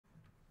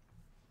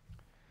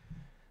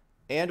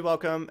And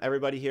welcome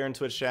everybody here in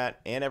Twitch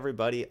chat and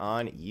everybody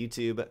on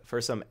YouTube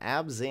for some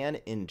Abzan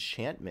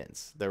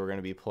Enchantments that we're going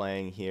to be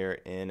playing here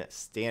in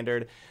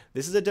Standard.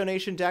 This is a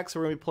donation deck,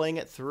 so we're going to be playing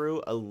it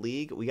through a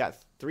league. We got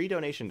 3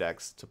 donation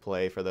decks to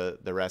play for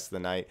the rest of the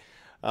night.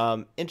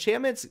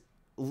 Enchantments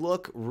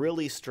look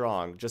really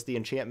strong, just the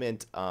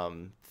enchantment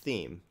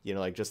theme, you know,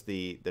 like just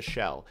the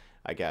shell,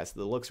 I guess. It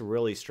looks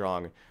really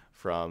strong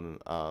from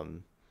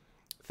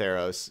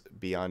Theros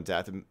Beyond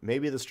Death,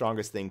 maybe the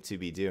strongest thing to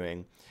be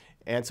doing.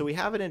 And so we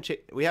have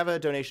a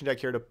donation deck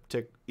here to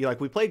you know, like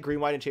we played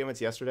green white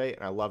enchantments yesterday,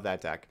 and I love that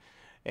deck.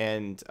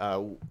 And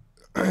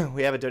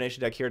we have a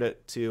donation deck here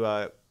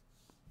to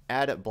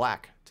add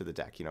black to the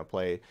deck. You know,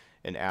 play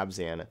an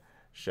Abzan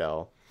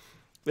shell.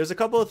 There's a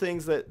couple of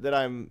things that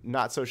I'm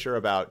not so sure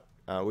about.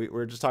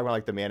 We're just talking about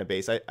like the mana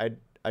base. I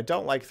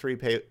don't like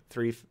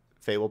three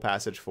Fable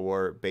Passage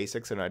for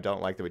basics, and I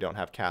don't like that we don't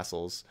have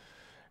castles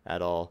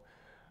at all.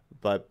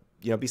 But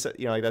you know,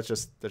 like that's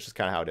just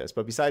kind of how it is.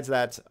 But besides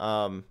that,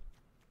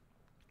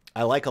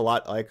 I like a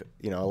lot, I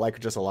like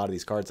just a lot of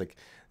these cards. Like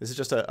this is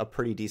just a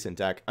pretty decent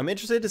deck. I'm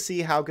interested to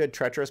see how good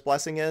Treacherous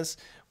Blessing is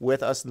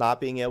with us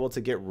not being able to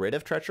get rid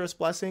of Treacherous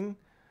Blessing.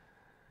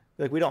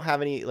 Like we don't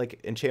have any like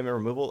enchantment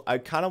removal. I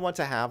kind of want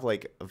to have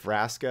like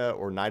Vraska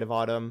or Knight of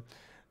Autumn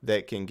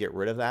that can get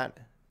rid of that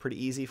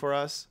pretty easy for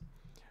us.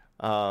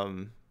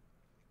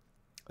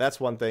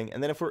 That's one thing.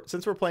 And then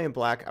since we're playing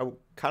black, I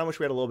kind of wish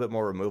we had a little bit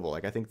more removal.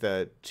 Like I think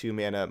the 2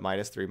 mana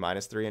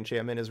 -3/-3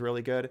 enchantment is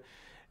really good.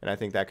 And I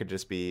think that could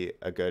just be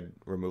a good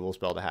removal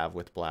spell to have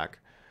with black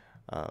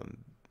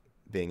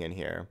being in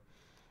here.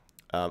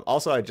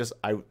 Also, I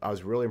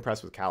was really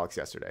impressed with Calyx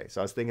yesterday.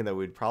 So I was thinking that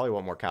we'd probably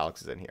want more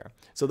Calyxes in here.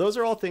 So those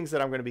are all things that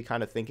I'm going to be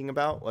kind of thinking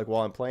about like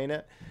while I'm playing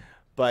it.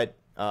 But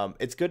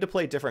it's good to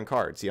play different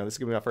cards. You know, this is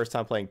going to be my first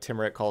time playing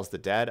Timurit Calls the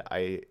Dead.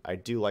 I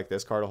do like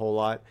this card a whole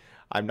lot.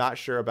 I'm not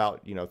sure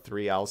about, you know,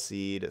 3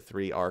 Alseid,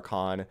 3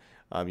 Archon.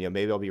 You know,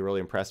 maybe I'll be really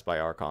impressed by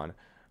Archon.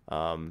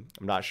 I'm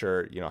not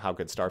sure, you know, how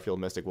good Starfield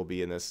Mystic will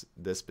be in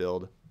this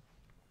build,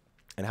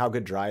 and how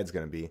good Dryad's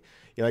going to be. You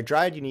know, like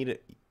Dryad,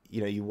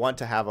 you want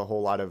to have a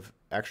whole lot of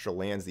extra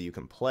lands that you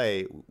can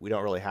play. We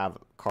don't really have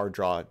card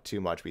draw too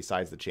much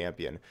besides the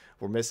champion.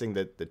 We're missing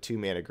the 2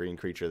 mana green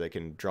creature that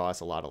can draw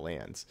us a lot of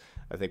lands.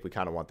 I think we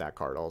kind of want that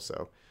card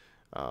also.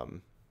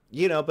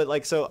 You know, but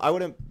like, so I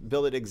wouldn't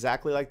build it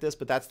exactly like this,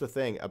 but that's the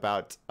thing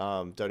about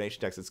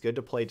donation decks. It's good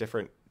to play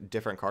different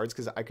cards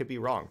because I could be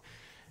wrong.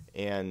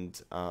 And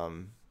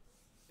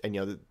you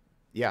know,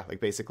 yeah, like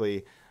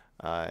basically,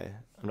 I'm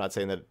not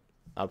saying that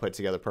I'll put it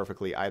together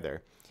perfectly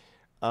either.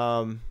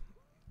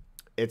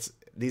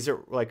 These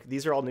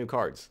are all new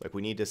cards. Like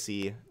we need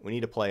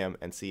to play them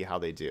and see how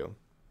they do.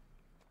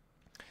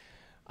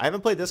 I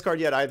haven't played this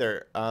card yet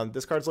either.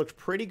 This card's looked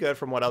pretty good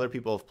from what other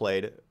people have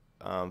played.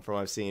 From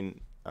what I've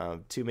seen,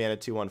 2 mana,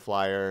 2/1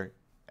 flyer,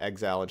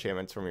 exile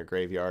enchantments from your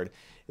graveyard.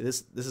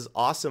 This is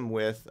awesome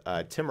with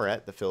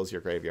Timurit that fills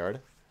your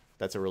graveyard.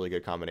 That's a really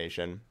good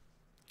combination.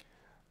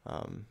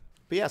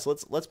 But yeah, so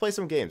let's play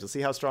some games. Let's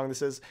see how strong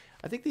this is.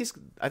 I think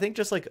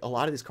just like a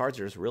lot of these cards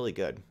are just really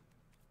good.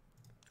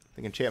 I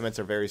think enchantments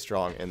are very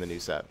strong in the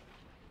new set.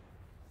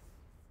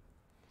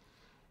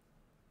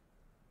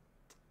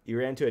 You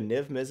ran into a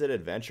Niv Mizzet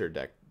Adventure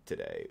deck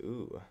today.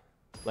 Ooh.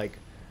 Like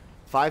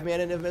 5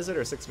 mana Niv Mizzet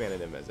or 6 mana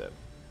Niv Mizzet?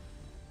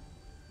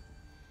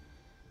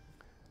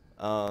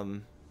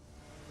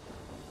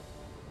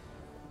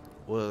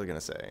 What was I gonna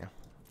say?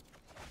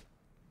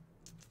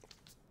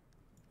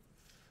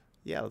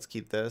 Yeah, let's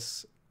keep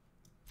this.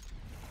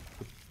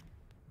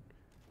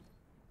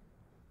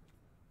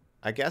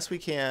 I guess we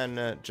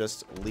can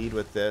just lead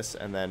with this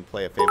and then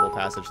play a Fable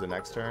Passage the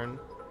next turn.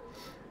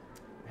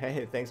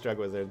 Hey, thanks, Drug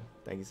Wizard.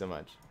 Thank you so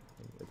much.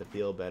 To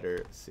feel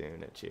better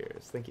soon.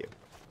 Cheers. Thank you.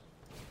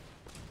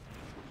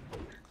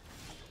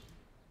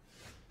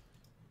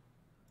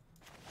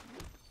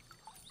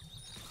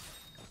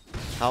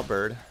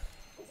 Halberd.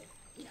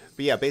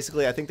 But yeah,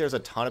 basically, I think there's a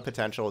ton of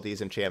potential with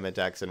these enchantment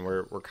decks, and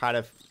we're kind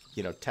of,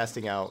 you know,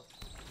 testing out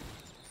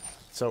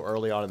so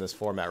early on in this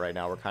format right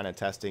now. We're kind of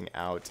testing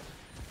out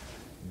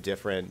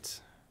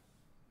different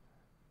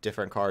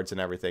cards and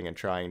everything and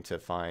trying to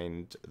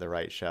find the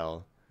right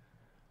shell.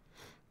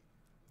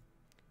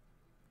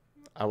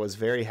 I was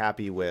very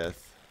happy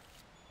with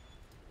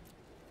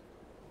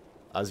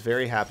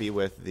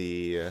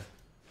the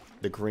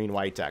green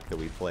white deck that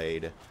we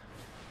played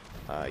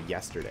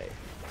yesterday.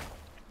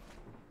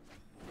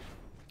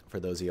 For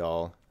those of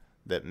y'all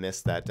that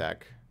missed that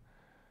deck.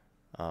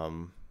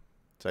 So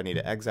I need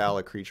to exile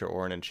a creature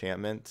or an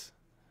enchantment.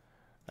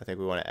 I think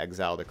we want to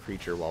exile the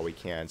creature while we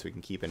can so we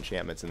can keep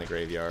enchantments in the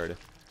graveyard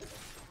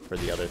for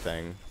the other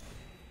thing.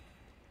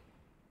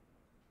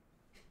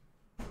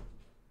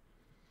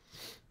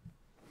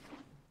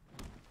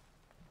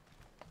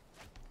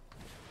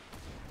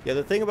 Yeah,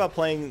 the thing about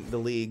playing the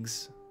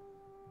leagues,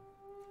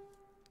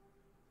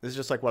 this is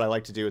just like what I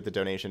like to do with the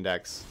donation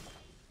decks,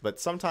 but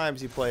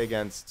sometimes you play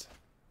against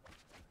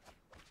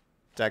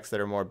decks that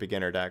are more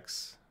beginner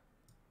decks.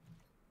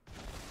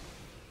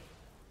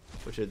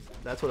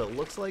 That's what it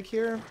looks like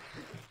here.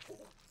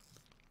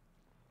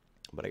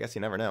 But I guess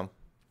you never know.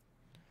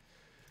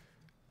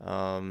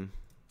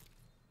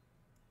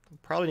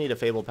 Probably need a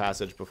Fable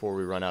Passage before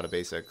we run out of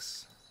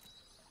basics.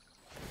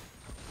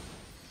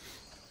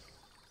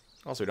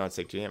 Also, we don't have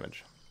to take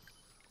damage.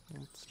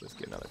 Let's just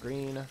get another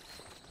green.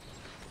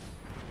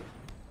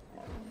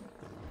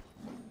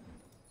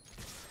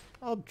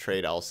 I'll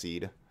trade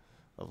Alseed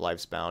of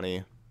Life's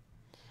Bounty.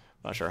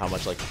 Not sure how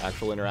much like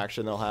actual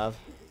interaction they'll have.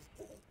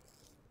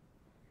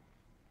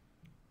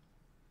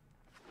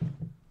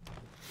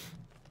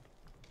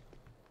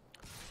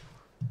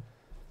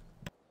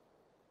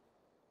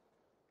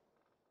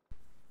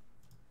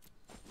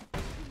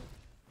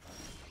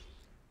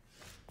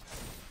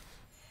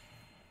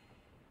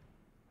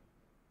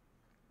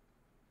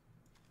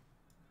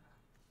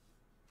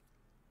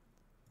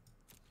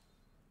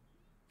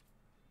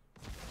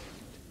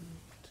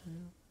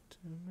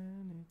 Too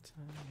many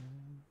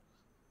times.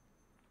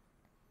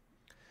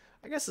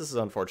 I guess this is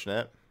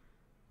unfortunate.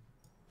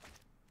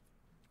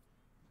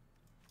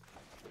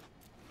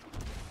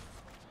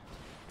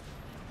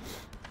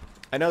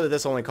 I know that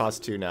this only costs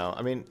 2 now.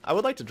 I mean, I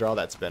would like to draw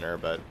that spinner,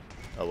 but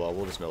oh well,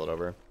 we'll just mill it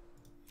over.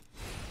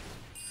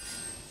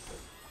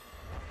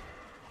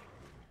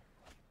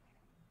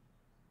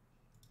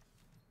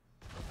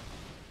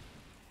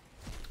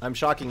 I'm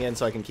shocking in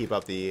so I can keep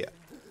up the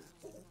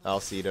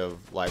Alseed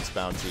of Life's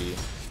Bounty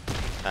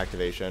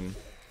activation.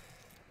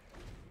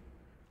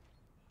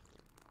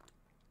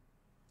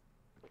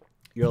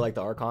 You like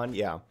the Archon?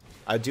 Yeah.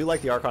 I do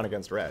like the Archon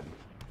against red.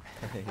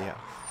 Yeah.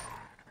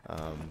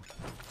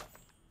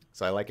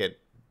 So I like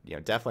it, you know,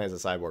 definitely as a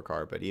sideboard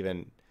card, but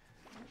even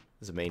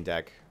as a main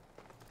deck,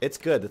 it's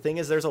good. The thing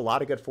is, there's a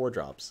lot of good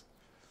 4-drops.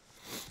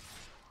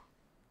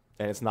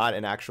 And it's not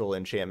an actual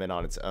enchantment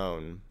on its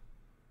own.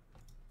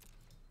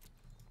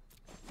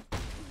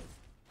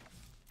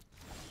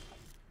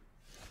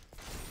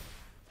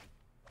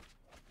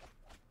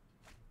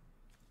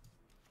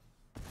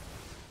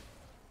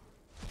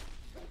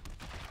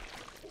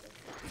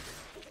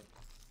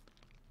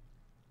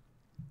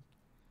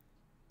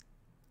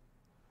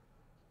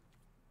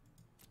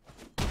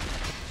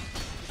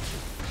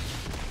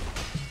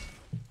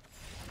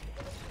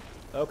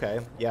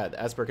 Okay, yeah,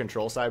 as per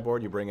control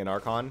sideboard, you bring in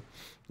Archon.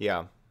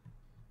 Yeah.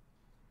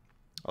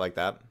 I like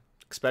that.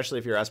 Especially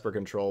if your Esper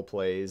Control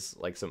plays,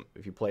 like,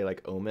 if you play,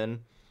 like, Omen,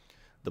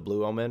 the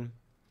blue Omen.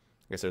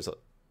 I guess there's a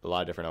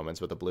lot of different Omens,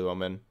 but the blue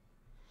Omen.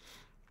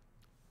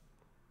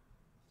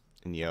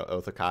 And, you know,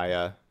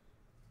 Othakaya.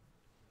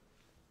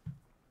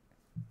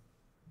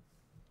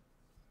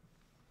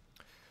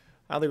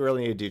 I don't think we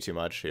really need to do too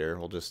much here.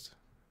 We'll just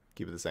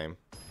keep it the same.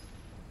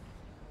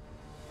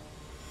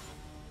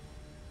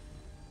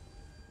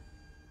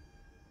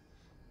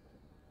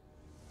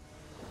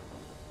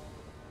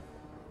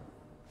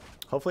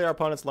 Hopefully our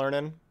opponent's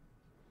learning.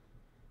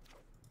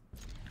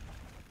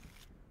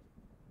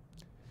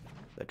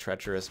 The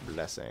Treacherous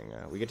Blessing.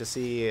 We get to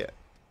see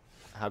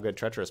how good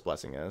Treacherous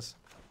Blessing is.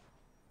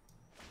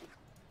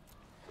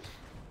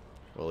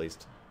 Well, at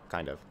least,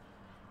 kind of.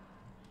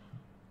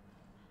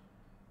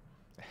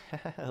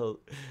 At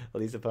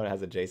least the opponent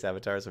has a Jace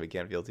avatar, so we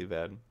can't feel too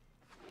bad.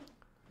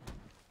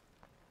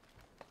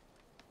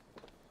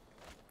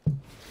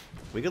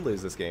 We could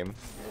lose this game.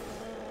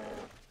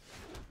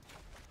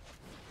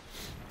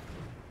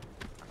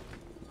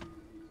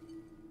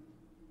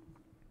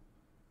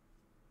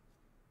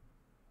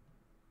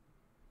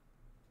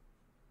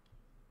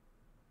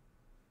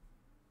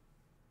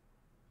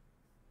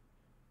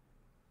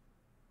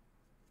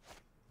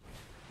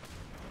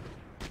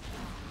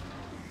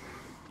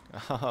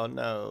 Oh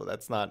no,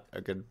 that's not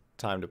a good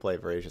time to play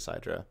Voracious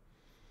Hydra.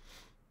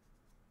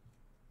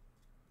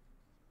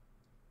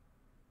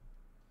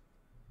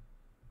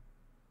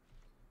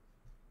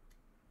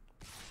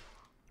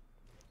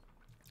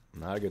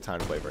 Not a good time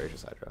to play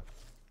Voracious Hydra.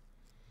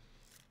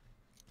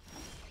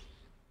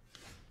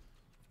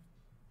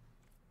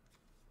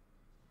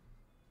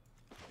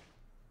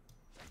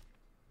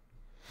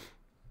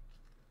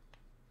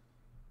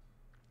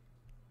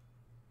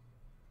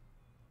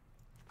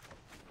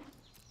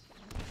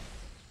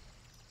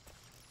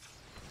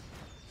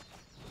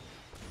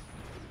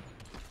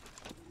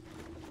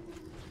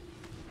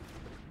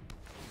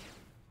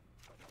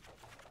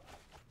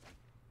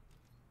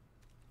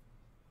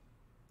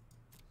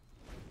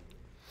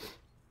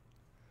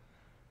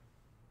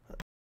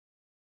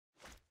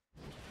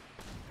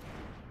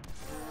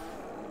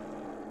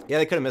 Yeah,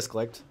 they could have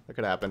misclicked. That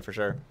could happen for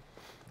sure.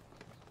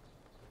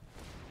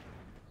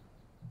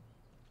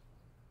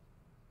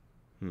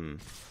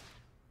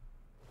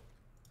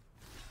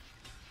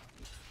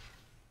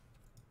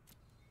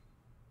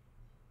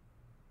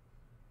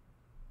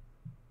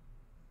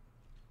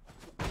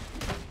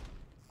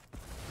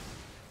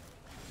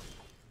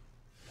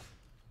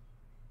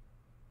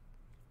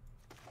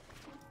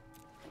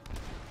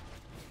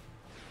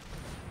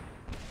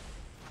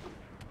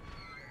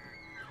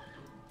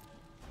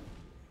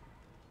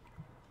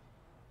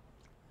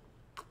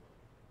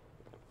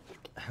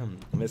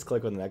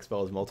 Misclick when the next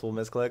spell is multiple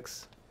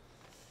misclicks.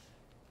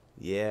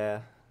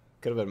 Yeah,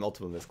 could have been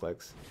multiple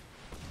misclicks.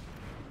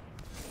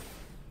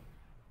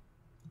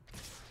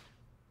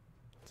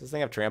 Does this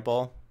thing have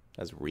trample?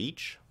 Has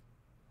reach?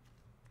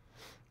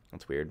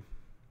 That's weird.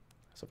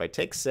 So if I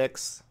take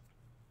 6,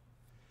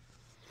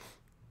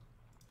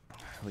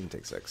 we can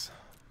take 6.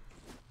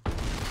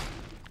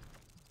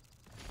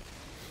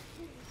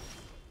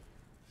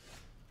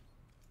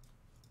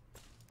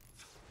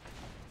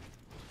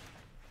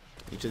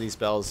 Each of these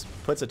spells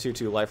puts a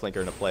 2/2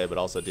 lifelinker into play, but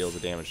also deals the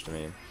damage to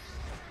me.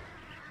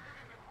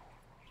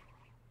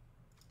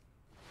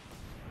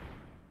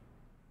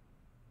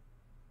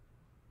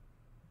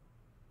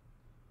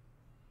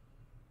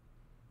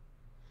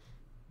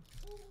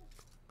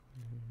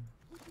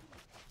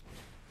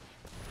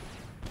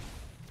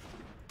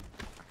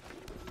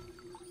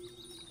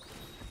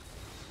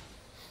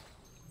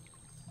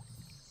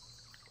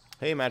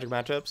 Hey, Magic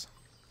matchups.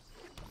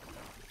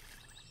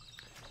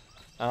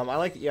 I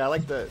like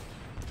the,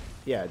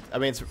 yeah. I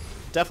mean, it's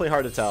definitely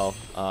hard to tell.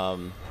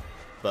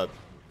 But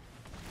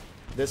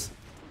this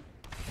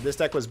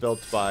deck was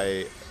built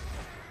by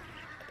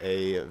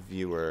a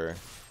viewer,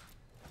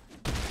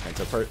 and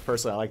so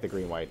personally, I like the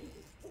green-white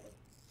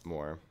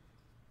more.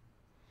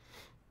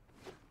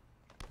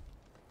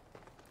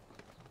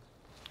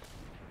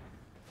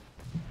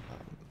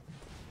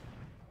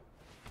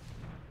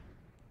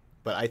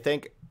 But I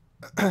think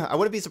I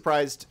wouldn't be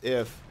surprised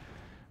if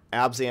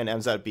Abzan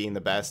ends up being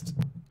the best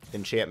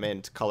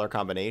enchantment color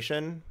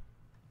combination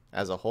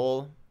as a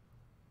whole.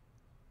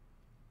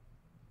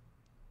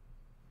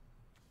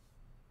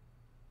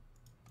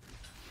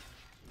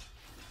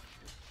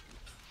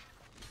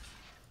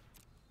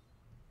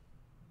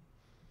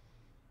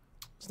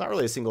 It's not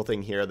really a single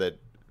thing here that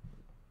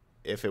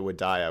if it would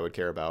die, I would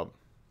care about.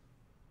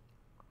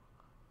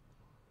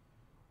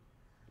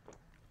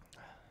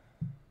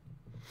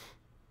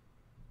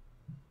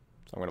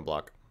 So I'm going to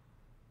block.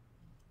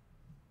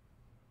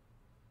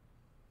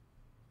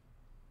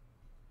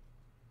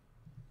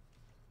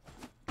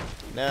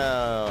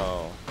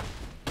 No.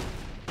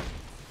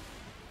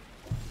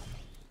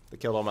 They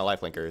killed all my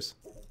lifelinkers.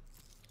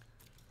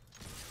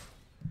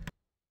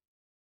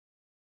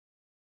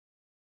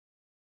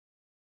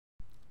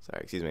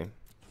 Sorry, excuse me.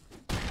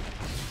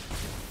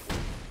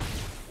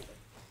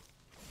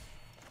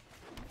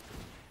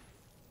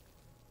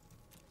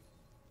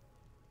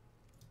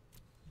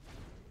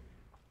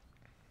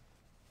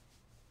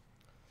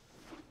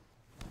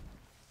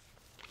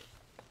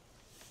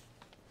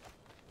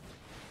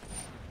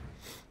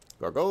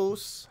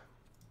 Gargos.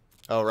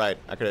 Oh, right.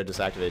 I could have just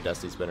activated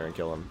Destiny Spinner and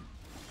kill him.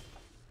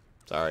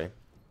 Sorry.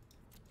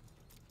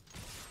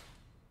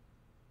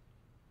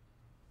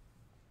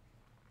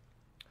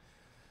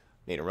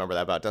 Need to remember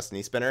that about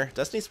Destiny Spinner.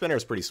 Destiny Spinner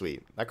is pretty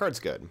sweet. That card's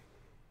good.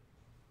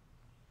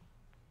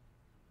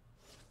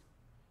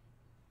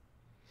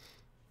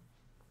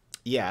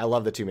 Yeah, I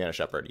love the 2-mana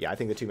Shepherd. Yeah, I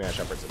think the 2-mana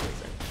Shepherd's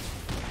amazing.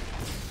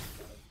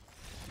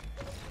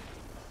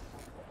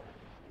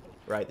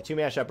 Right, the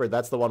 2-mana Shepherd,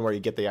 that's the one where you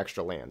get the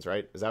extra lands,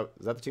 right? Is that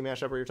the 2-mana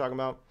Shepherd you're talking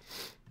about?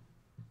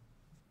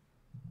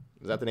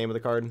 Is that the name of the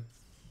card?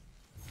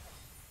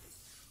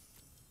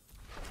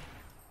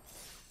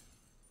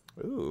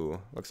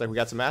 Ooh, looks like we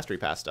got some Mastery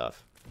Pass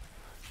stuff.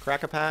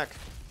 Crack a pack.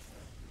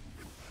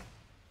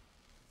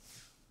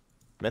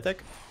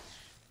 Mythic?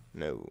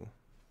 No.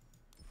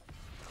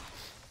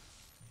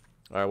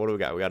 Alright, what do we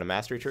got? We got a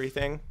Mastery Tree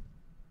thing.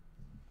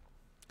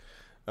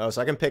 Oh,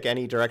 so I can pick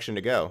any direction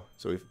to go.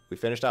 So we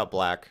finished out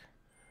black.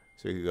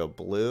 So we could go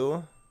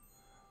blue.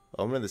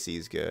 Omen of the Sea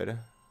is good.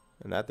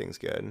 And that thing's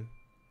good. And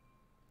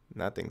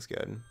that thing's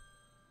good.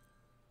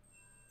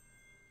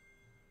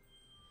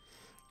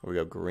 We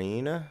go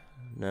green.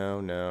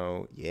 No,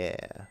 no. Yeah.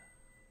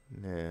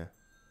 Meh.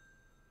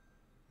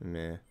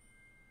 Meh.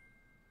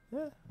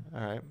 Yeah.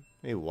 Alright.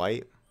 Maybe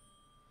white.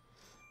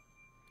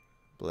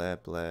 Blah,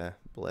 blah,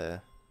 blah.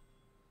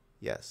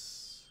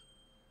 Yes.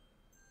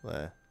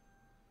 Blah.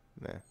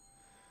 Meh.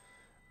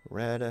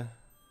 Red.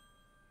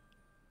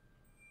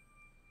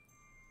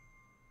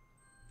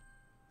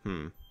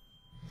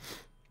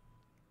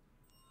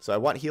 So I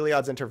want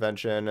Heliod's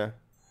Intervention,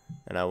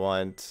 and I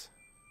want...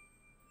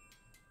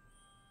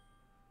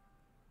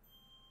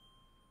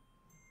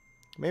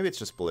 Maybe it's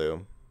just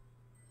blue.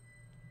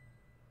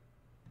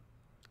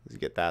 You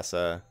get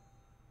Thassa,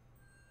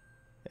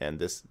 and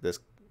this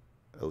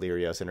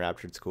Illyrios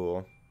Enraptured's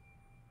cool.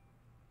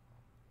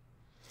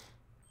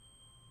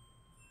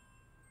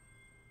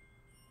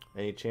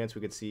 Any chance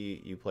we could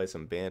see you play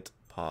some Bant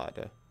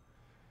Pod?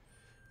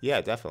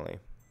 Yeah, definitely.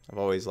 I've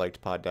always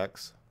liked pod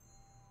decks.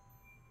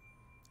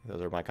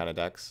 Those are my kind of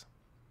decks.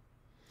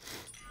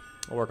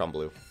 I'll work on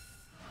blue.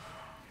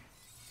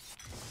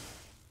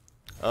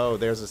 Oh,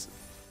 there's this.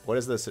 What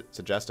does this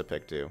suggest a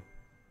pick do?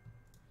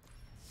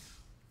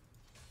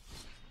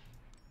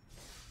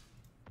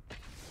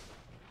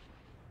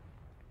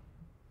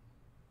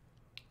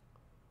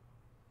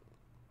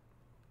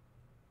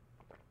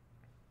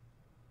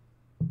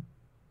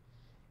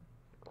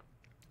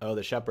 Oh,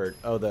 the Shepherd.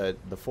 Oh, the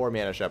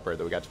 4-mana Shepherd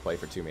that we got to play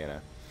for 2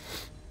 mana.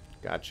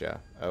 Gotcha.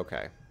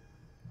 Okay.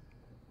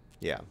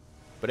 Yeah.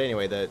 But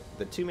anyway, the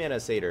 2-mana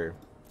Satyr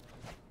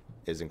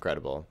is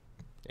incredible.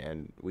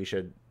 And we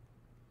should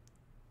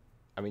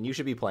I mean, you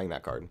should be playing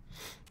that card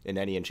in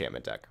any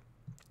enchantment deck.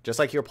 Just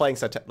like you're playing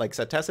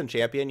Setessan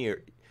Champion,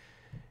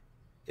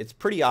 it's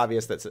pretty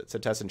obvious that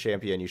Setessan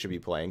Champion you should be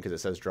playing because it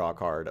says draw a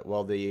card.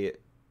 Well, the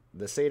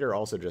Satyr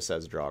also just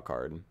says draw a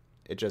card.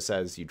 It just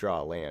says you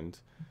draw a land.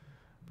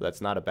 But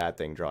that's not a bad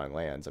thing, drawing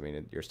lands. I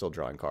mean, you're still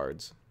drawing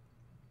cards.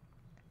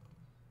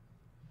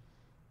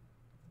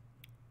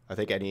 I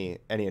think any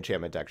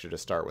enchantment deck should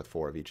just start with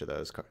 4 of each of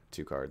those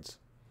 2 cards.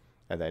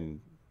 And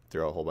then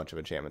throw a whole bunch of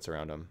enchantments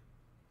around them.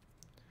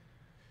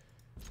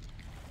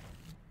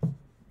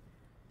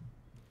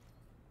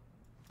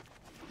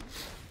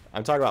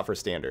 I'm talking about for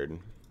Standard.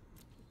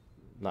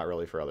 Not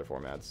really for other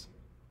formats.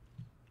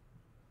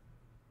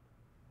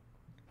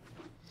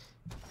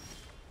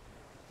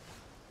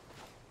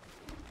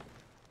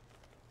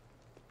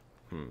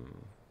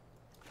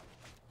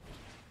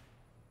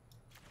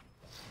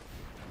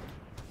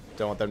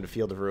 Don't want them to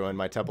Field of Ruin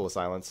my Temple of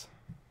Silence.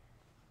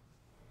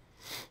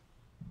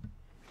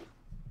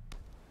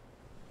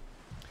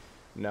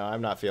 No,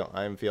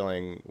 I'm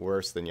feeling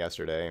worse than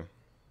yesterday.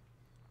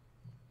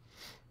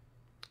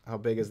 How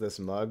big is this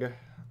mug?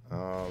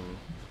 Probably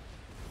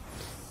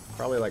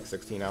like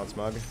 16-ounce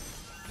mug.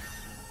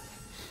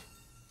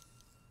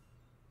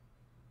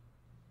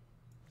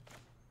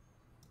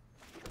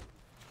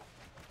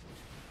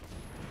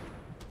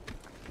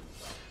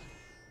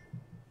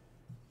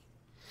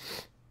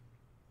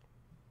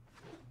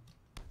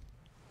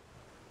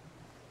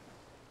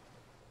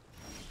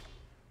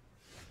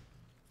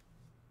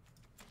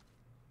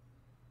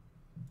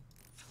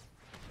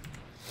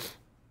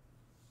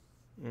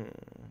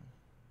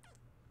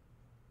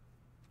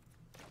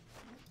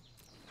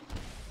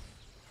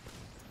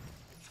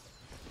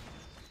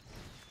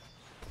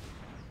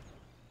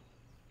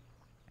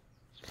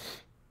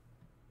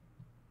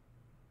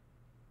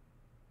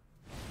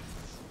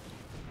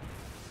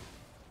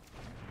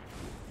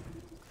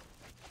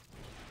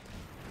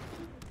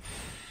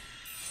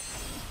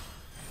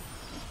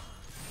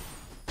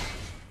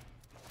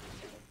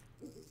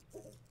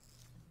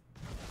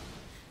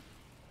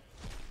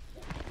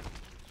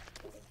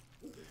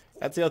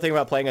 That's the other thing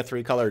about playing a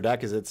 3-color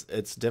deck is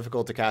it's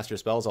difficult to cast your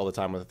spells all the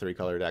time with a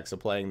 3-color deck. So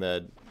playing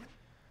the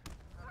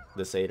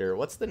Satyr,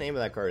 what's the name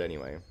of that card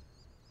anyway?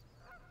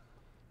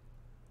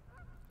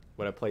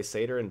 When I play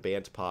Satyr and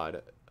Bant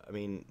Pod, I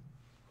mean,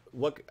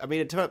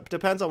 it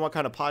depends on what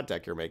kind of pod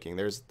deck you're making.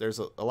 There's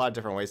a lot of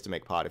different ways to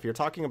make pod. If you're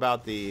talking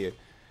about the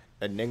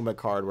Enigma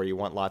card where you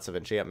want lots of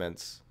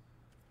enchantments,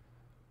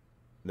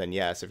 then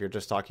yes. If you're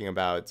just talking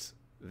about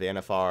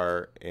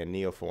Vannifar and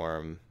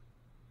Neoform,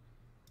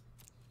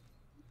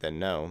 then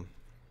no.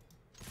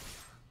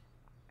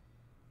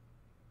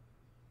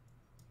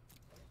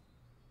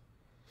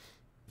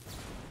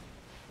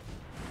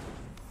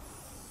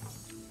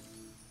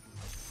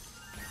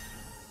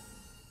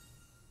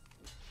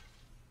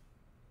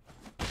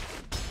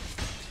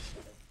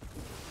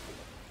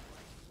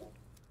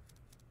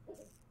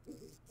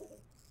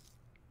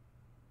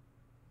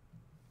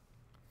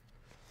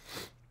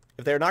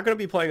 If they're not going to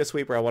be playing a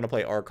sweeper, I want to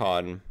play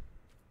Archon.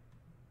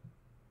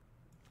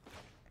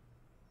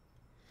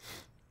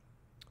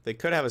 They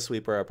could have a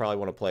sweeper. I probably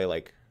want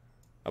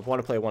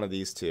to play one of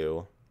these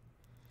 2.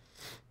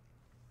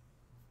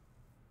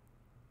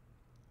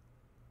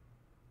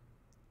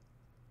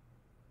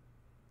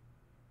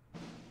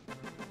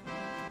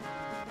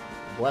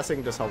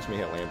 Blessing just helps me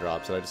hit land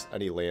drops, so I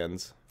need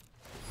lands.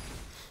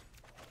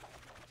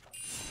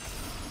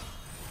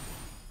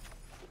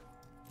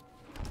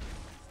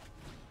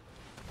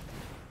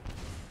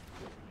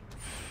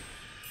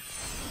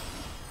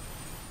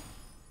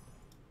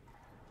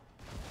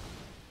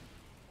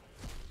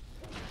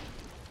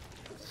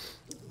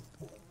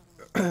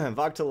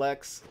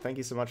 Voctalex, thank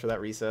you so much for that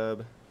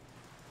resub.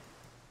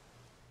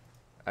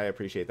 I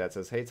appreciate that.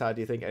 Says, hey Todd,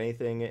 do you think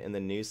anything in the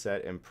new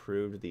set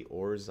improved the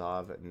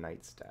Orzhov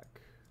Knights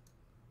deck?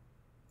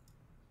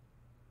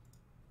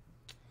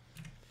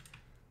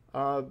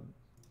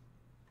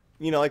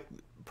 Like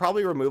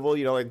probably removal,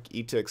 like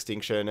Eat to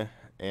Extinction,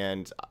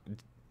 and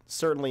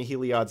certainly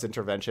Heliod's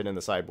Intervention in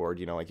the sideboard,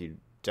 like you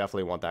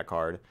definitely want that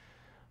card.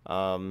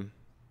 But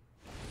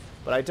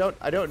I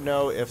don't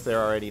know if there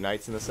are any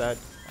knights in the set.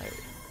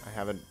 I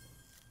haven't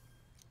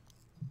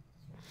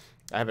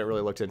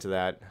really looked into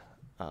that.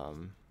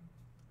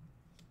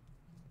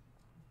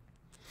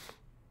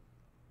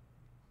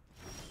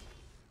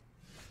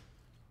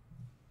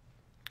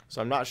 So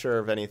I'm not sure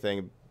of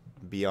anything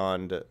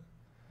beyond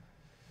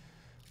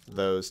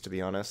those, to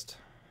be honest.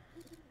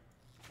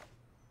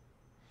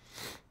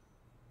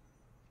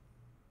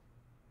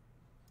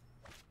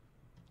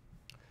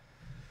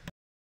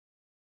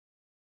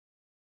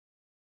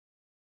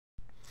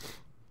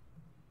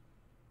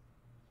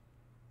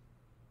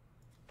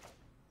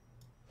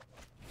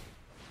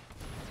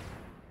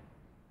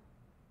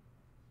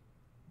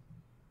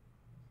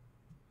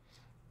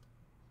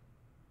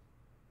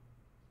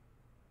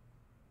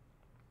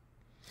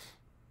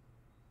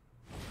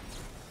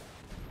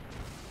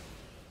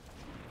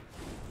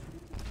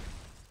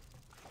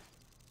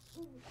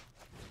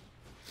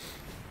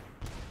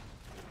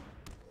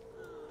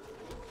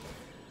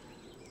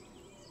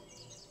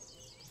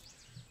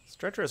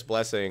 Treacherous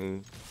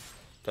Blessing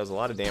does a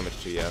lot of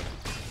damage to you.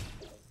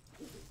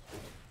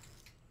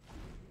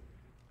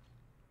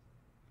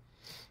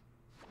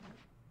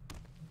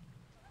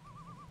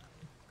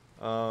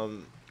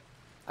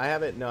 I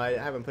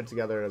haven't put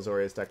together an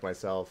Azorius deck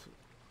myself.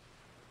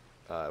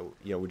 You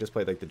know, we just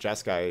played like the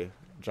Jeskai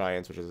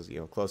Giants, which is, you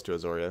know, close to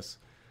Azorius.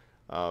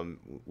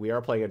 We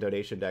are playing a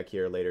donation deck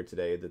here later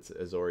today that's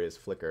Azorius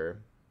Flicker.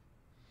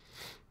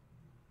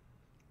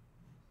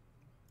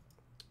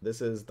 This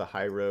is The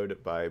High Road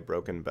by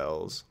Broken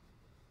Bells.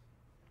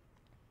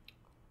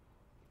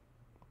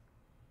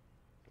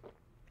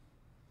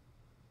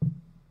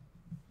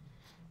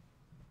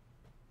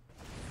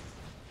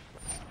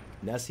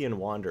 Nessian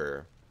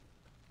Wanderer.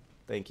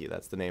 Thank you.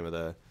 That's the name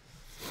of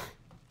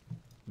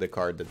the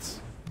card that's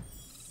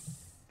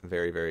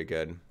very, very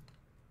good.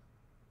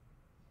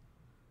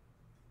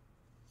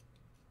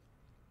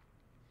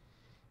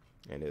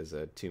 And is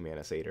a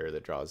 2-mana satyr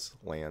that draws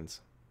lands.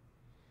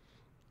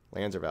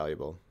 Lands are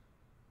valuable.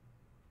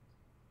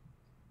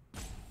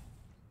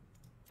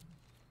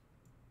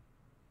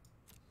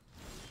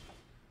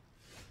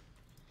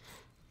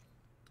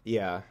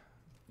 Yeah.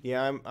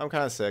 Yeah, I'm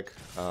kind of sick,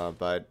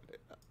 but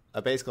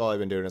basically all I've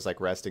been doing is like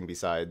resting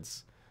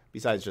besides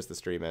just the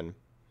streaming.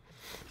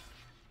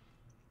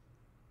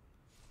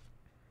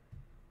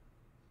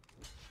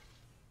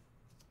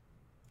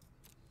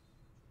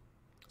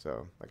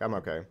 So, like, I'm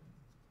okay.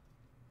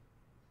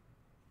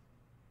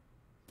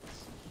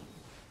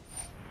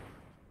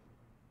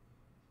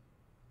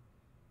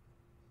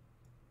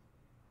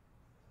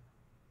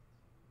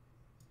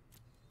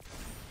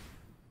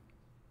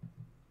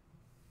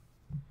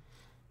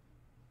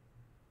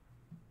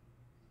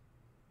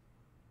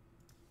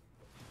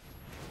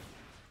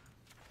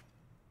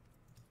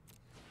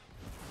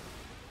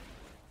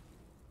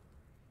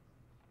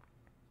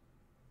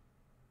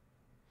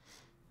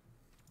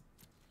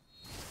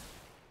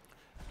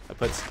 I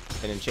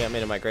put an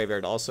enchantment in my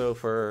graveyard also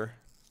for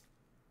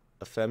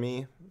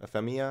Ephemia.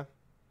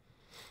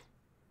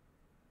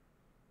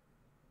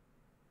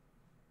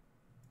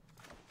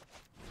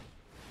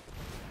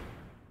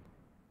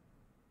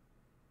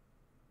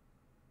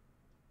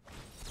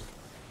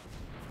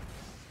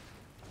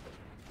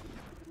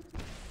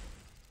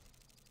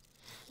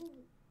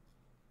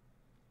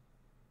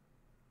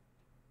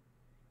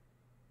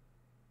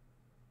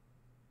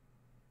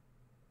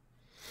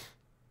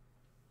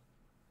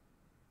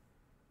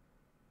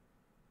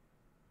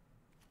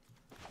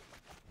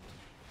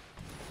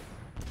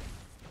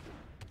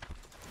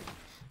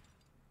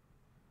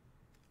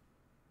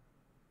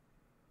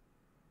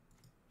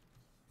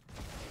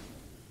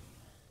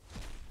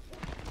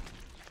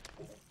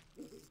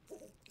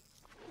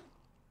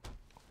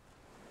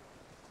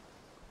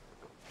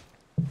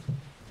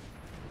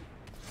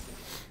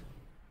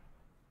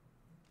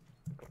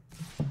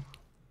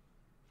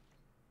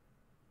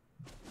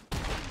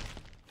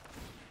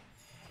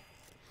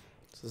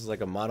 This is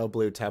like a mono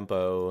blue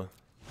tempo,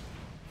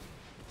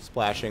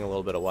 splashing a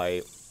little bit of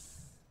white.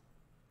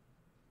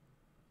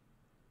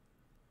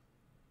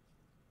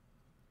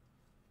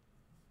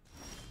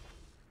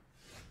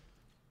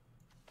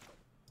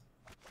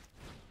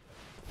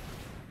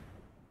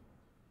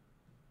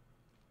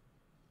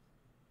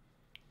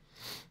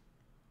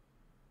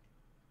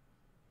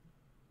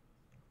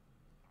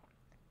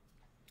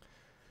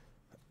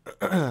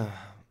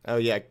 Oh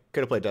yeah,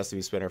 could have played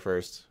Destiny Spinner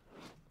first.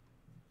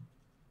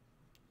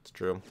 It's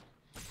true.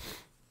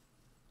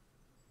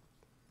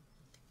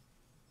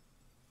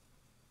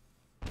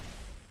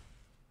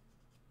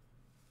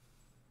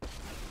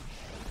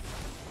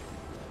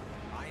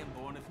 I am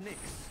born of Nyx,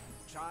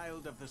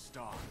 child of the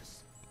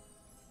stars.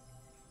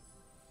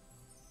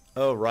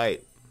 Oh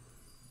right.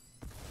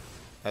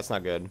 That's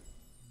not good.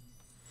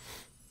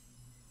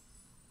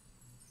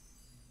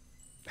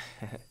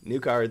 New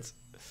cards.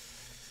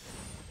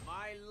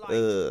 My light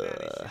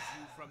banishes you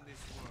from this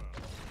world.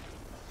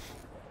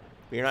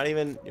 You're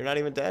not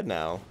even dead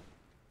now.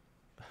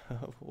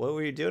 What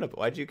were you doing?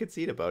 Why'd you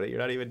concede about it? You're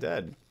not even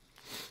dead.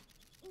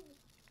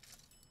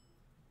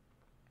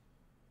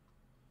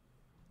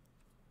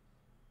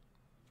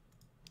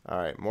 All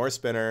right, more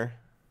spinner.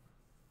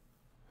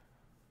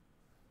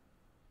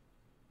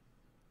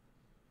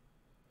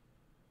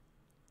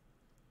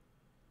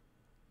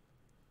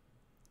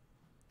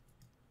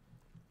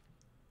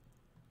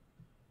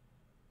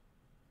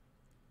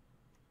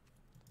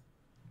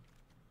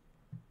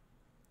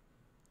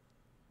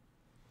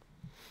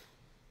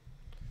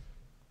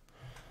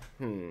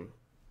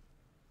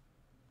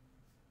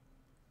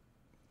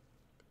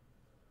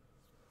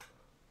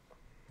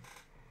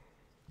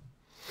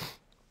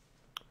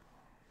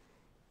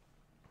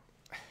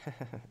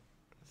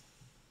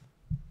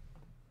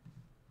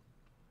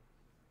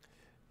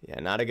 Yeah,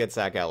 not a good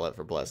sack outlet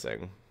for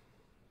Blessing.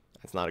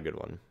 That's not a good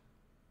one.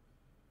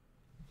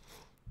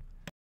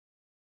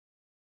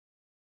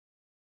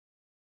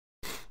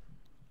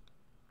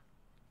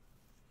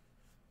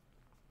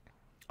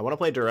 I want to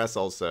play Duress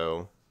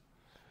also.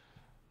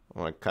 I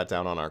want to cut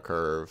down on our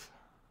curve.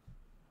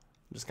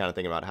 I'm just kind of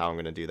thinking about how I'm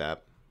going to do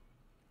that.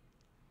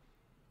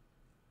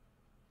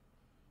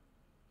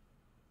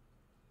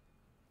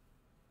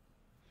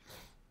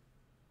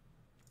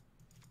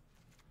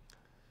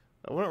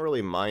 I wouldn't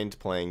really mind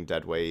playing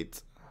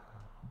Deadweight.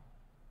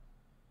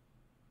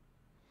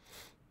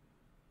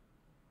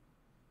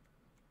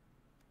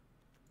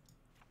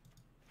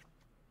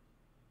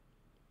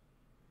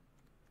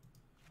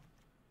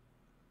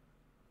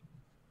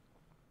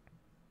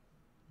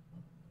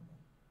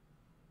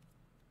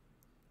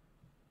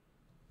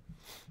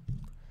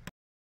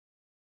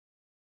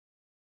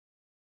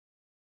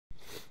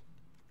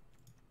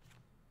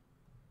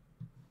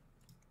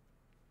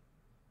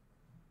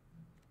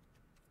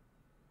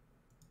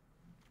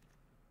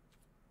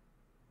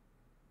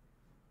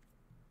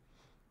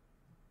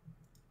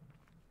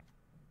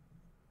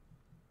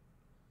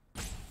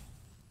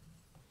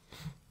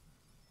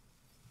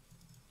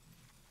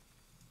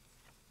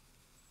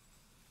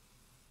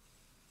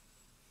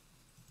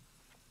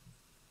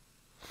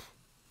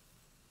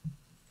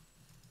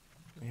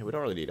 Yeah, we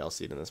don't really need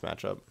LC'd in this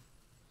matchup.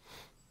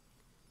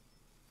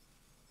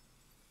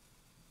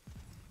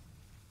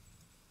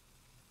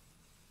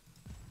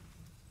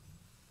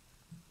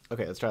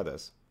 Okay, let's try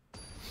this.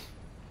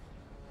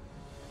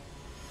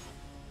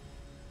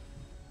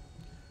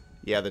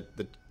 Yeah, the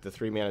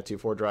 3-mana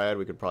 2/4 Dryad,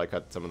 we could probably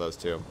cut some of those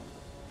too.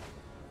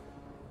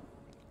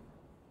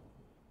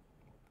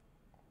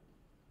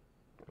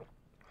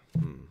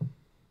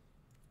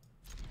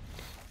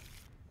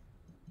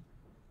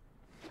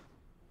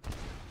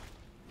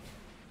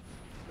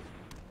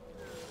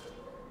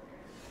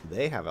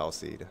 They have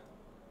LC'd.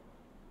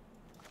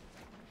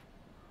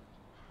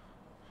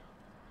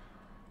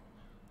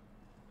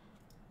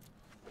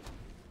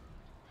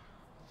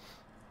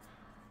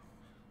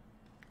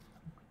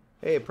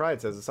 Hey,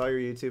 Pride says, I saw your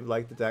YouTube,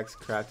 liked the decks,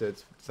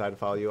 crafted, decided to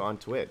follow you on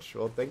Twitch.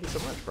 Well, thank you so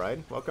much,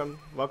 Pride. Welcome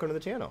to the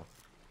channel.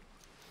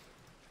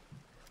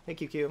 Hey,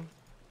 QQ.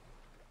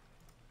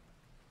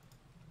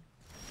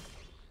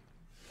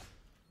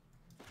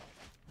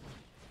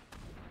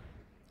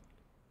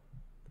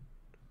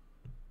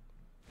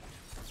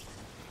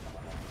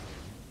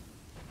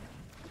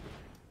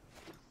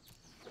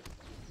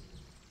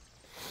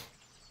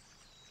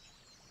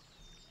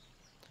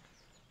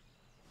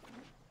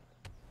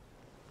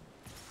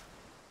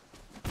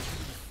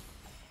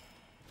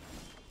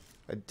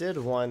 I did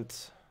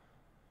want...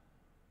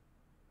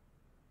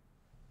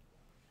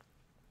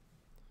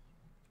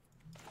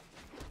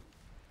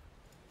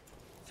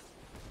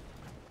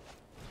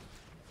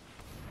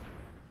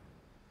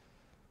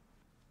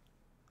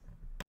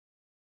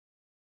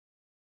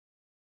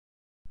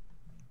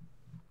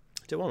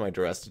 I did want my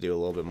Duress to do a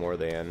little bit more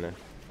than...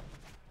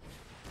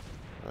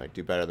 like,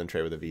 do better than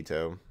trade with a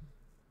veto.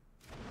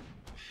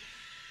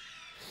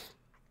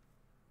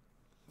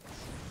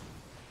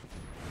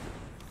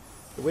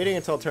 Waiting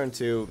until turn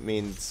 2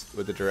 means,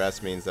 with the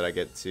Duress, means that I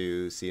get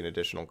to see an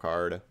additional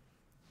card.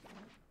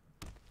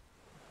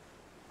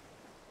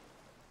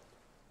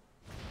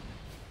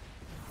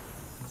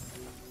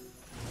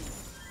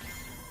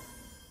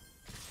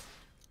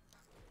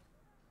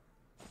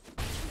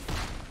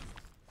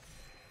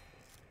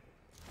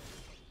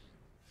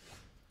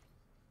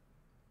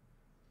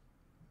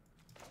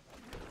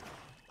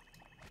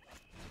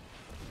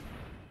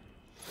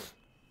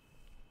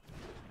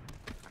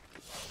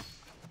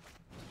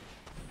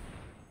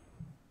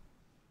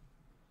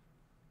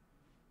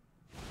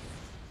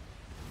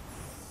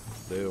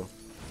 Boo.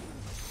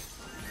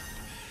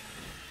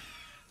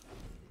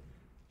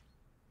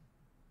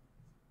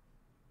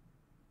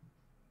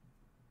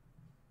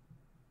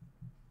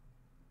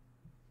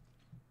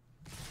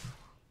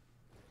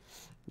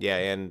 Yeah,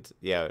 and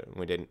yeah,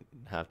 we didn't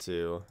have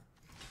to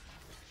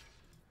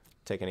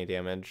take any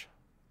damage.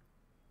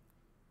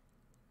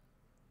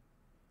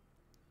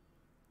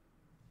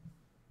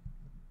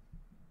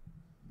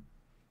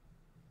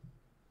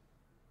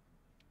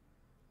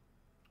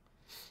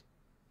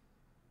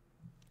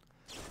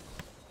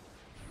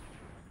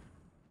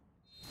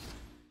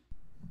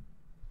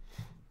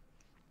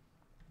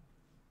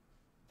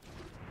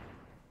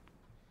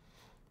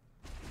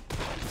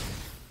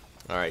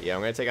 Alright, yeah,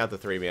 I'm going to take out the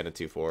 3-mana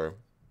 2/4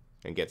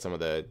 and get some of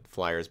the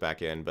flyers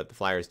back in, but the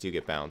flyers do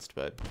get bounced,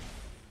 but...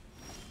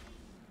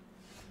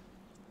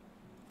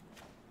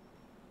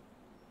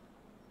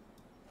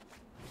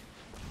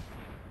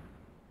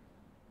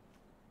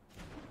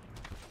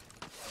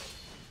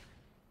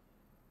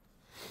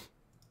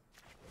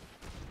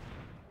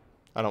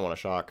 I don't want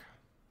to shock.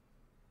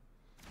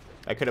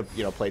 I could have,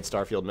 you know, played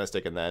Starfield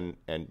Mystic and then,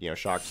 you know,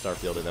 shocked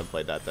Starfield and then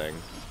played that thing.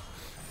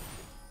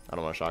 I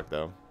don't want to shock,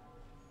 though.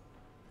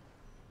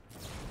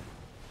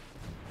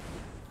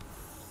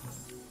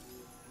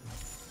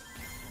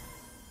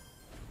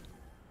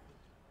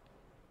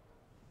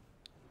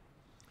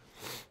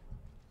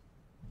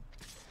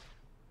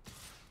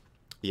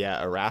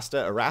 Yeah,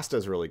 Arasta.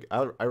 Arasta's really...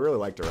 I really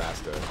liked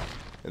Arasta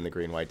in the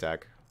green-white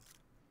deck.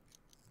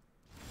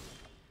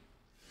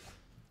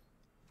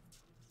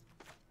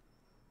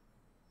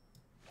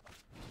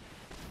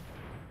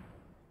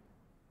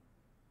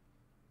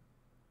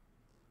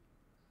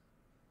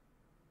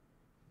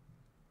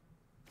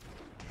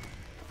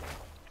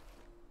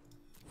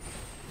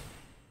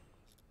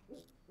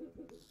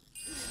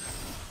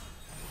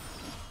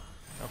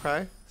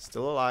 Okay,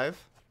 still alive.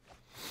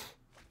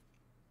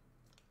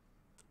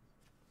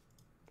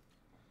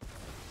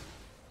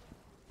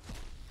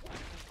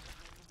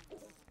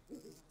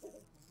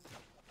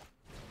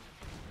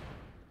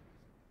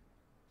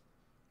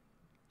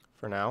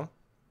 For now.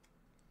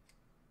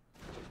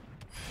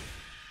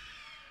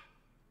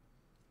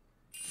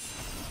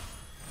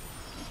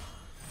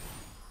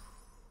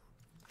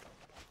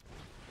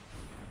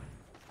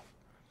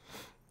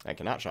 I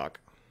cannot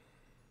shock.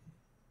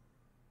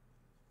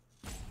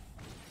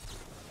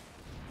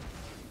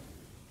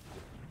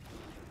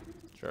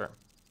 Sure.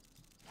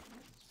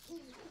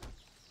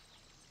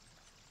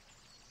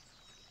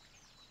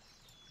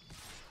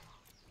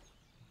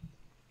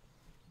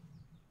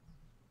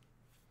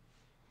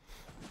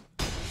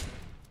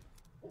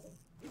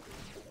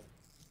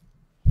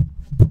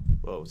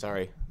 Whoa,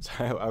 sorry.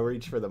 Sorry, I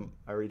reached for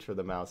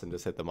the mouse and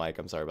just hit the mic.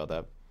 I'm sorry about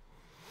that.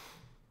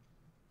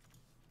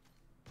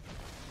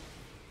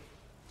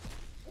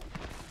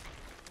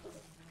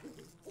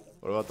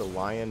 What about the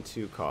Lion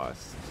 2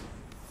 cost?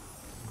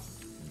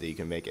 That you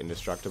can make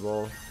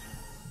indestructible?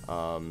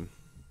 Not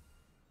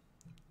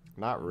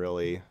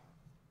really.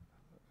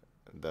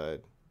 I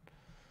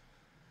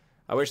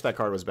wish that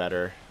card was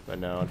better, but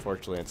no,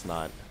 unfortunately it's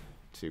not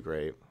too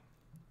great.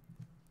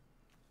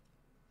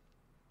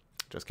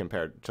 Just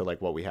compared to like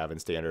what we have in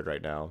standard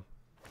right now.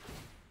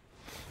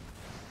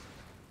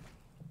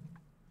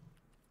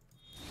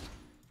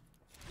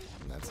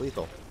 And that's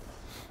lethal.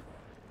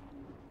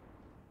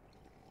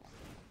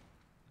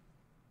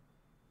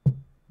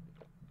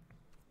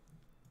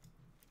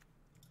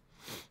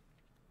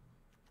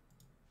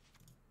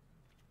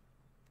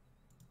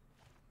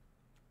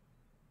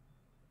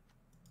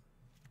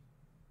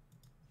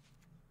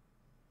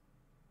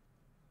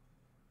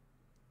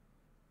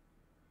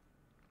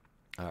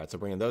 Alright, so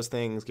bring in those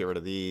things, get rid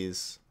of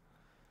these,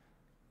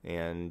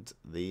 and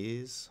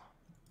these.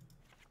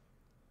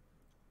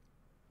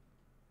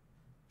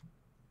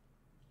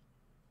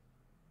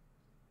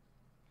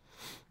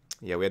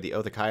 Yeah, we had the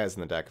Othakayas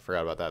in the deck. I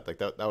forgot about that. Like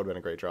that would have been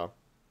a great draw.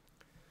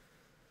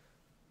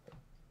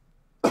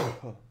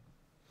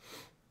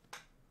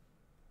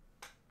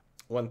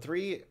 Won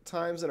 3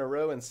 times in a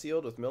row and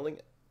sealed with milling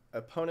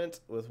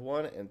opponent with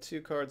 1 and 2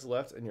 cards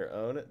left in your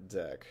own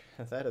deck.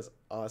 That is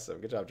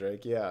awesome. Good job,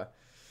 Drake. Yeah.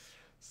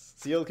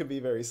 Sealed can be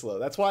very slow.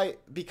 That's why,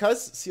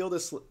 because sealed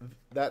is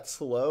that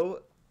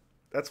slow,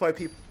 that's why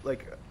people,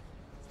 like,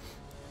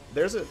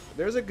 there's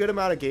a good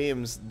amount of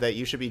games that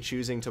you should be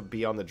choosing to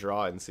be on the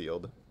draw in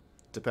sealed.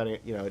 Depending,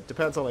 you know, it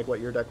depends on, like, what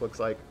your deck looks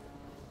like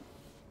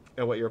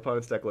and what your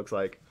opponent's deck looks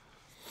like.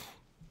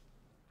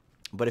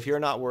 But if you're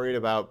not worried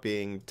about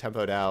being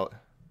tempoed out,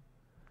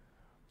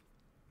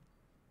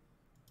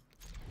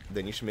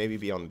 then you should maybe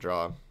be on the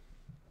draw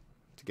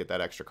to get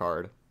that extra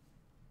card.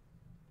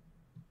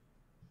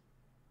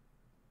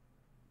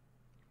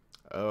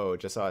 Oh,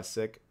 just saw a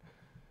sick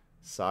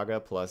Saga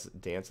plus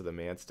Dance of the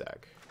Manse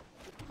deck.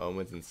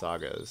 Omens and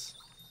Sagas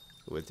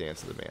with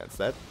Dance of the Manse.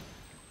 That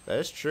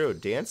is true.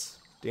 Dance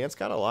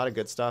got a lot of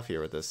good stuff here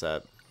with this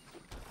set.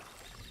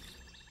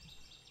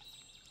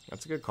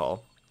 That's a good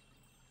call.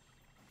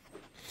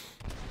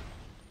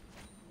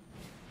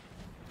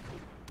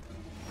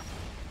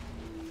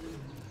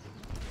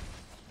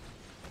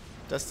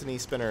 Destiny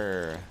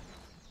Spinner.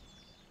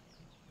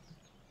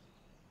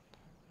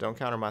 Don't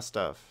counter my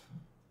stuff.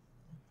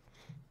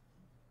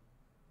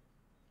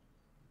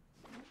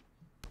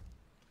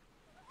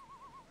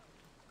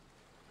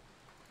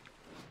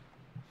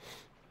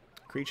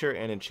 Creature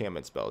and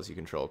enchantment spells you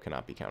control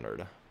cannot be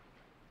countered.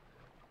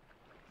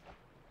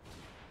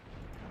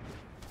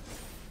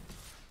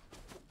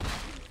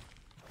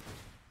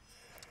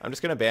 I'm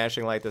just gonna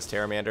Banishing Light this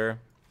Terramander.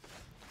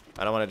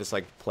 I don't want to just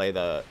like play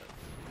the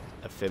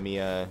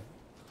Ephemia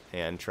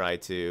and try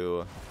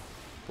to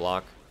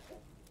block.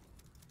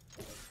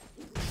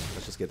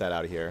 Let's just get that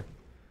out of here.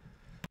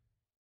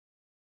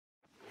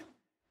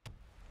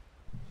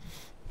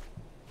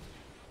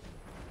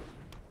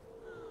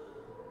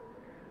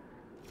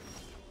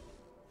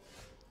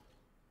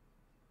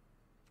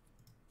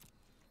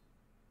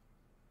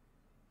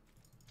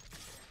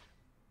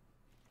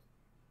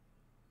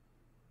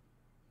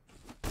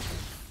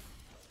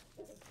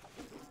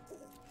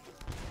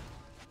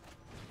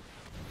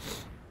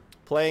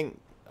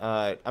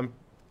 I'm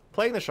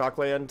playing the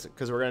Shockland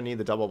because we're gonna need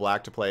the double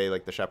black to play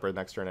like the Shepherd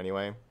next turn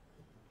anyway.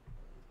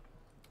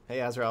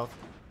 Hey Azrael.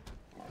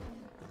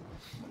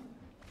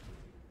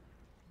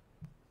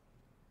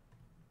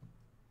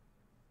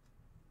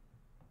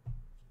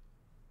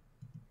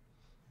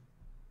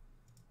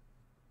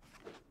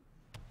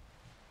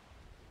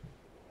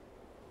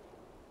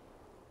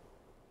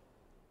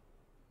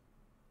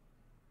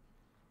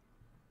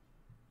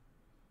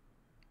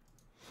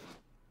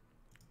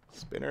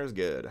 Spinner's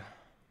good.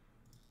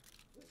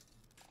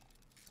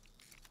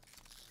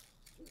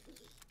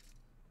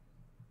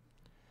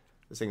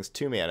 This thing's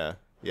 2 mana.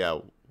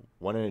 Yeah,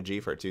 1 and a G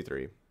for a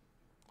 2/3.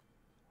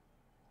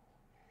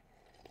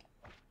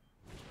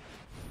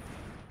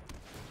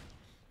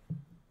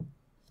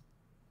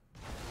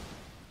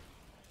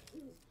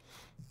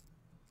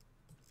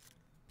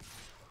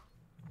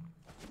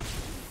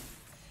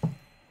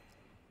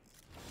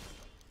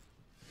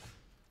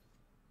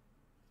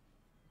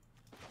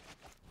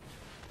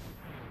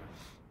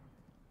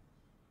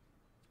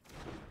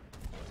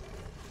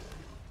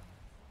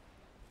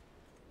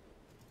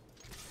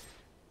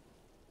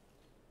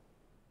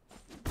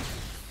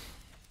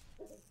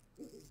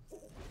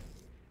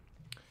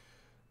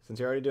 Since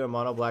you're already doing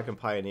Mono Black and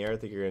Pioneer, I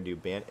think you're going to do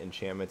Bant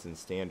Enchantments in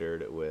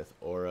Standard with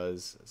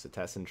Auras,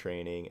 Setessan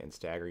Training, and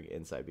Staggering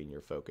Insight being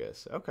your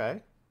focus.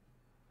 Okay.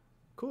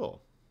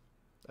 Cool.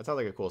 That sounds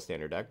like a cool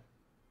Standard deck.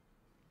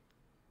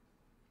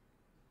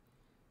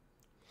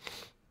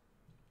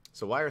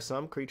 So why are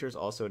some creatures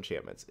also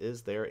enchantments?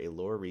 Is there a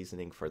lore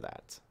reasoning for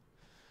that?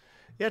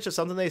 Yeah, it's just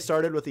something they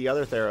started with the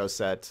other Theros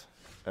set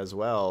as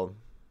well.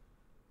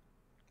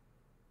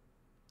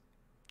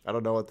 I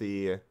don't know what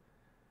the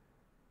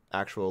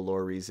actual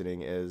lore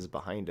reasoning is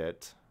behind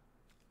it.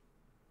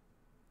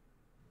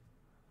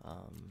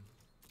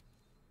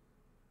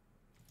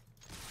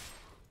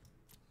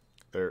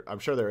 I'm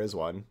sure there is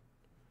one.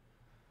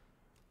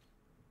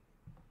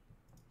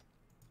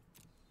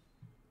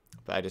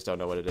 But I just don't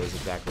know what it is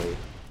exactly.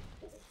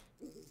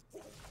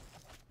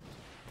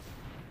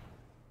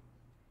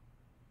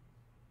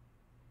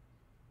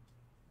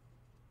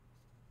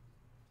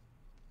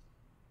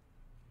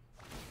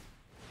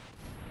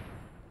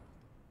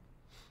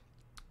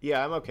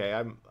 Yeah, I'm okay.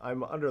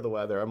 I'm under the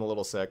weather. I'm a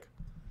little sick.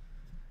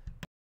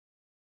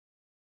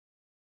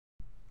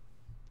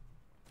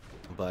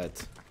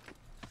 But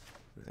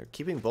they're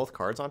keeping both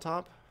cards on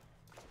top.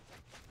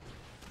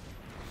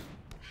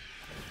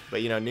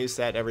 But you know, new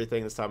set,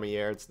 everything this time of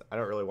year. I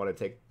don't really want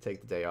to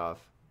take the day off.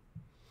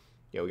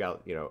 You know, we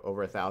got, you know,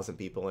 over 1,000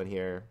 people in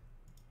here.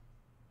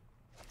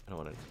 I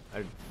want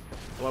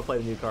to play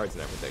the new cards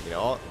and everything. You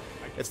know,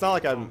 it's not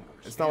like I'm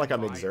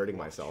exerting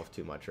myself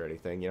too much or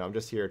anything. You know, I'm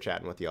just here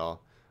chatting with y'all,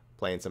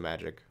 playing some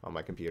Magic on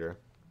my computer.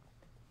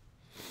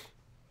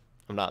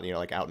 I'm not, you know,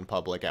 like out in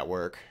public at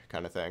work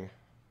kind of thing.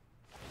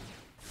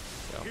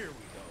 So. Here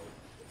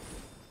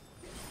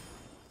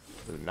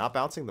we go. Not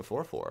bouncing the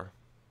 4/4.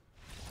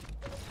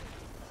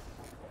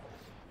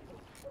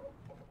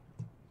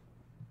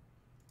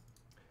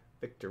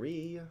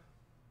 Victory.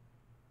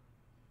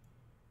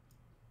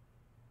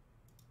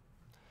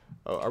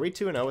 Oh, are we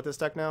 2-0 with this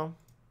deck now?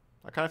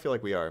 I kind of feel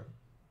like we are.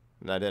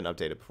 And I didn't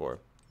update it before.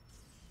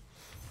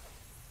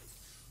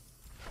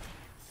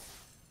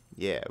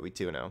 Yeah, we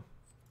 2-0.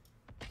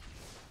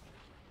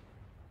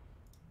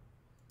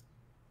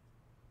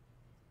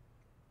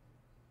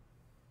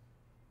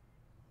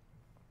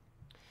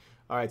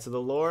 Alright, so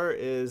the lore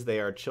is they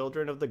are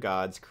children of the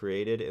gods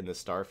created in the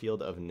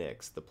Starfield of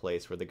Nyx, the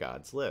place where the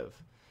gods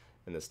live.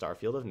 And the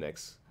Starfield of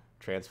Nyx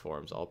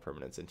transforms all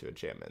permanents into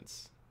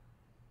enchantments.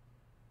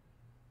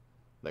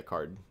 That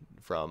card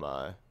from,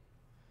 I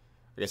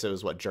guess it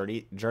was what,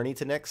 Journey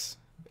to Nyx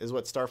is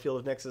what Starfield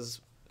of Nyx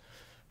is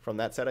from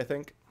that set, I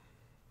think.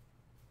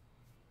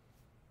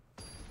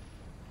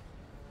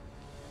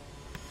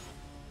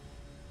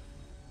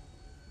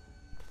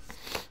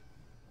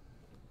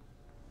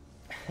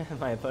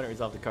 My opponent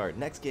resolved the card.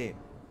 Next game.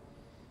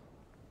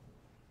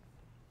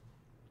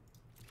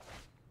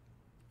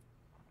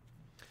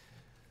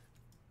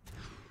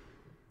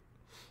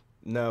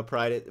 No,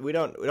 Pride. I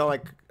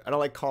don't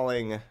like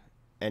calling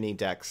any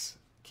decks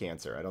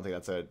cancer. I don't think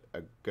that's a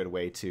good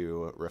way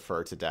to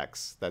refer to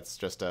decks. That's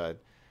just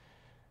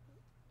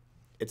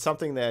it's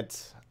something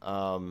that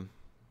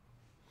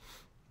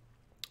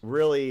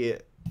really,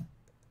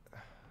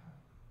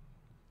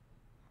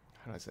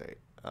 how do I say,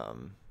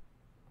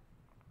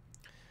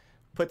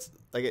 puts,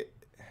 like,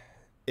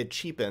 it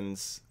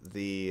cheapens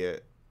the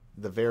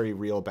very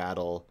real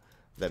battle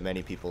that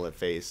many people have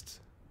faced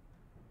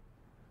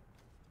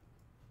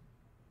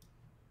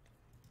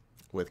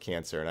with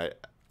cancer, and I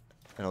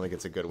don't think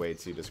it's a good way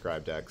to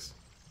describe decks.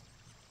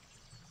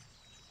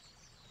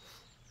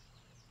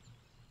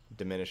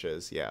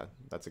 Diminishes, yeah,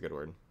 that's a good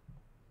word.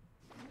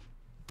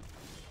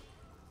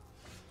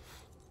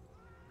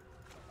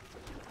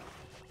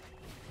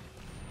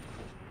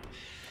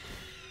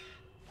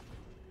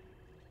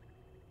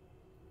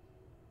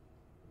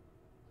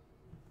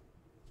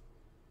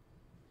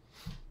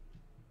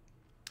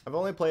 I've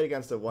only played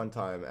against it one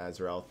time,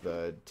 Azrael,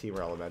 the Teamer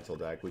Elemental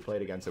deck. We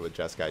played against it with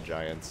Jeskai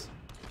Giants.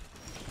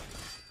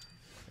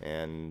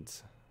 And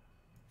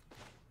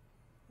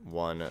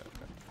won.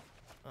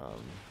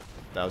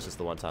 That was just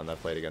the one time that I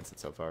played against it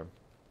so far.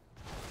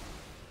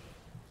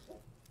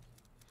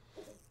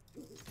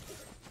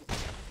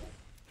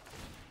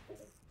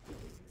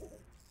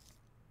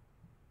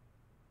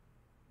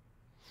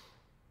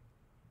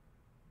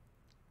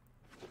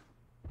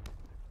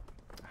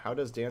 How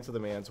does Dance of the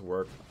Mans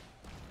work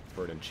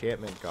for an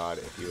enchantment god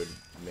if you would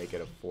make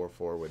it a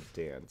 4/4 with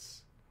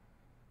Dance?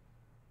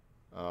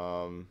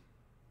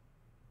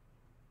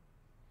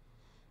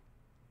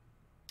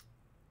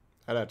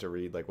 I'd have to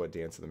read like what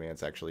Dance of the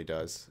Mans actually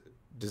does.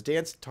 Does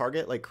Dance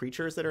target like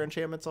creatures that are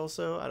enchantments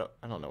also? I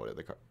don't know what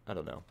I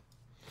don't know.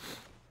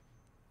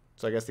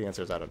 So I guess the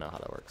answer is I don't know how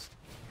that works.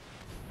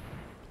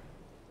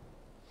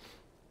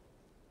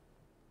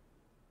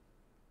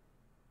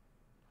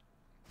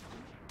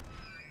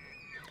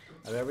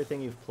 Of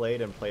everything you've played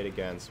and played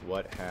against,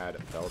 what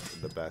had felt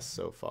the best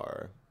so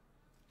far?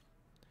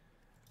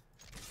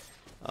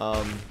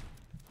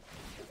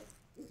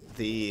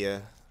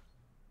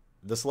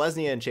 The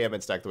Selesnya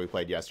Enchantments deck that we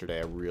played yesterday,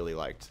 I really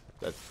liked.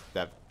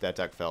 That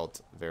deck felt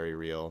very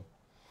real.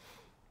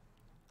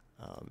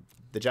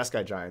 The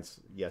Jeskai Giants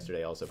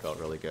yesterday also felt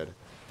really good.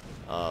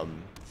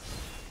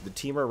 The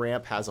Teamer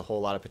ramp has a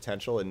whole lot of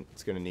potential, and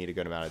it's going to need a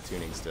good amount of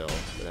tuning still,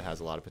 but it has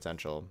a lot of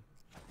potential.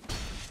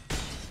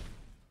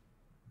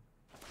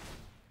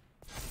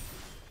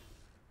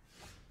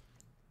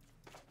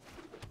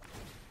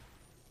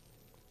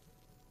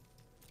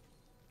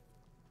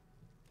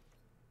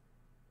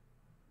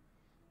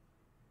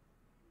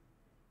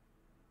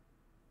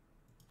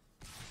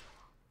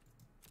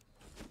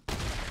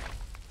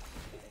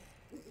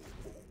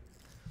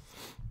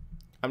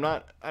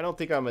 I don't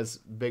think I'm as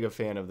big a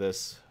fan of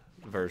this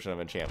version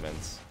of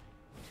enchantments.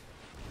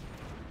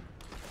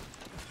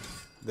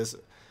 This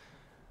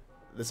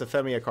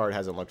Ephemia card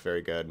hasn't looked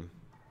very good.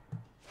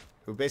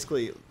 We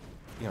basically, you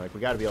know, like,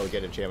 we got to be able to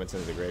get enchantments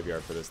into the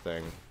graveyard for this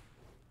thing.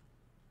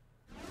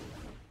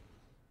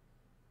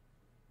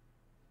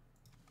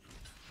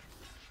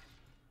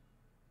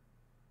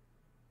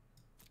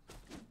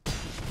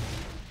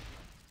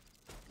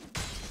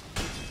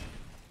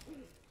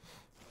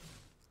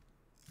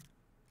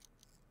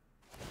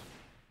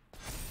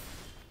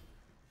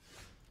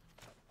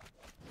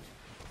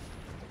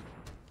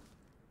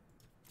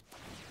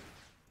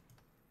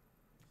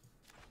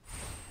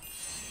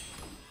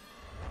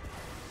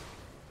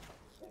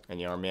 And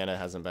yeah, our mana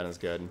hasn't been as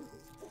good.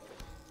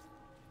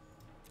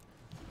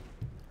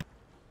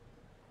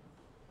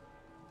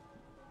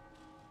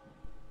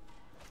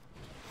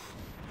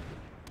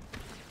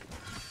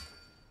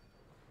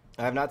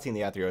 I have not seen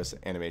the Athreos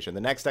animation.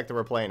 The next deck that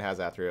we're playing has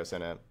Athreos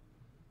in it.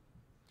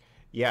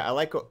 Yeah, I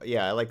like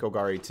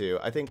Golgari too.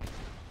 I think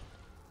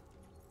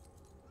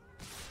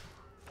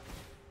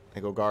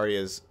Golgari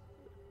is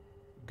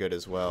good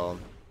as well.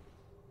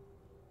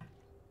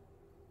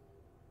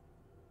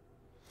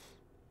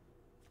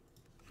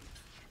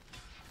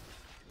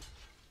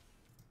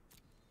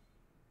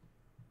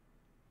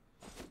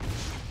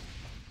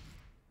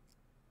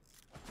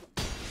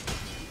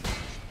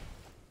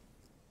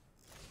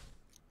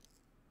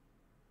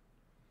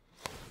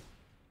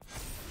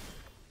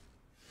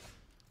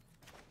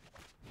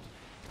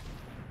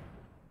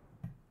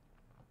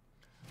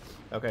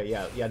 Okay,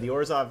 yeah. The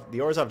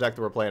Orzhov deck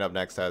that we're playing up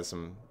next has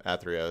some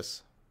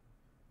Athreos.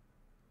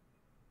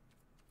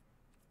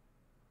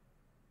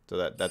 So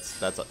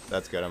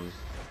that's good. I'm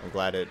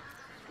glad it.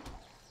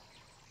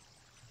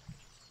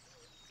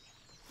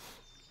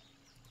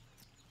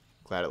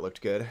 Glad it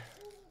looked good.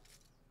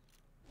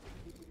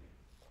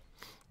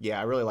 Yeah,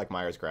 I really like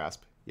Mire's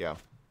Grasp. Yeah,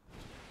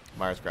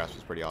 Mire's Grasp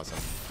was pretty awesome.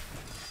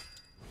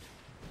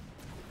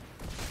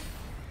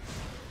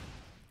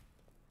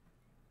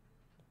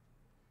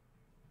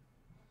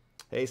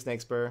 Hey,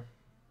 Snakespur.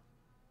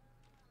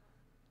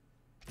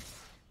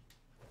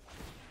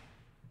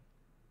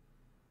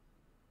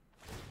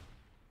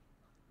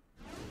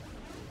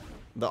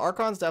 The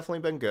Archon's definitely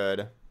been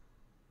good.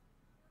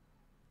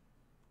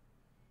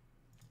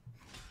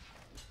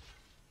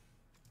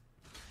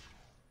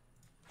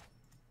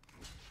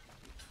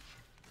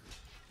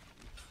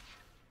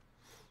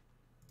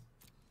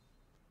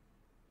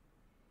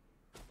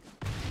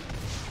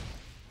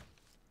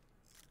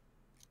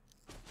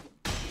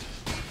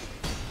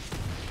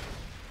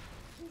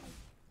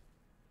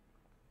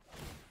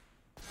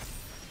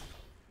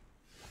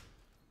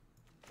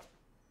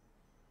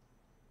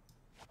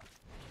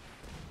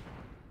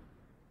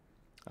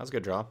 That was a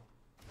good draw.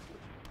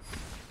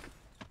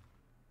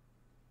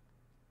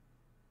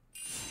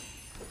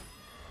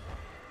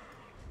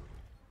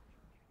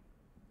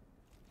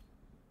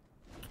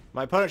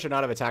 My opponent should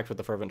not have attacked with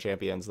the Fervent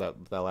Champions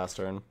that last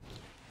turn.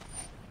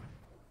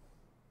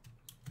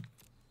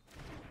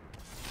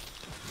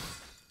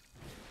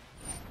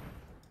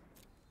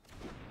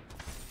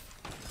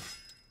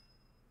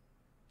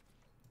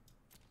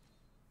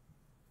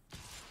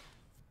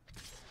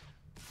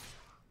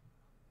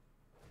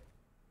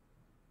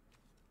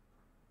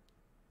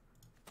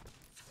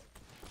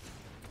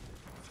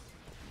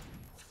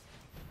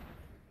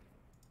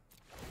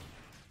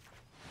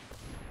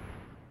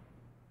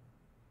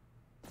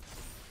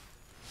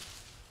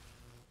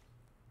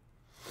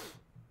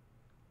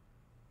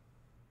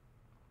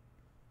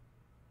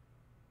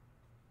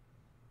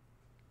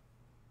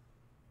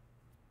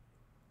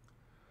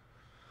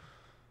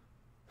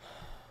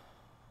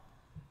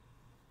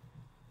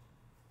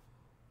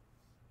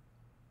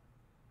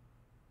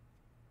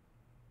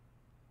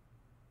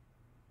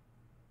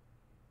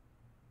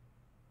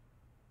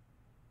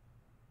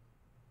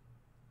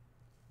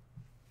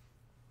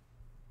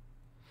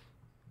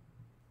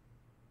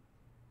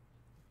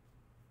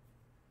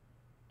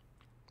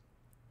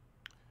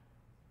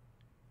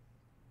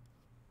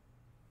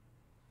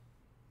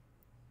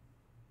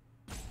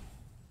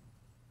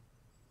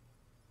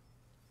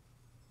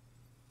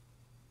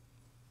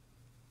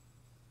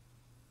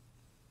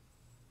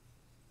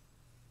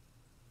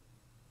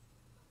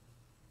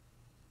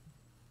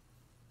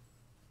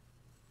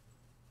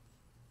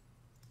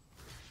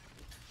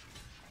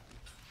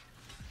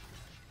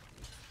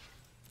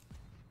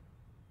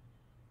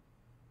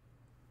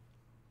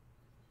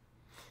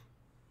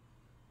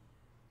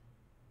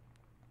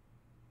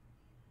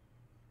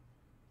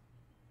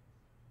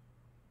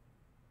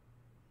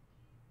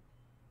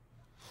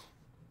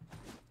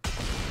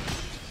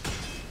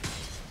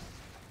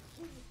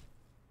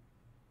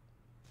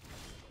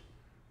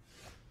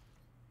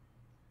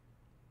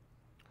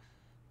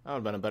 would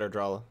have been a better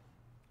draw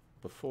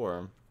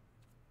before.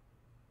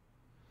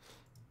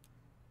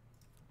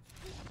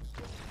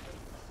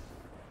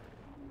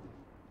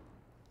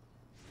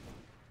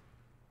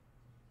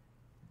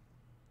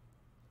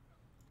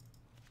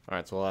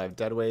 Alright, so we'll have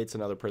Deadweights,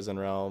 another Prison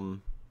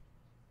Realm,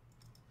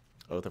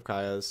 Oath of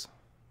Kaya's.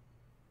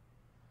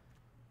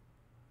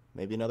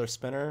 Maybe another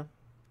Spinner.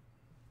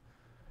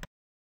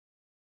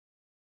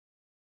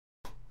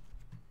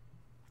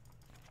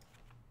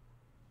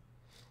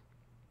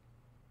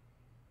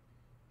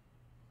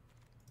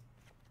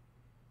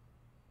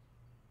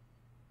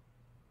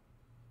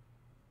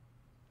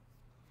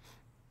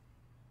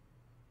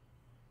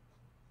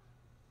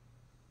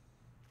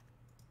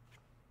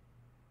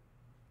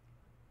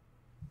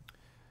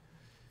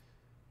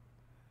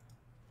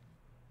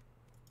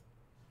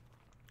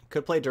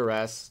 Could play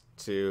Duress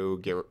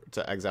to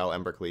exile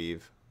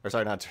Embercleave. Or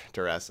sorry, not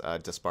Duress,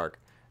 Dispark.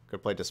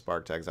 Could play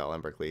Dispark to exile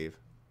Embercleave.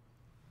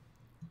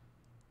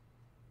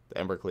 The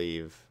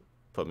Embercleave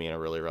put me in a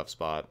really rough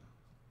spot.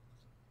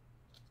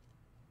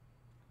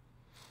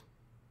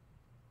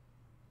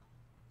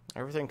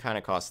 Everything kind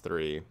of costs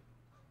 3.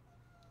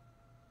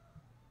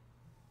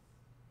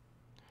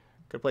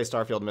 Could play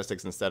Starfield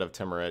Mystics instead of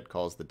Timurit,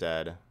 Calls the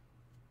Dead.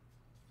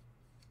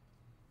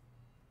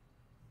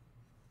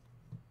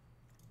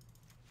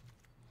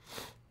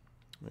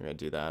 Maybe I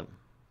do that.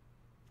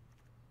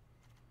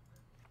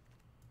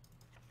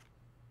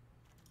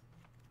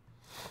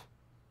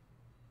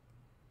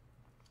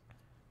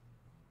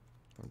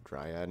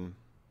 Dryad.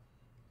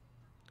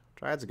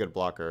 Dryad's a good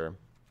blocker.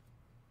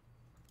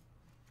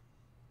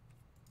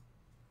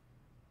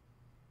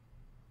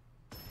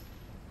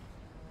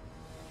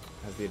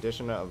 Has the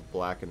addition of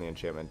black in the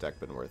enchantment deck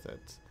been worth it?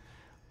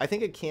 I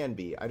think it can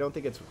be. I don't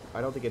think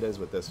it is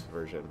with this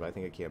version, but I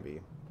think it can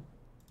be.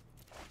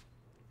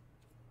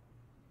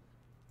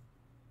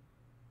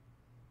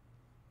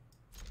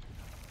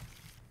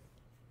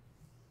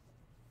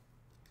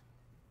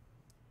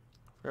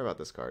 Forgot about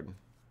this card.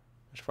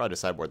 I should probably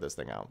sideboard this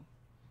thing out.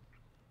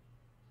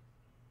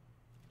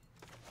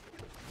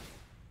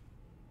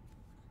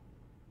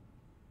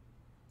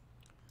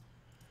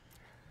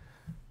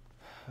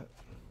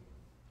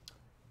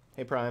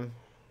 Hey, Prime.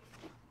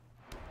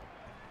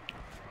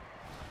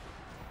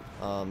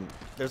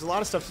 There's a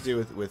lot of stuff to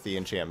do with the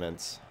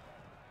enchantments.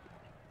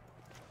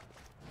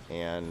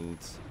 And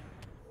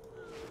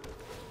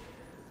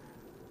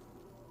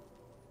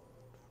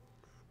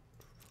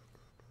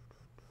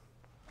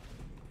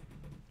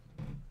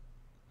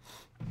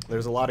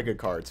there's a lot of good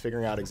cards.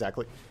 Figuring out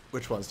exactly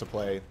which ones to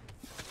play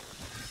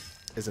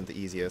isn't the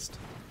easiest.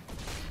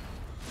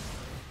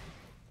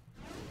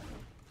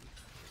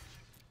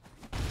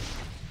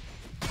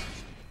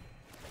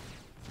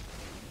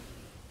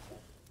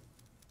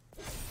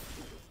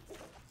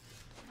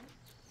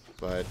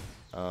 But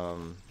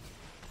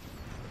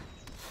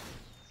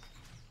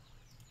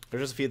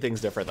there's just a few things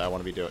different that I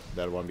want to be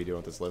doing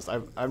with this list.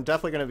 I'm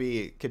definitely going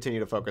to continue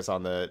to focus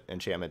on the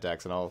enchantment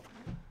decks, and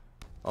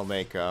I'll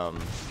make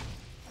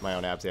my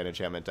own Abzan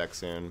enchantment deck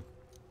soon.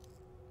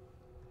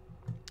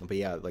 But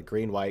yeah, like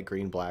green, white,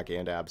 green, black,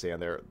 and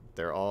Abzan,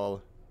 they're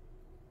all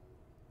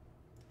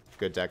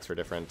good decks for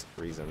different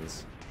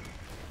reasons.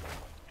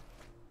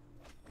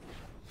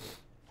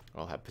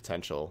 All have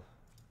potential,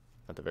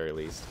 at the very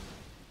least.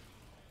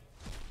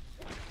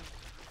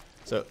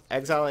 So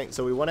exiling,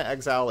 so we want to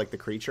exile like the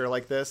creature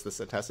like this, the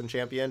Setessan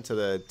champion, to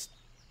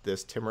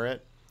this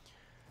Timurit.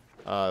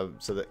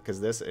 So that because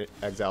this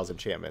exiles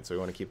enchantment, so we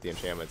want to keep the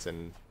enchantments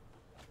in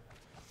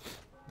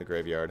the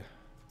graveyard.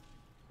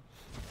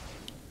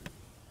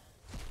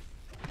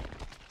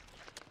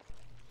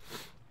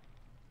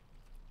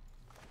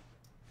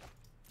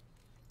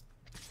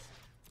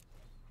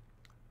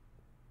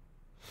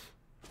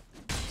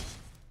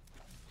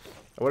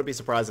 I wouldn't be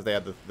surprised if they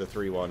had the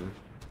 3/1.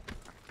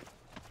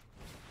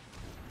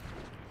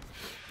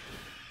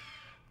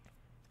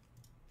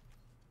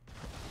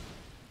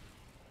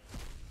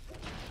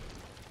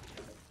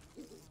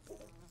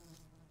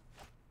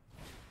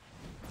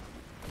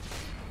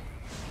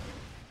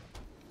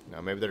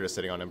 No, maybe they're just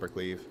sitting on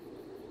Embercleave.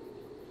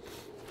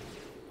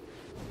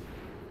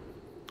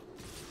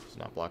 It's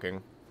not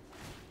blocking.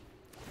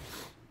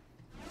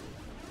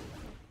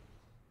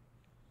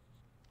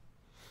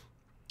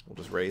 We'll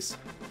just race.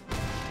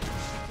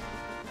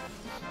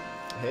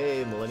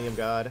 Hey, Millennium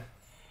God.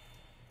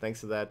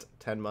 Thanks for that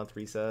 10-month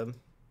resub.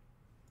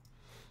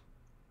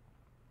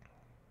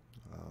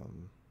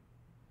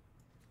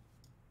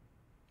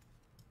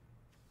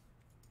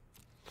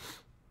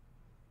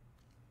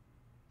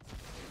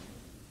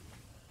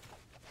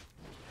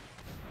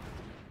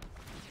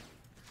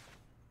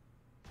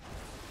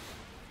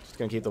 Just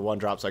gonna keep the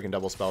 1-drop so I can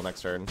double spell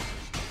next turn.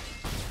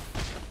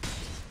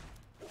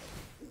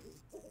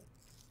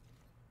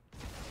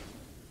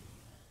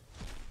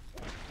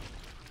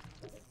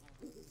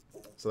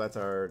 So that's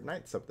our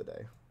 9th sub of the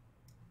day.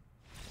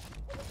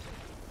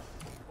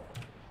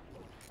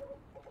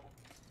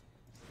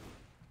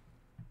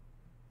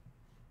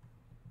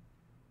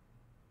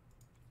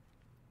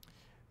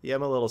 Yeah,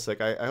 I'm a little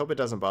sick. I hope it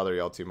doesn't bother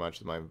y'all too much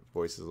that my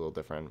voice is a little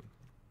different.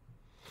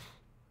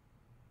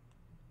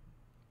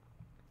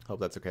 Hope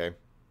that's okay.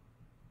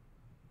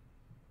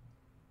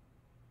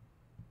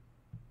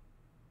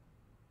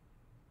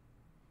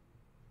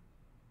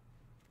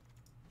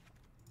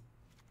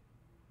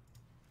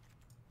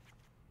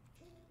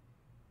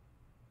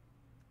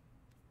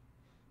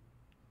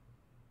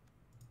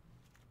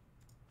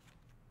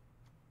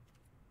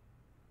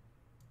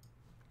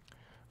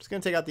 Just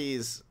gonna take out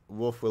these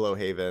Wolf Willow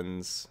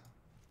Havens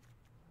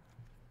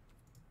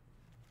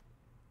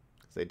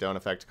because they don't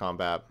affect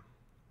combat.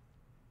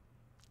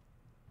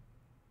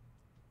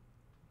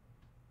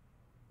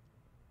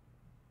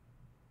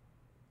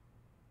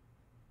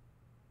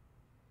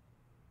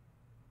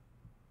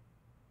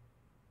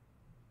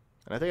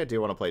 And I think I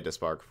do want to play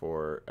Disbark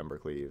for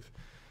Embercleave.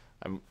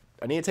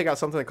 I need to take out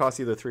something that costs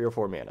either 3 or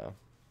 4 mana.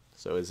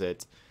 So is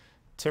it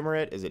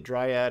Timurit? Is it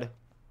Dryad?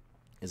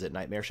 Is it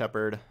Nightmare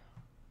Shepherd?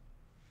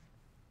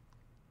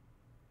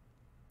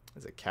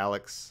 Is it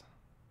Calyx?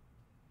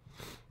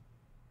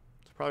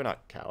 It's probably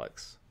not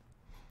Calyx.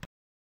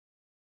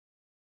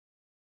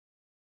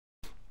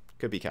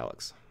 Could be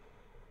Calyx.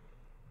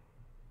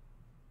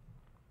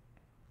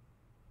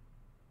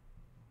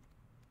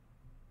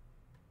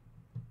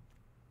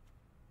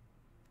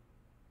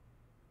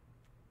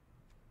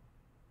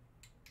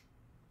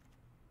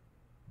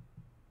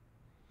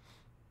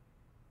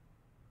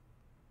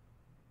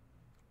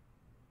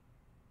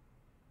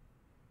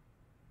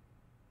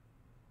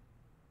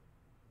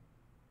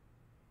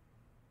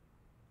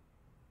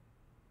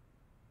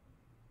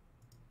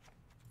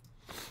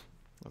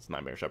 That's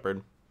Nightmare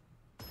Shepherd.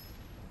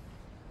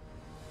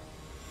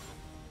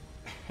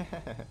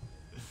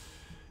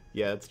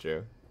 Yeah, that's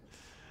true.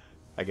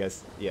 I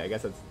guess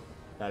that's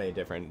not any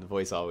different. The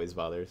voice always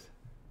bothers.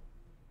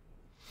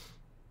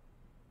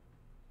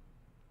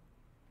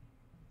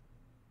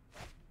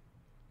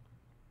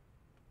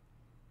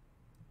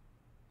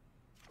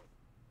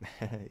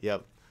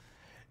 Yep.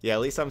 Yeah,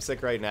 at least I'm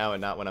sick right now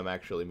and not when I'm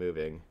actually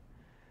moving.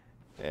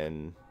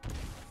 In,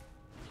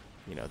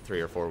 3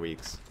 or 4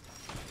 weeks.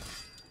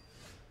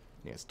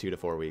 Yes, 2 to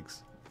 4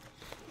 weeks.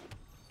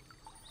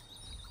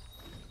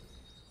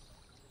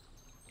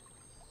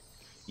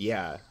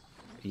 Yeah,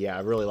 I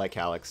really like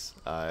Calyx.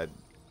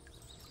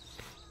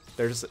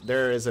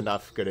 There is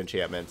enough good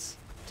enchantments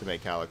to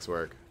make Calyx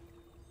work.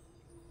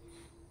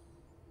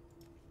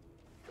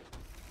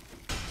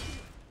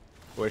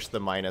 Wish the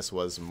minus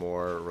was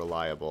more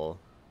reliable.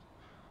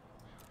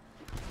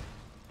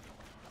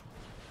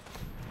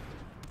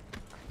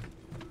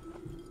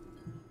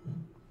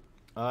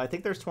 I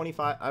think there's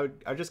 25.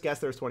 I just guess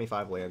there's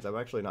 25 lands. I'm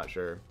actually not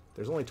sure.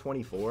 There's only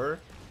 24.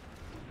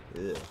 Ugh.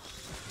 There's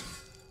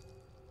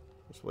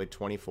only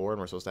 24, and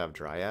we're supposed to have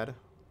Dryad.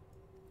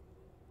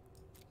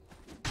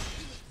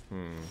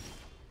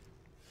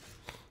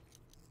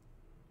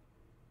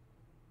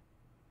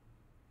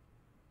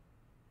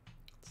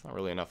 It's not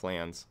really enough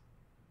lands.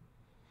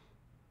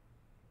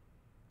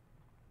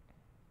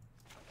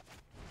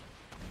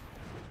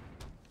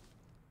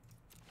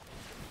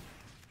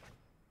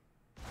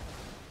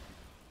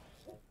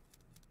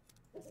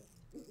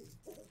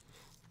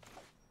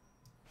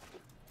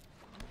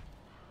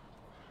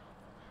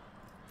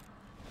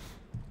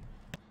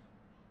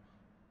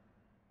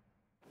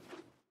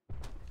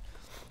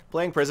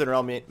 Playing Prison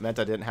Realm meant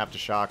I didn't have to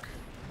shock.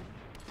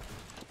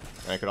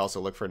 And I could also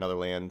look for another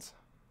land.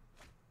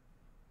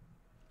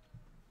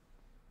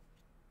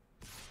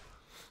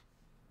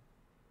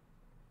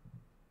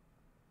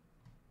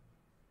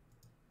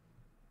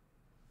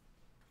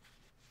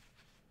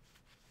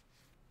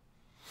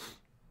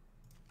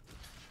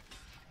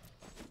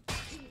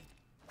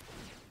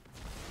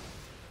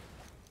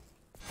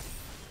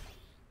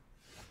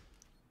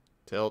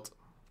 Tilt.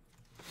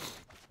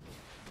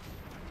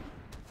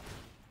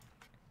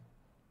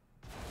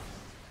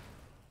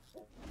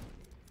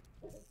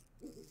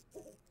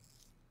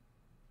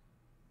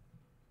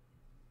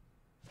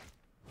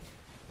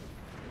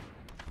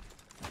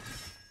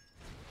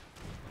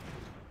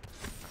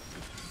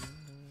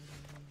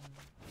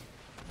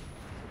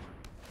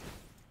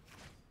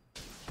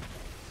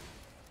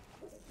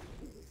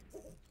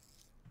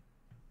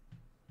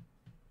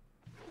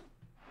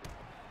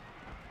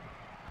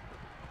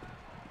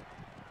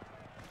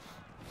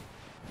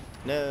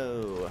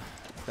 No.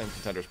 Claim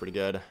Contender's pretty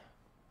good.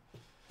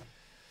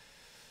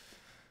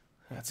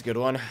 That's a good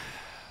one.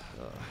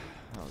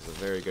 That was a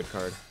very good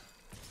card.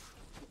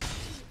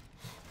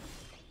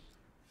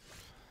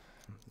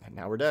 And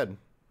now we're dead.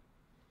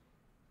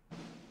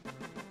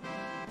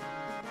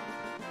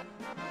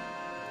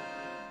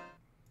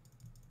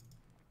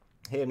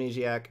 Hey,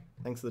 Amnesiac.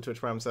 Thanks for the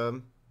Twitch Prime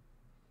sub.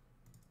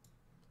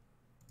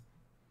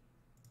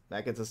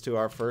 That gets us to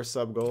our first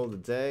sub goal of the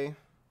day.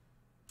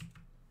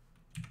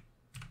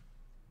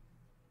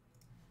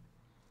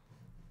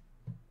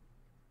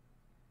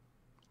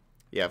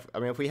 Yeah, I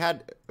mean, if we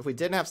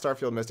didn't have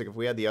Starfield Mystic, if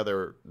we had the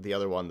other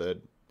one,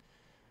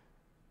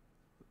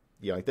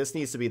 like this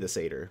needs to be the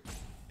Satyr.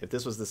 If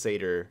this was the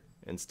Satyr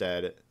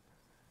instead,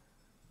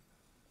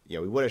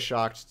 we would have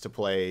shocked to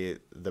play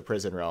the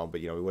Prison Realm,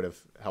 but we would have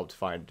helped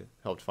find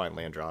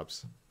land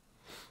drops.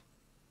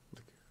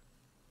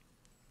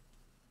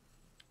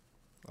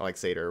 I like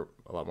Satyr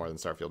a lot more than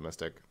Starfield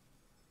Mystic.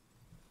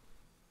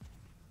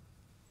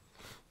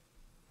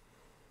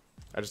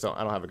 I don't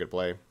have a good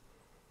play.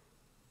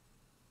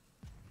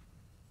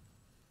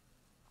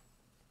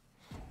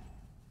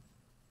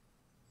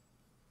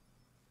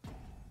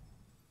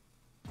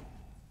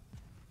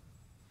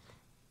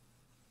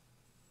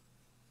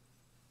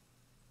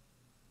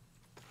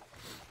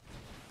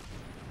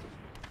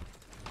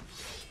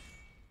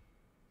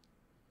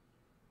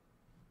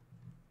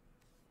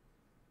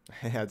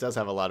 Yeah, it does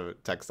have a lot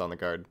of text on the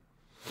card.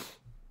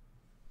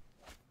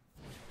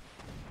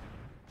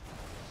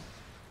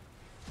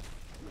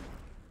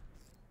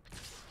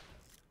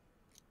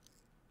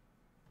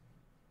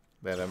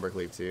 They have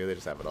Embercleave too. They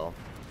just have it all.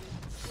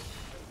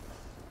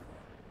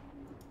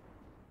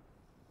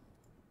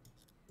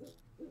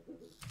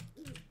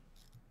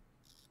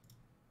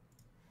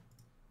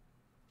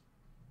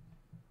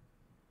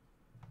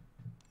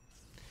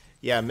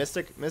 Yeah,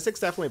 Mystic's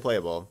definitely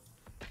playable.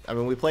 I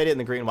mean, we played it in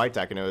the green-white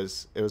deck, and it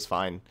was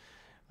fine.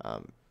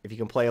 If you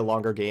can play a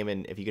longer game,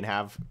 and if you can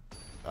have,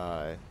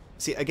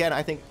 see, again,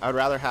 I think I'd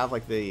rather have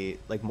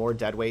like more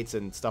dead weights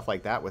and stuff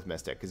like that with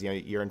Mystic, because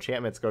your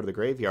enchantments go to the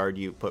graveyard,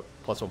 you put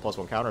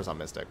 +1/+1 counters on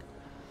Mystic.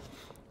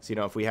 So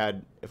if we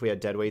had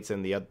dead weights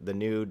in the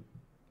new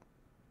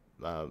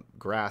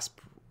Grasp,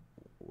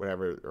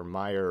 whatever, or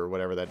Mire, or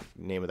whatever that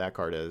name of that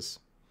card is,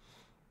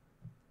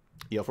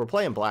 if we're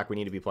playing black, we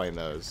need to be playing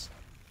those.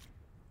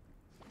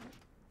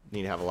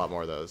 Need to have a lot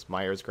more of those.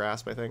 Mire's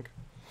Grasp, I think.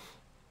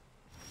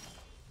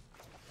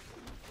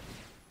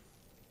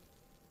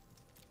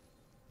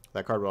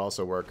 That card would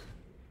also work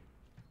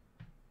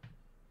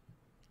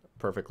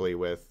perfectly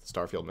with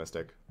Starfield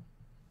Mystic.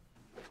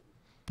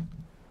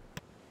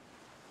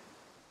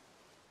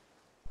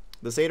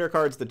 The Satyr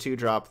card's the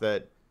 2-drop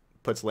that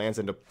puts lands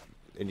into...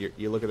 And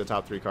you look at the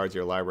top 3 cards of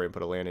your library and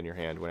put a land in your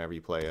hand whenever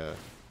you play a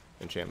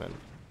enchantment.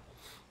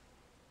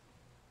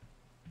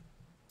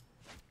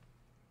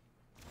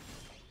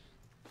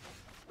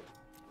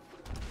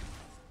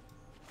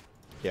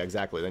 Yeah,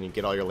 exactly. Then you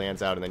get all your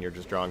lands out, and then you're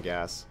just drawing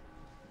gas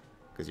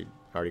because you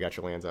already got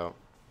your lands out.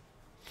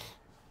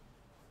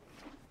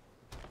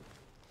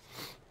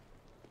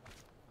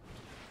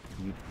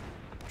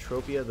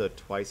 Eutropia the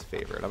Twice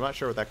Favorite. I'm not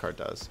sure what that card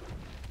does.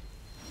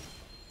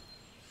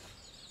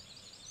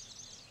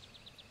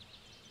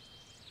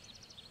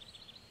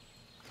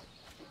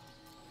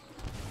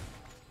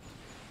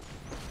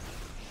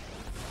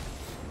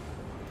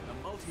 The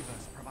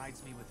multiverse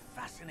provides me with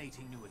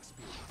fascinating new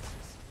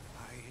experiences.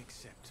 I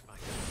accept my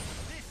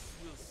fate. This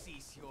will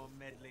cease your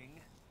meddling.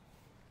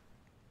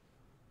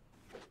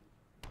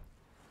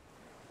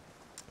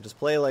 Just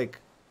play like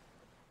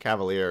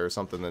Cavalier or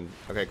something. Then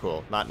okay,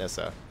 cool. Not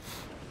Nissa.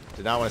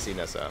 Did not want to see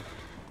Nissa.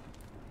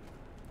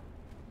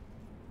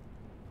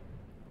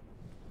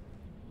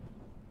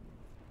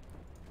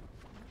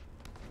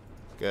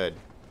 Good.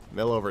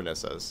 Mill over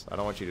Nissas. I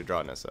don't want you to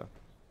draw Nissa.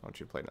 I want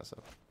you to play Nissa.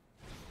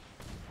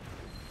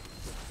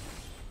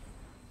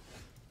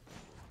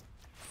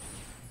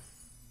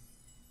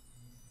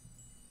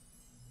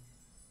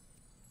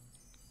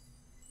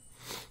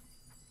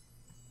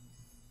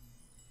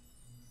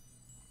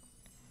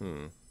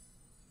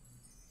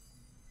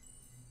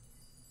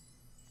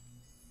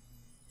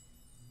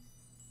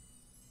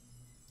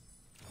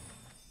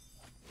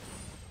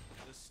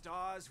 The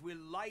stars will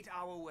light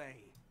our way.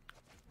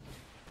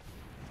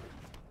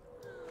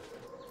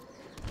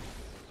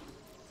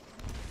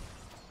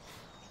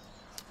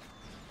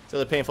 So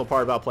the painful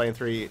part about playing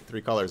three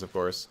colors, of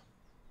course.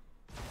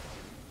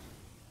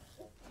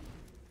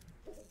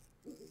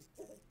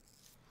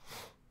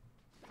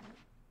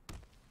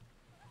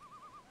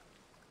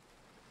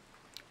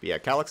 But yeah,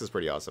 Calyx is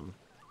pretty awesome.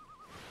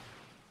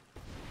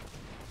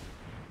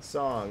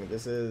 Song.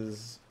 This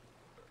is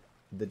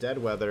The Dead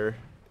Weather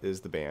is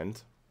the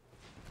band.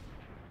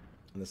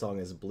 And the song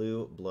is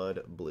Blue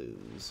Blood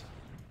Blues.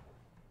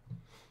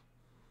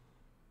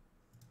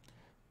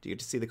 Do you get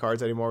to see the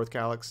cards anymore with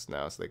Calyx?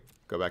 No, so they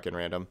go back in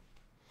random.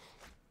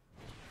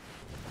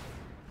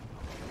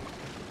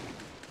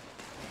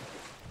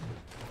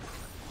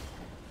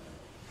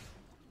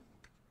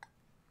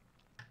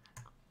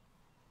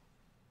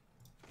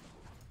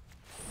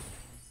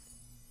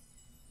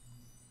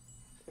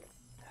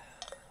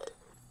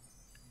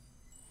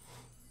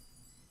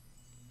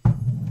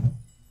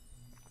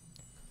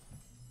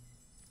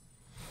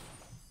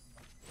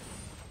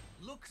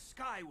 Look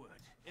skyward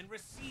and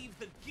receive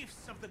the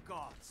gifts of the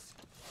gods.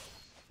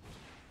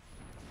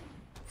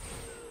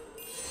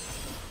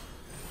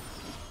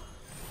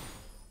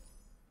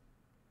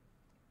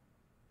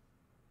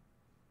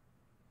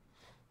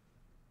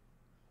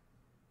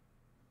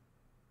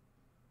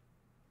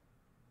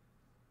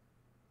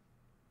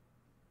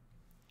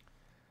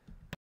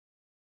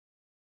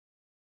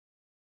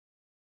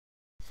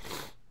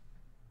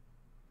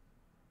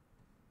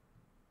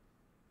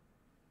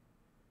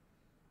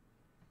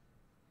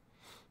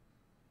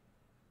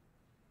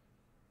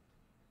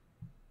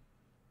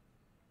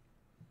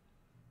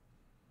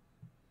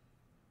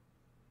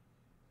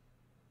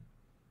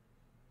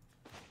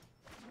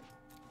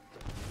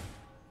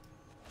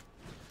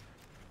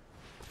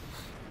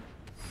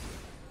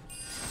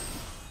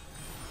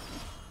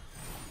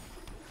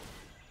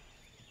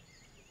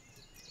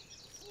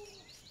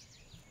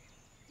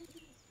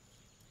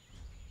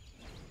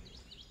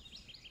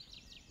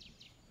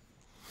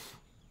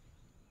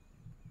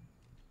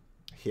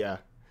 Yeah.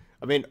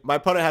 I mean, my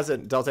opponent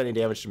hasn't dealt any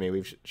damage to me.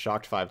 We've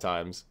shocked 5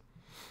 times.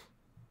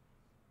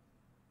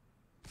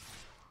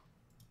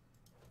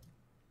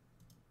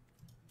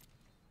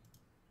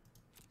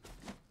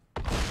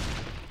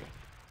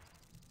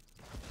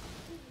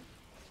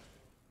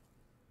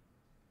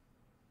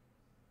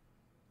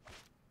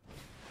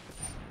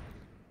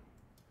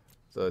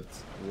 So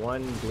it's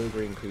 1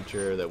 blue-green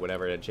creature that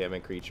whenever an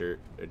enchantment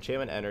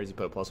enters, you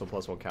put a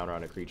 +1/+1 counter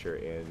on a creature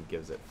and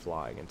gives it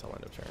flying until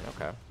end of turn.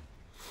 Okay.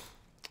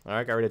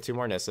 Alright, got rid of 2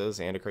 more Nisses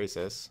and a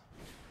Krasis.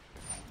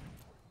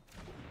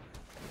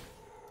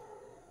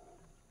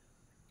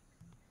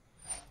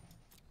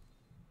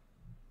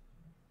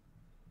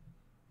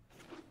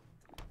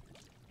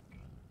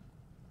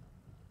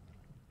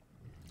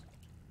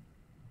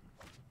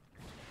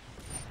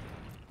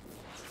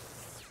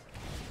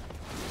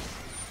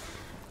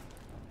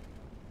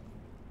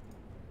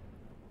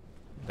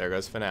 There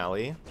goes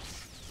Finale.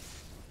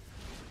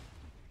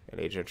 And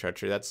Agent of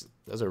Treachery. That's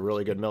a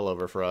really good mill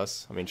over for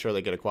us. I mean, sure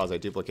they get a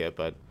quasi-duplicate,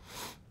 but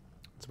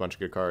it's a bunch of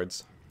good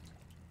cards.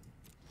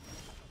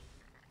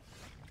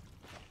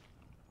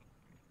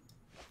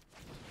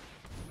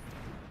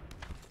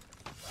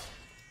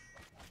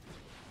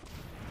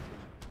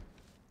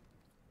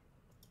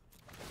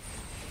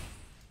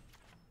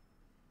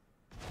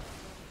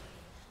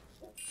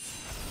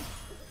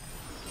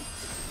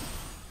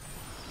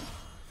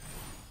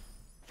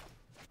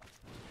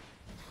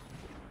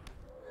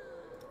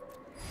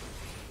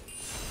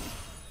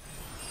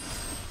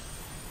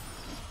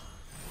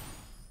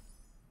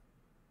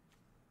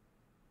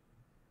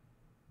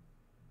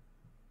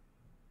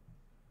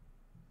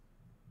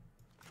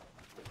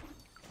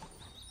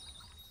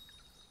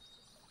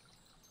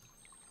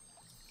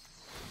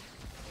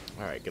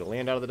 Alright, get a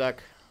land out of the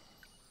deck.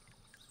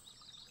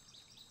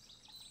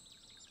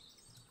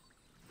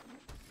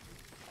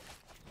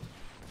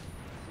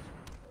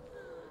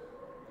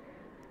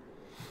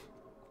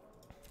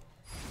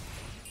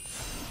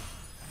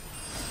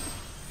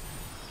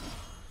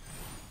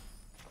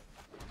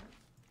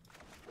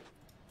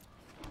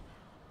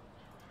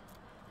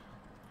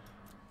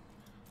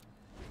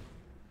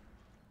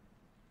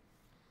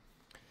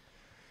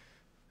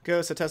 Go,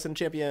 Setessan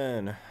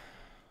champion!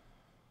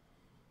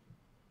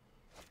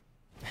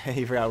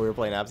 You forgot we were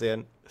playing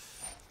Abzan?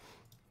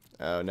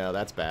 Oh no,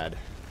 that's bad.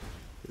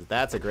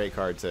 That's a great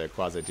card to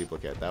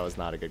quasi-duplicate. That was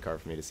not a good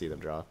card for me to see them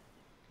draw.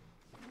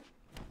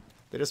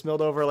 They just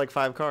milled over like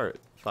 5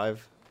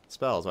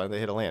 spells. Why didn't they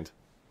hit a land?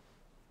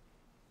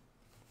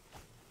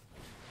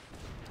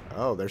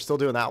 Oh, they're still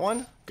doing that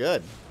one?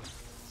 Good.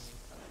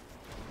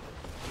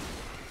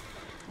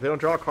 They don't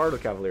draw a card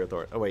with Cavalier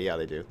Authority. Oh wait, yeah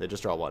they do. They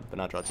just draw 1, but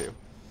not draw 2.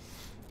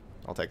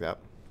 I'll take that.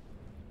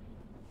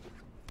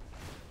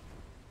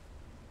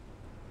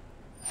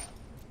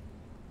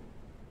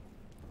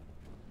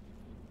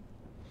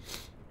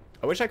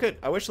 I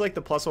wish like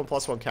the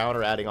 +1/+1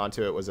 counter adding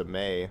onto it was a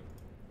May.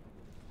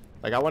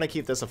 Like I want to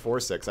keep this a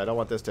 4/6. I don't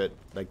want this to,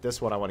 like this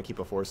one I want to keep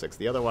a 4/6.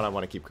 The other one I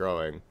want to keep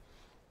growing.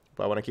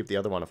 But I want to keep the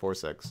other one a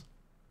 4/6.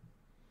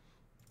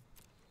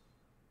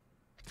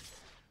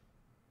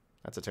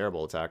 That's a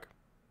terrible attack.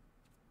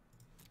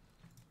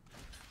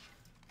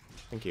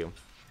 Thank you.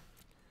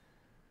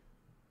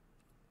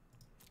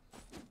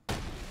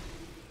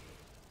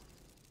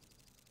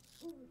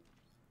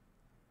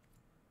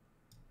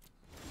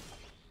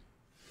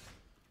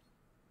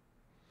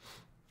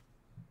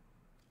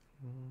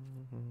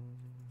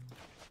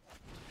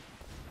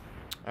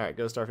 Alright,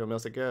 go Starfield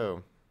Mystic,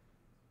 go.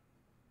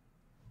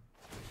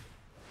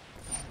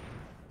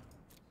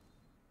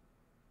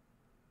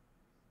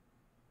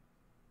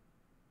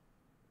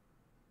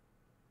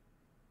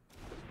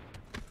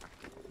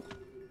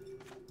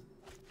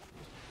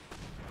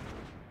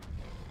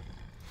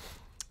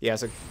 Yeah,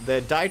 so the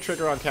die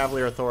trigger on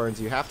Cavalier of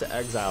Thorns, you have to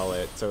exile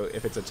it. So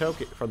if it's a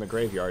token from the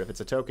graveyard, if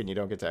it's a token, you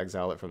don't get to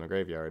exile it from the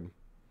graveyard.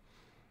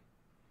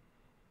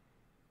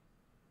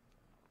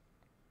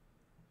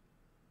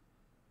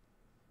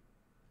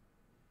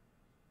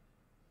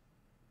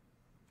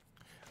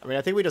 I mean,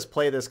 I think we just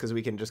play this because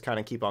we can just kind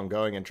of keep on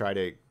going and try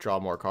to draw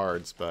more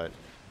cards, but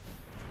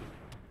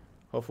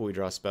hopefully we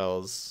draw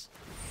spells.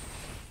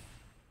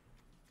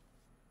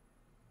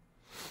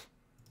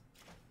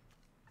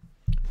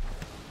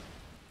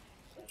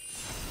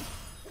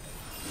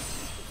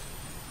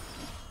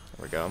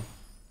 There we go.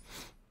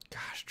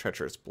 Gosh,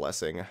 Treacherous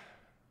Blessing.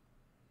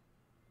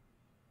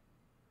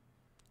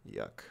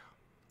 Yuck.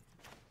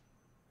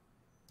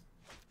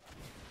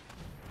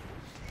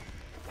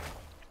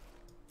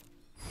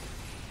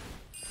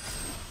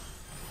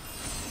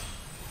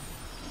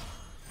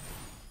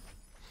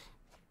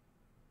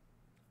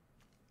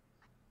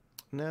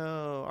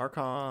 No,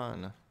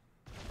 Archon.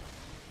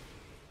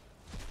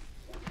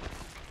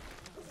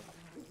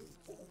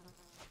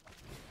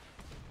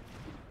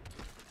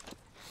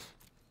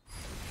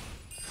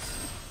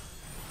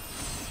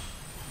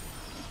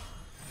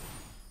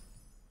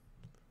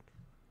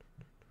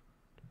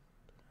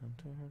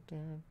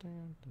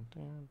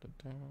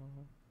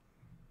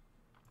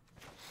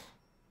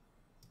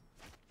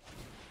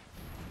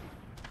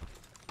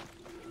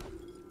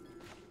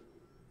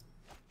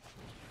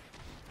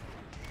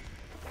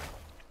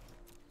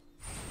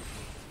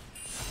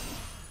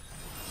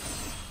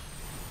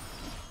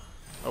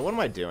 Oh, what am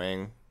I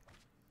doing?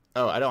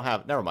 Oh, I don't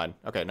have... Never mind.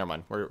 Okay, never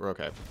mind. We're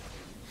okay.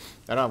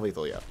 I don't have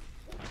lethal yet.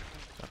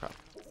 Okay.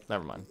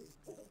 Never mind.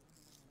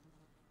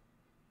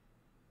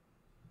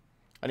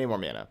 I need more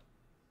mana.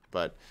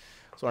 But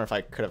I was wondering if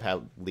I could have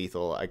had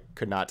lethal. I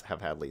could not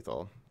have had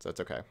lethal. So it's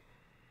okay.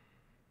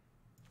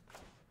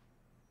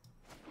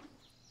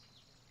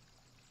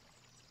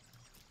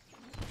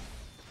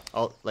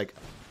 Oh, like...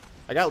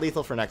 I got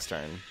lethal for next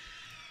turn.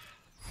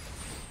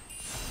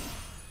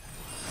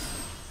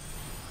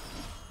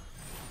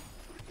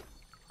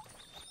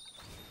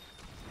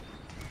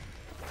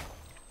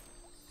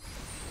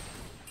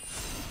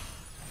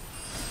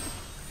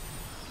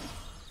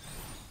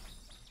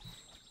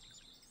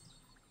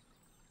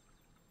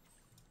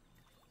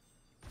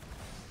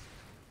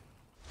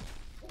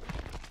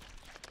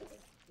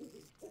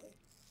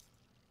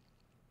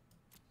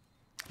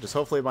 Just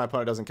hopefully my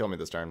opponent doesn't kill me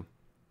this turn.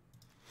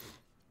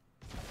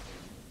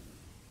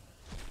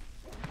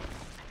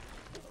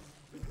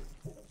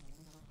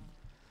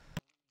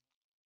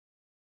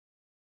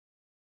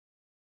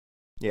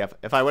 Yeah,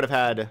 if I would have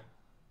had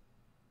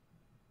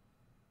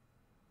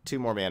 2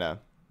 more mana,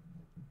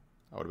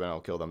 I would have been able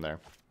to kill them there.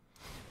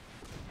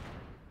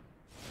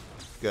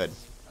 Good.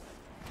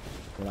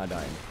 We're not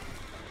dying.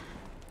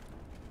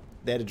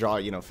 They had to draw,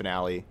 you know,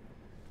 Finale.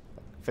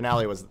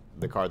 Finale was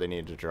the card they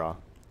needed to draw.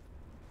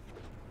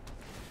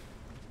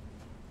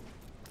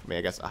 I mean,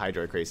 I guess a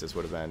Hydrocrisis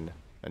would have been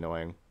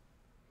annoying.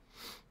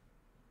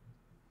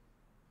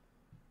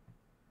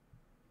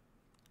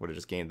 Would have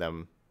just gained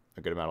them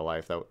a good amount of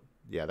life. That,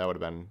 yeah, that would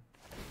have been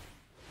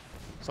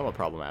somewhat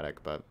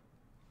problematic, but...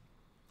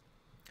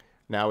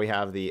 Now we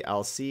have the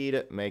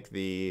Alcide make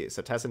the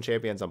Setessan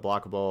Champions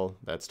unblockable.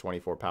 That's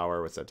 24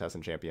 power with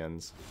Setessan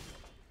Champions.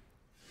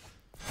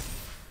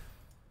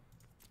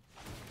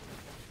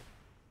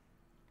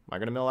 Am I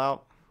going to mill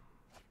out?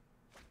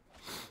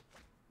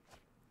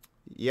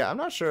 Yeah, I'm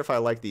not sure if I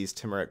like these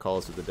Timurit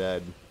Calls to the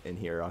Dead in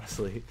here,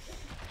 honestly.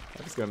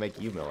 I'm just going to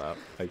make you mill out.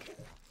 Like...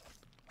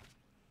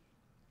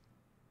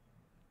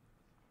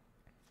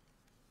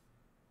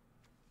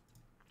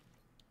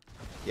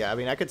 Yeah, I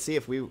mean, I could see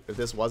if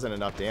this wasn't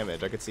enough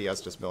damage, I could see us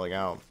just milling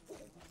out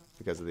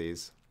because of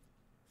these.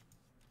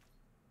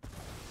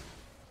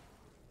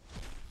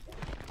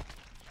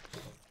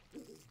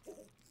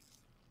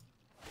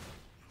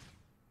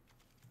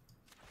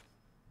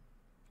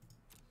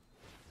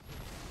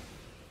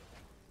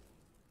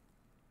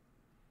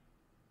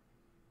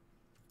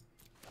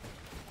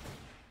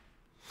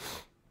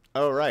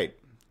 Oh, right.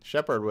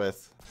 Shepherd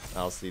with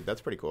Alcide. That's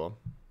pretty cool.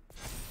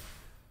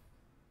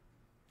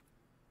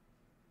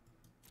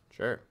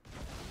 Sure.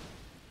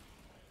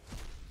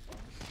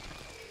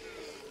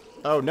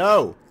 Oh,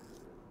 no!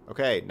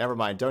 Okay, never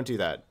mind. Don't do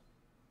that.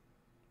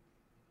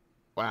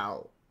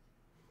 Wow.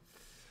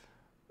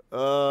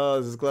 Oh,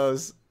 this is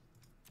close.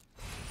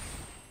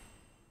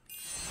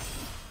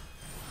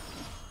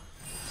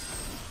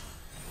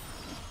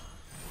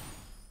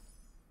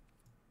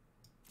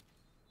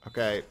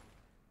 Okay.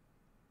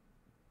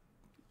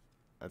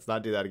 Let's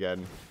not do that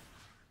again.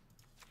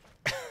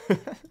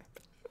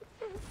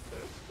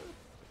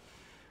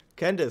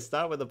 Kendis,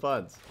 stop with the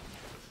puns.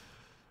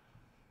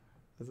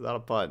 This is not a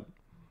pun.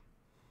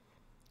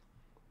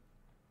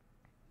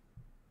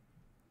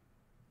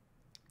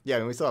 Yeah, I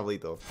mean, we still have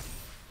lethal.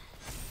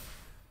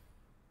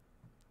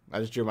 I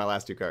just drew my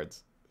last 2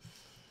 cards.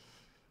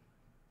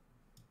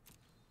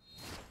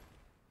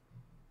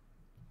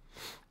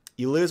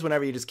 You lose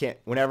whenever you just can't...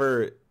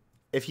 Whenever...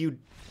 If you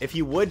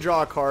would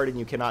draw a card and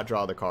you cannot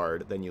draw the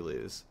card, then you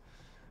lose.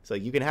 So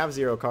you can have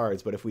 0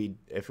 cards, but if we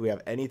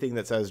have anything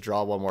that says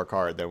draw 1 more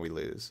card, then we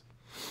lose.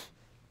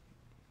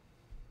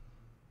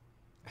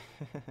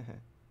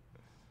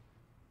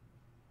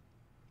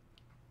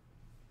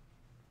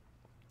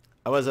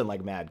 I wasn't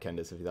like mad,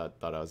 Kendis, if you thought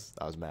I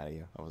was mad at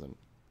you. I wasn't.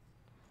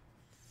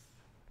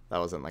 That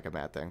wasn't like a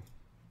mad thing.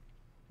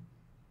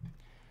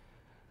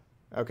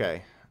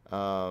 Okay.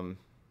 So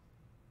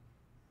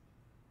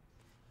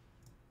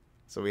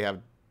we have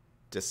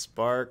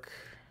Dispark.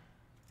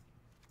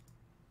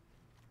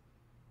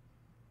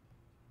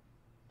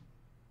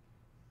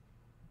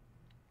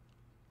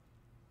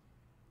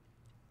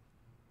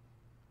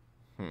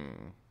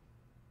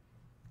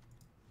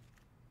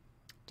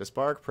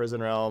 Dispark,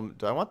 Prison Realm.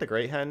 Do I want the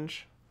Great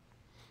Henge?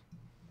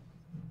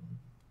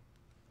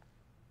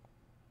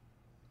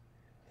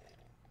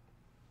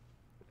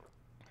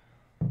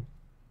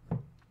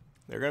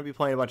 They're going to be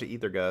playing a bunch of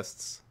Ether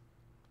Gusts.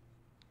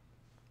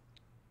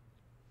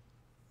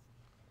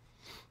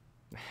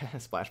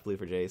 Splash blue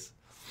for Jace.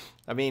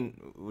 I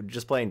mean,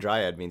 just playing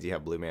Dryad means you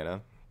have blue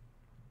mana.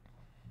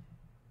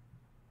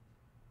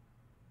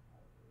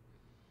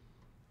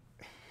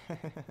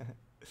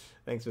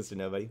 Thanks, Mr.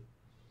 Nobody.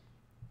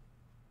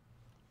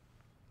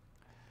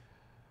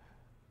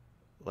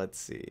 Let's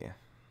see.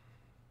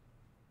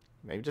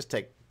 Maybe just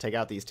take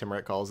out these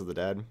Timurit Calls of the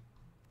Dead.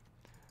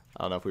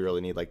 I don't know if we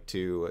really need like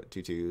two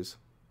 2/2s.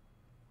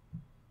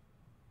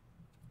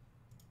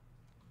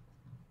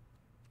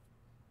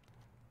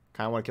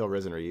 Kind of want to kill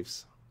Risen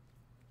Reefs.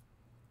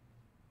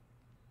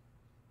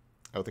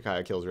 Oh, the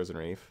Kaya kills Risen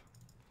Reef.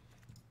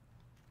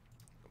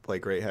 Play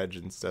Great Hedge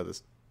instead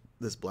of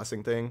this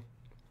blessing thing.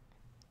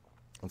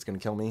 That's gonna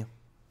kill me.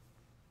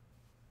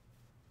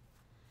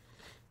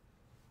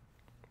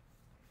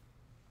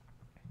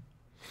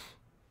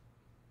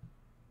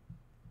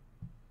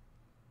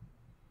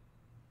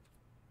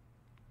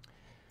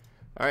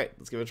 All right,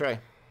 let's give it a try.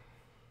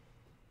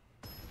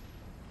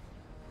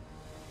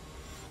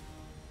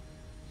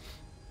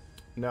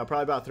 No,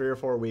 probably about 3 or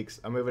 4 weeks.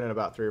 I'm moving in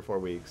about 3 or 4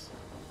 weeks.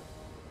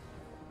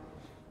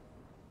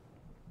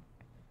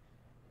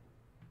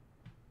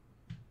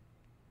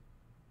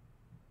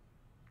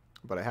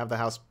 But I have the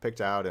house picked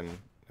out and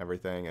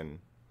everything, and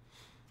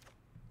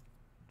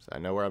so I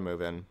know where I'm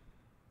moving.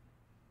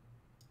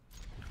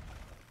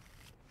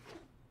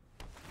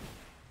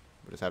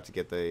 We just have to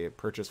get the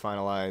purchase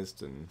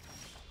finalized, and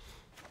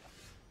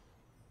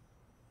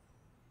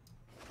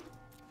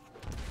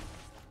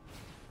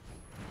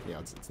you know,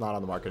 it's not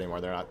on the market anymore.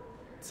 They're not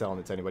selling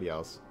it to anybody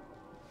else.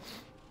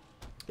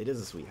 It is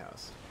a sweet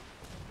house.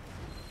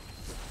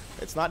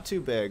 It's not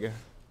too big.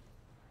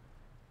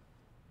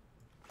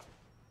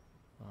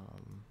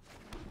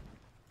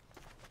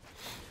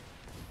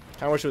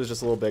 I wish it was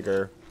just a little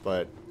bigger,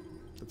 but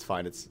it's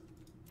fine. It's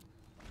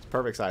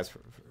perfect size for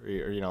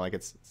you know, like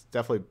it's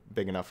definitely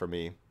big enough for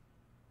me.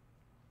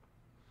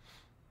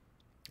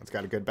 It's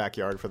got a good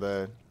backyard for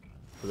the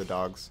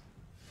dogs.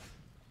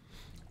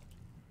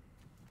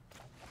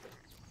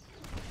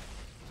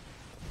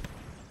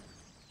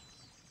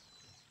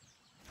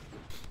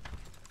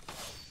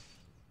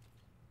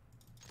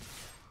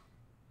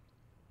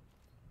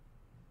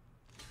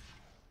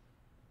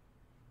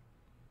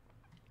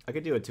 I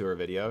could do a tour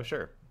video,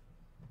 sure.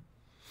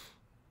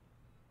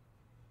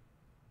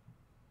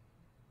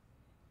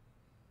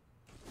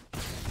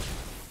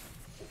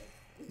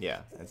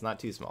 Yeah, it's not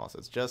too small, so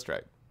it's just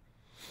right.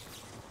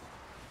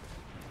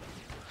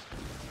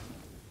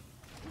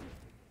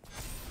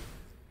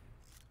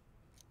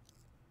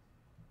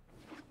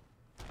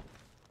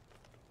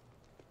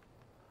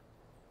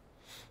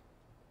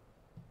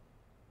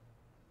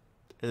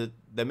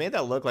 They made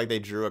that look like they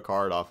drew a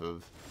card off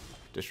of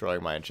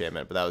destroying my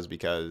enchantment, but that was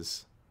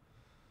because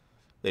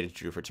they just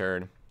drew for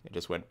turn. It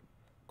just went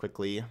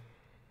quickly.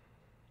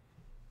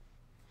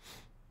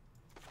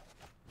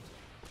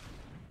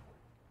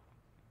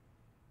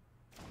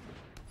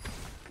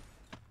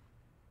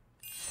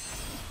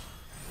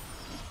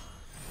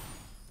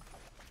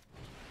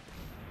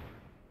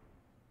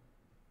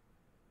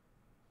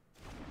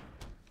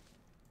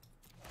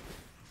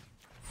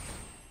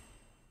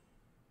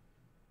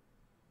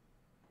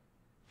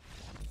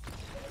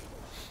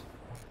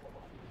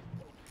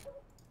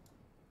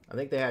 I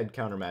think they had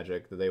counter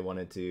magic that they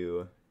wanted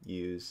to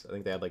use. I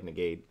think they had like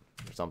negate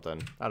or something.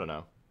 I don't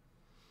know.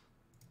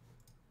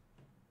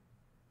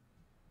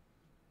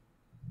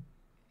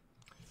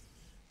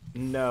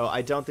 No,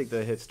 I don't think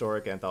the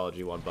historic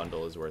anthology 1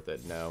 bundle is worth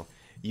it. No.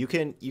 You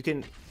can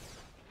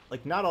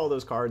like, not all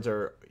those cards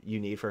are you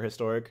need for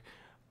historic.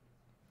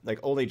 Like,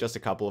 only just a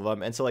couple of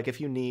them. And so like,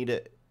 if you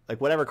need like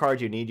whatever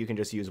card you need, you can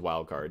just use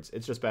wild cards.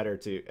 It's just better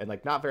to, and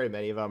like not very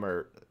many of them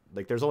are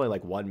like, there's only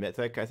like 1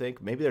 mythic, I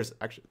think. Maybe there's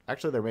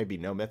actually there may be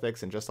no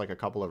mythics and just like a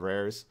couple of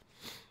rares.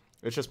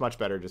 It's just much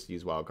better just to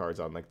use wild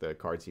cards on like the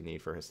cards you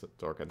need for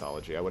historic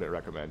anthology. I wouldn't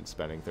recommend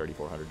spending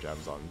 3,400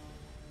 gems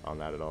on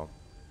that at all.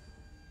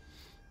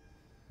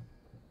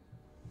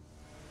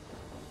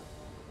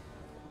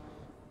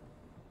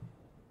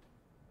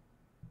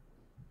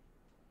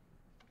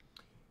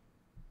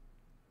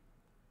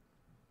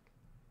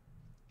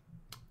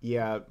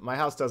 Yeah, my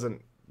house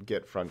doesn't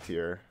get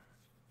Frontier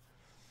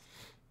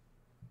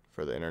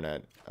for the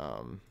internet. I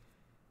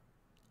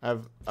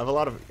have a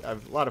lot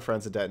of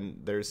friends in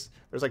Denton. There's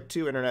like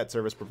 2 internet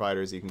service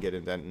providers you can get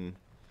in Denton.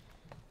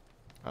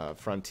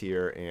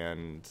 Frontier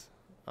and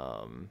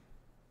I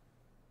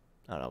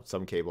don't know,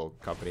 some cable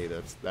company.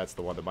 That's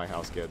the one that my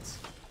house gets.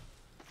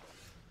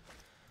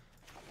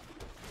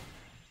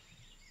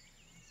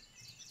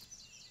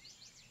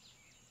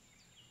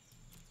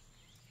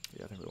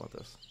 Yeah, I think we want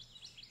this.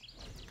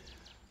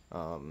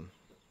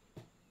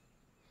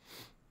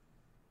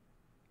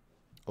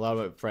 A lot of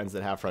my friends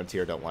that have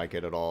Frontier don't like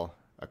it at all.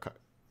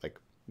 Like,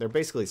 they're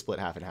basically split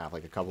half and half.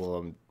 Like, a couple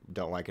of them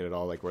don't like it at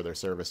all, like where their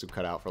service would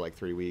cut out for like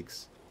 3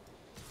 weeks.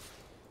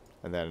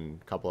 And then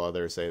a couple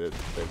others say that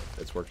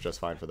it's worked just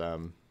fine for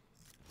them.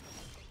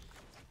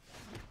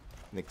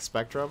 I think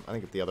Spectrum? I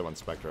think the other one's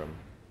Spectrum.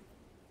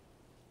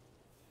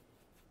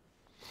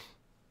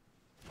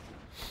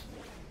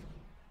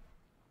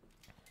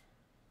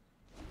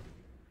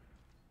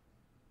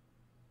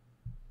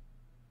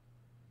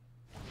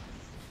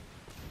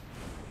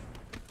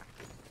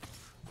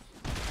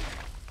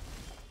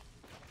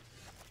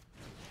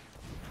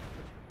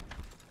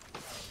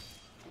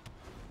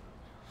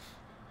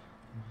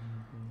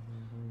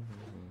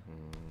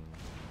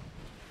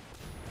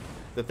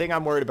 The thing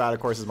I'm worried about, of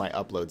course, is my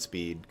upload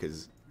speed,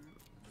 because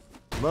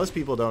most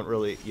people don't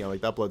really, you know,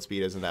 like the upload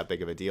speed isn't that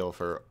big of a deal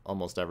for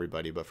almost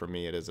everybody, but for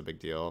me it is a big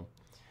deal.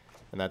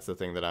 And that's the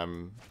thing that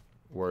I'm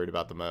worried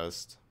about the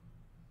most.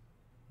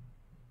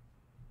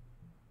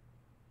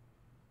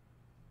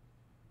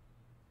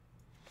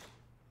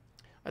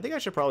 I think I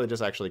should probably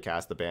just actually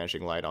cast the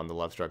Banishing Light on the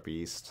Lovestruck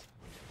Beast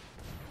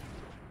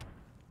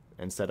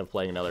instead of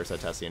playing another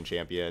Setessan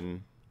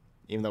champion.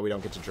 Even though we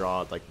don't get to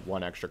draw like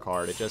one extra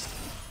card, it just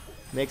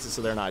makes it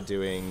so they're not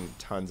doing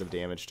tons of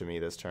damage to me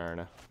this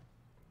turn.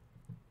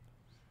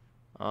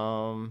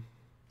 Yeah,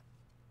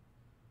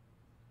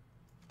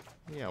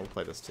 we'll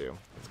play this too.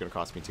 It's gonna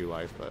cost me 2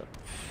 life, but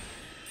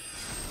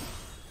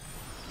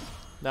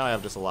now I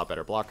have just a lot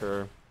better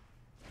blocker.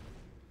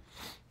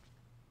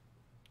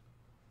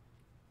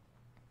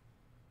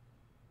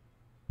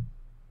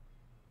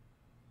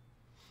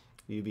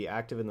 You'd be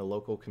active in the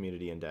local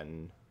community in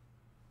Denton.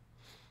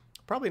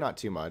 Probably not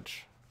too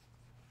much.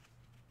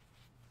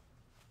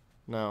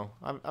 No,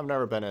 I've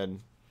never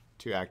been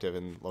too active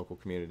in local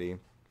community.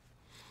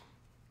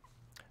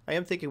 I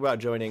am thinking about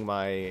joining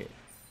my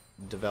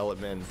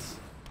development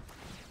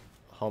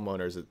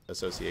homeowners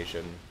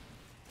association.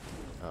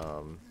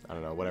 I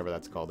don't know, whatever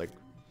that's called. Like,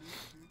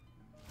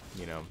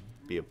 you know,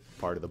 be a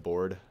part of the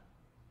board.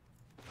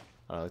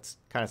 It's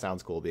kind of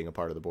sounds cool being a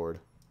part of the board.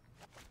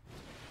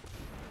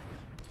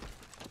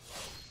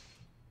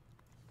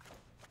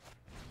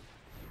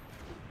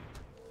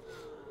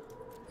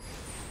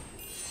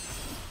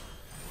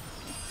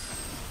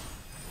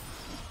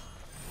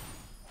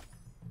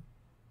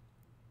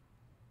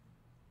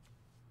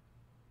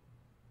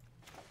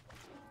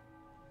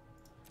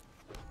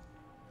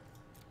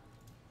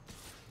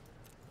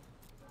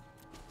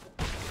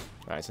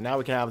 Alright, so now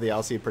we can have the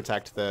LC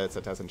protect the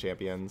Setessan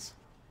champions.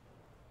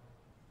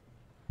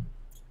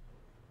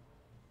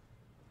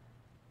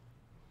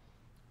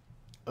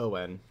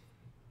 Owen.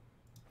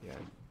 Yeah.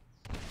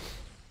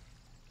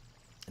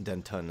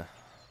 Denton. I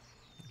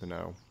don't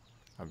know.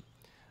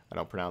 I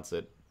don't pronounce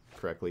it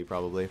correctly,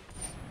 probably.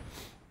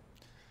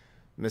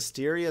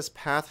 Mysterious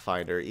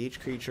Pathfinder. Each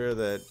creature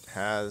that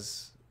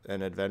has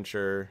an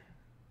adventure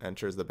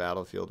enters the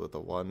battlefield with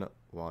a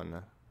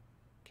 1/1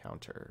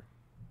 counter.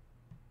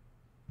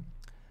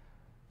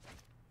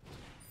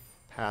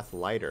 Path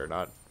Lighter,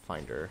 not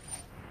Finder.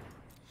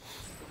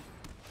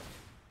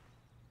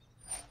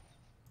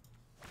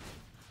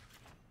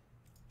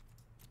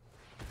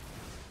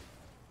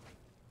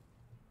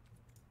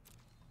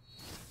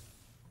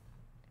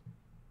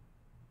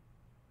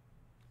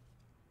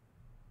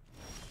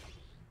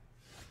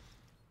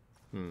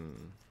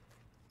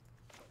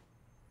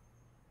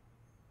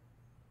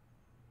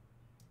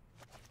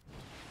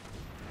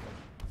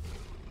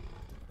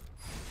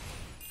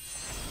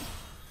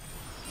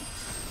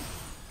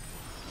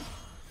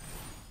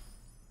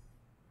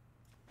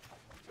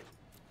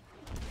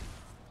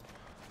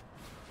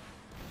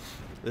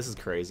 This is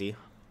crazy.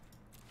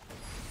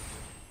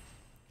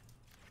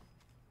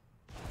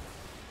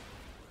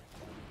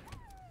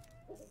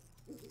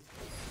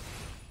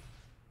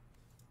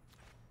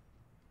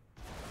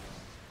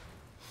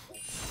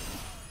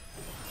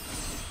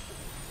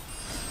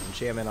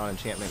 Enchantment on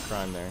enchantment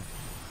crime there.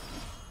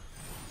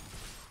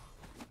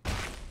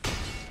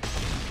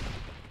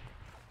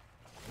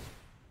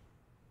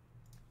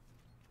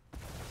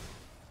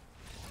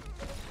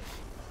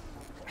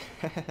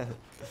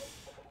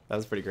 That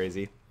was pretty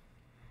crazy.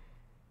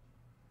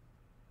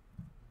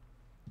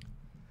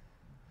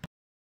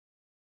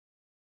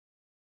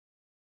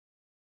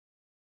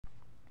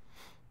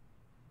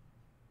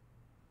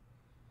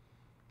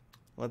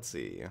 Let's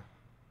see.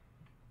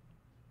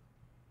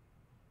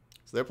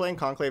 So they're playing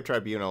Conclave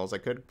Tribunals. I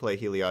could play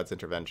Heliod's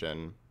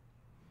Intervention.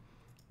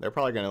 They're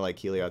probably going to like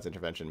Heliod's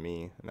Intervention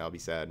me, and that'll be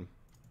sad.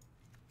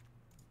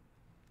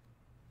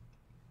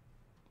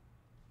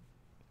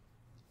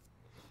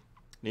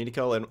 Need to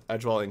kill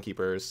Edgewall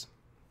Innkeepers.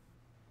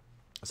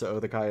 So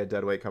Othakaya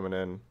Deadweight coming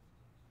in.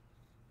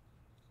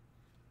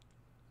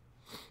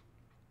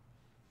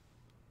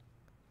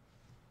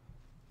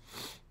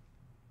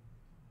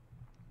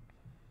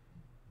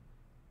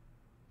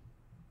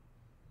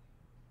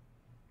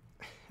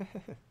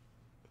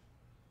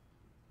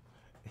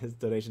 His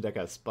donation deck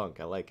has spunk.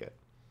 I like it.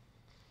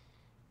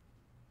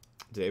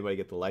 Did anybody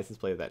get the license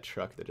plate of that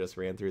truck that just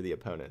ran through the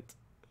opponent?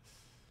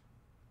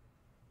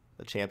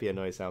 The champion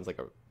noise sounds like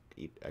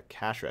a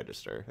cash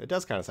register. It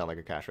does kind of sound like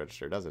a cash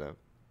register, doesn't it?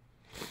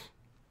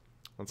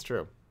 That's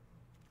true.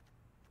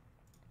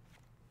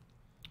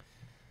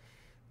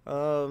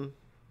 What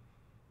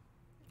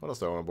else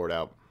do I want to board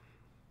out?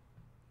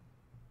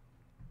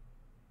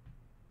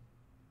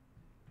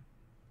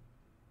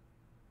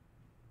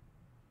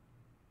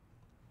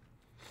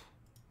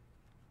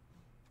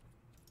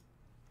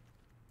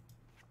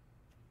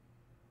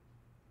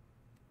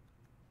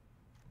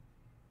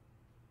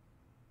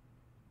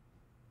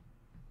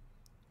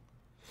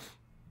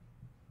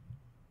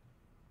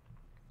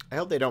 I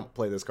hope they don't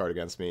play this card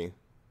against me.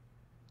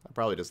 I'll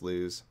probably just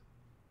lose.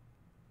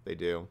 They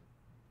do.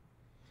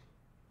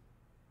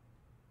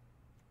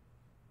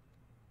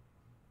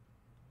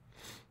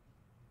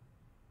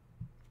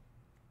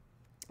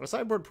 Our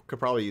sideboard could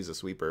probably use a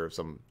sweeper of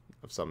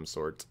some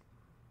sort.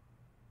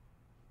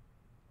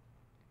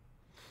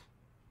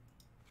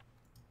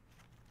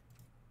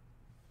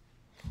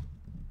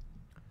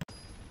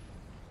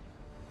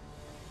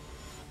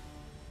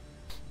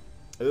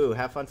 Ooh,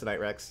 have fun tonight,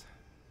 Rex.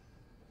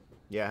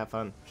 Yeah, have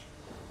fun.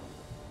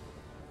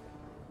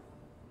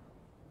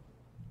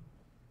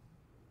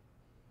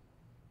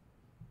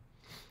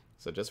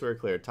 So just so we're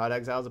clear, Todd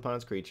exiles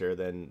opponent's creature,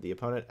 then the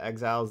opponent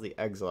exiles the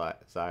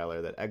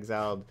exiler that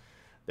exiled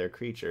their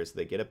creature, so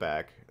they get it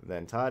back.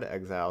 Then Todd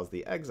exiles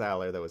the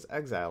exiler that was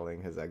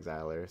exiling his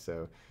exiler,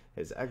 so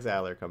his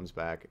exiler comes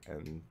back,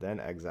 and then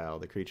exile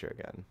the creature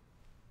again.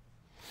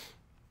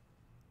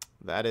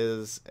 That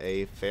is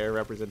a fair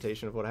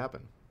representation of what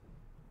happened.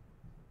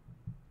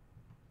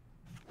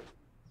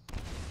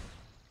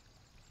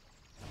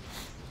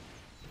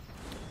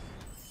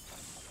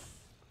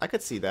 I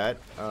could see that.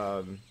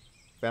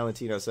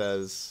 Valentino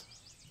says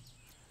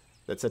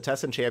that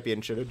Setessan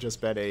champion should have just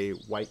been a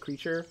white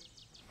creature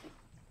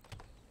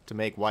to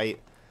make white,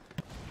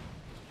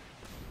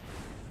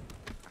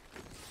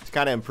 to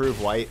kind of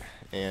improve white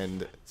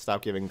and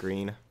stop giving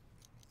green.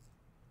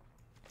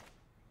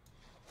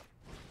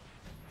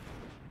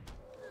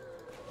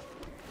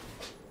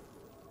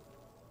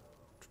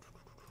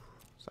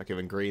 Stop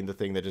giving green the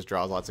thing that just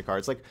draws lots of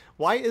cards. Like,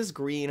 why is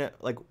green,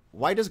 like,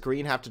 why does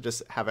green have to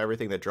just have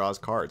everything that draws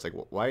cards? Like,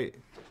 why?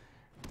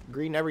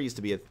 Green never used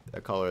to be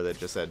a color that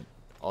just said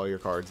all your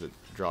cards that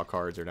draw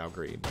cards are now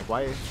green.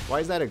 Like, why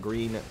is that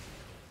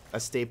a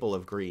staple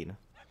of green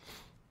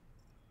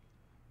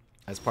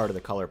as part of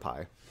the color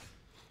pie?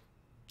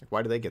 Like,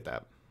 why do they get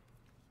that?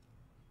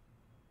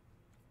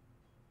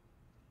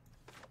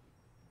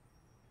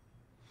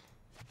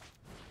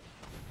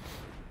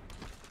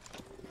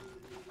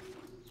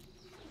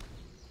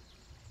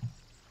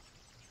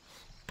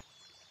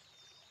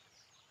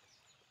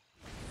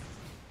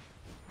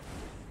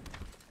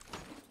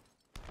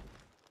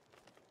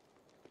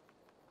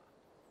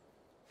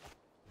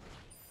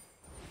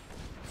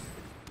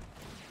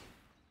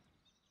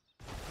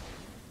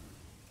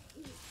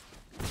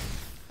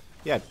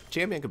 Yeah,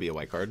 champion could be a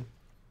white card.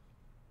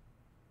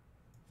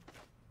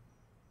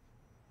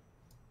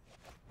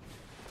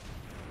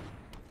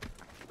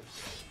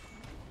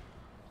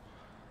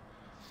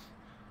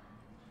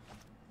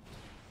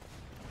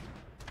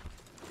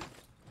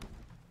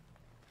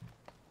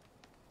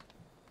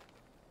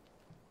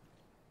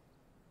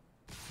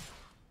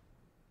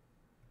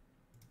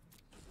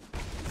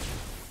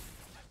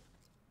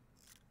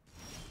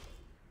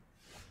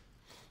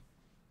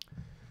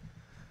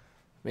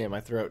 Man,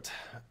 my throat.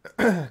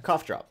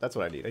 Cough drop. That's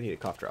what I need. I need a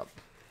cough drop.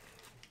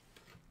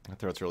 My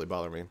throat's really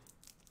bothering me.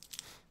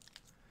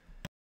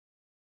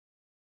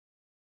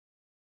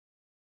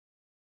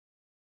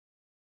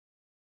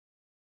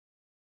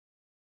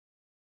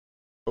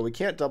 But we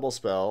can't double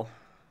spell.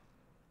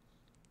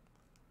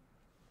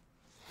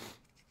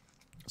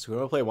 So we're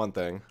going to play one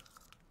thing.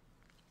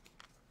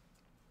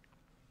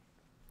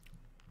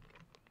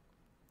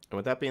 And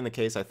with that being the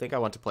case, I think I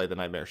want to play the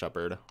Nightmare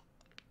Shepherd.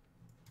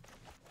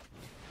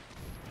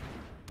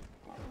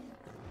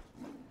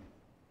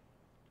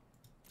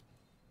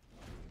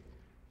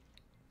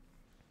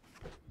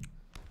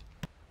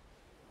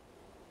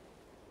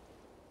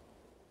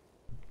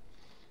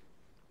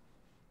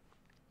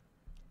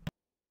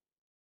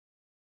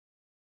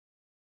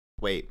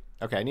 Wait,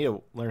 okay, I need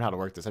to learn how to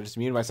work this. I just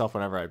muted myself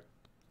whenever I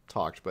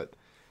talked, but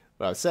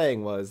what I was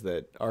saying was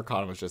that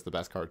Archon was just the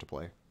best card to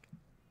play.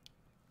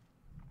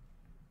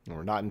 And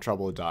we're not in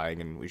trouble with dying,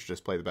 and we should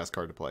just play the best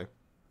card to play.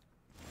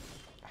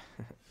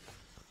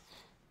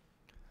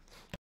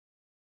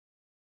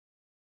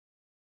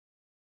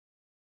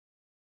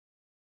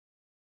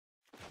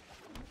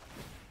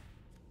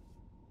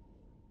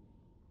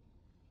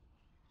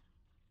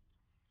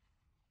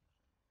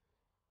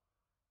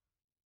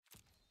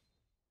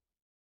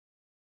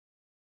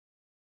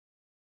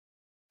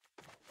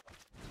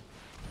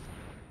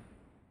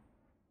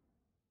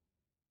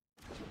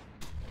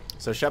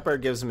 So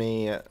Shepherd gives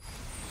me a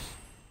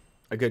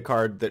good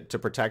card to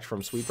protect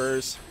from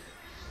sweepers,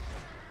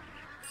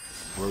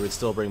 where we'd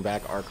still bring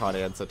back Archon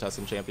and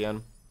Setessan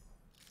champion.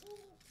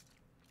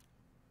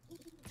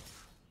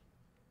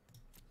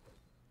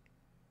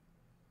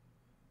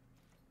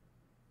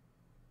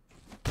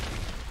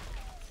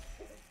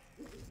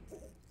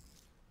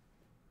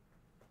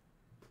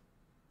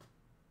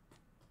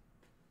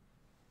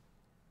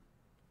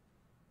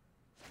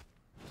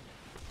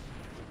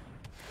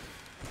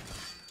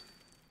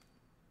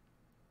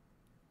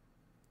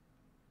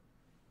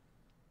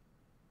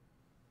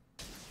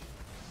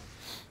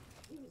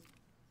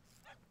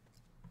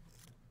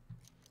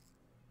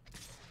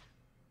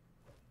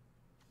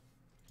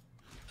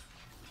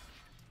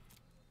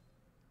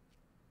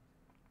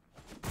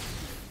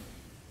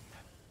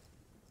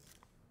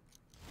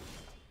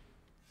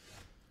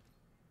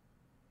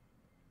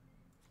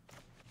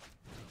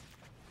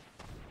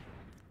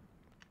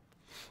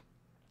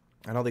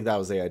 I don't think that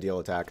was the ideal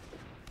attack.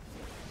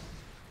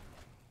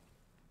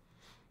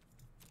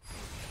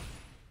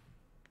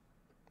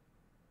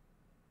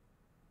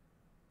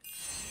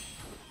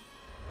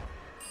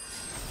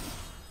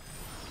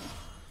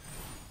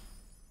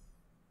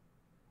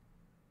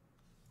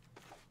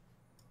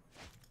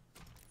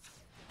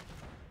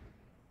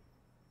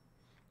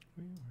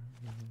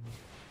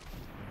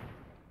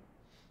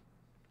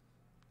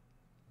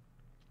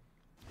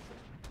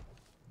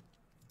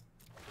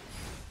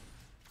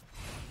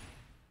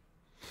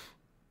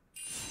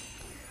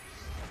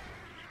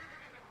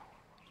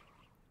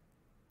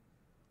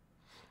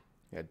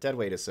 Yeah,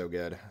 Deadweight is so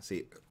good.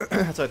 See,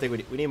 that's what I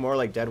think we need more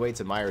like Deadweights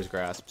and Myers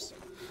Grasps.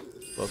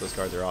 Both those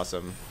cards are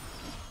awesome.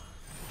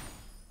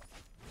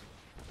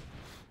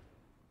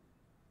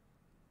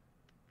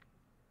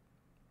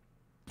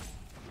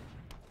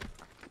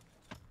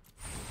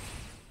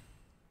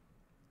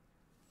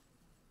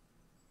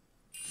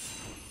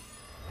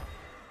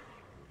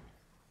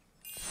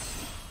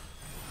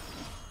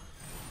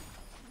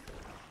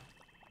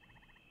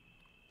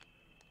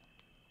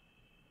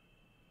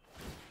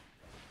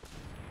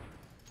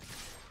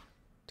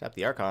 Tap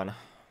the Archon.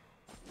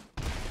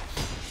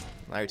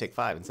 Now you take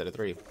 5 instead of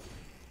 3.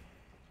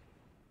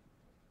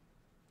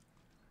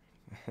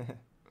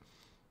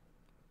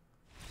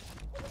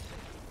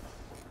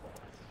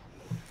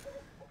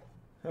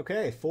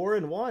 Okay,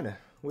 4-1.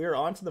 We are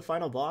on to the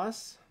final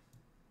boss.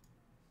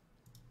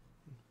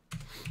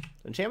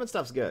 Enchantment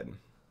stuff's good.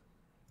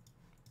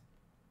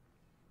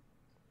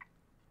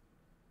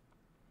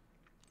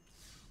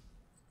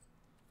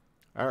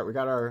 Alright, we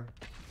got our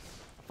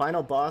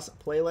final boss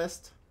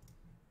playlist.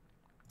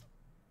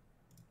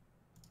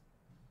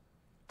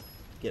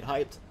 Get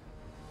hyped.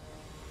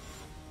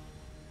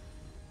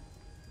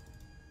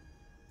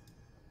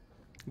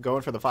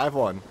 Going for the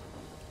 5-1.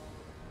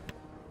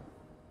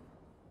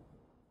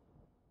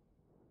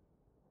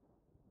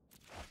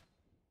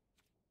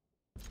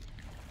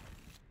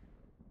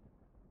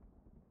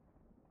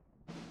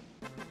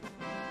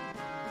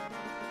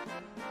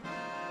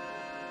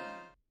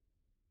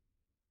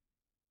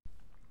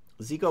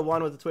 Zico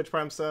won with the Twitch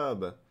Prime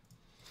sub.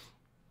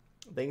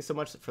 Thank you so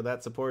much for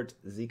that support,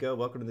 Zico.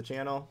 Welcome to the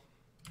channel.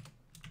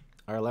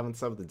 Our 11th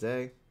sub of the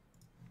day.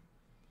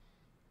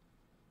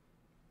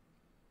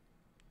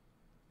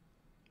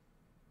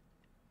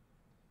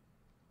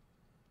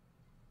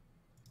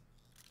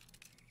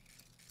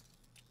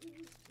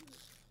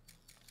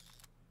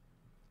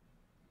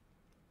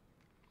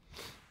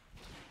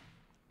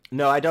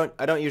 No, I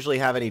don't usually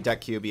have any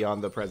deck queue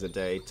beyond the present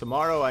day.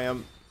 Tomorrow I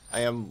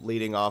am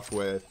leading off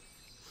with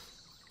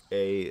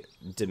a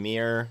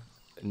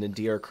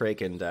Nadir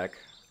Kraken deck.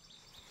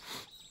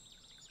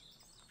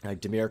 Like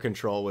Dimir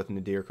control with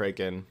Nadir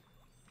Kraken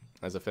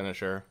as a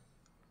finisher.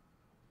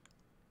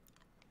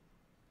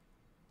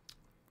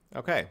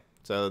 Okay,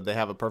 so they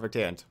have a perfect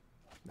hand.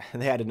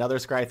 They had another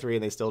Scry 3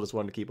 and they still just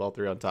wanted to keep all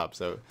 3 on top,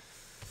 so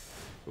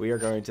we are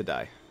going to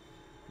die.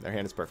 Their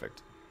hand is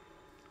perfect.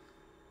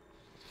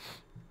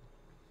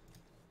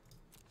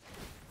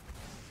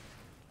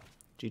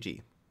 GG.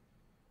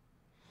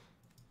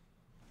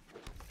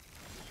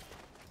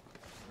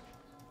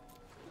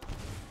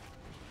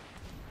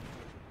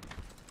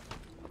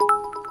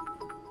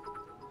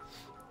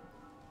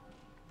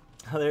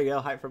 Oh, there you go.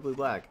 Hype for blue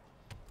black.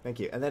 Thank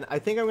you. And then I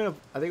think I'm gonna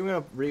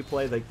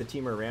replay like the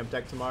Teamer ramp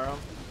deck tomorrow.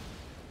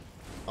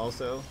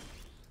 Also.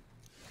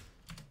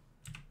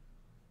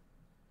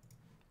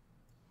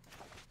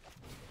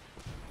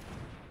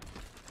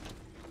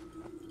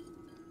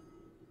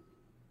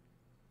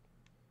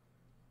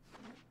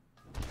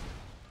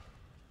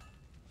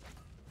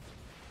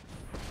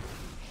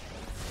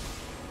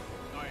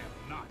 I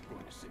am not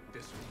going to sit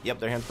this one. Yep,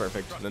 their hand's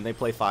perfect. And then they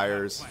play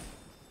Fires,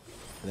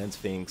 and then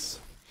Sphinx.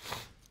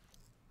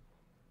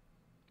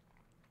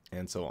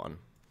 And so on.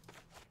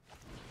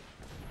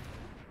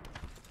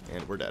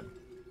 And we're dead.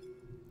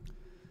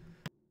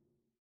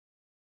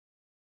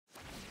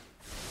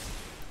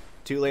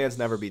 Two lands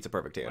never beats a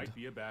perfect hand. Might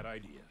be a bad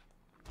idea.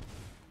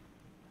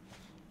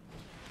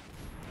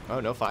 Oh,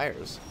 no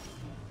Fires.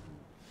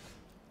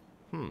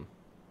 Well,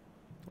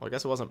 I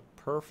guess it wasn't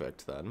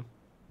perfect then.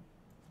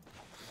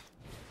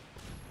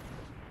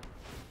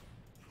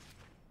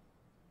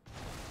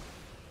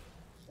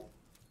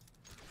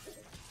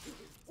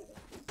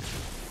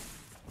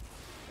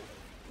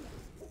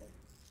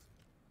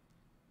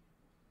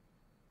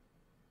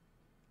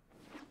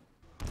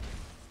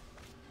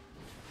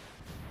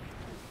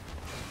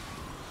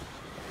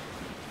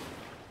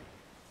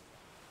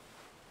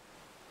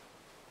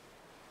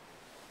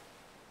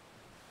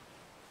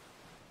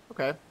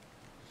 Okay.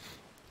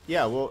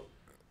 Yeah, well,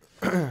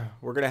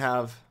 we're going to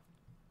have...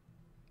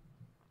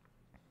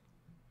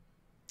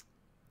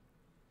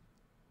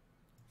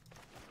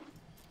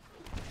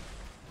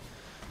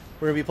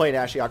 We're going to be playing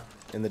Ashiok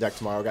in the deck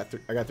tomorrow.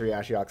 I got 3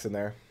 Ashioks in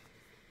there.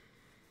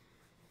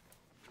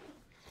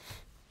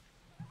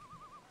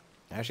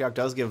 Ashiok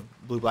does give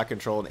blue-black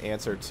control an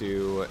answer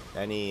to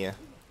any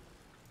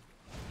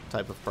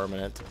type of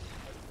permanent.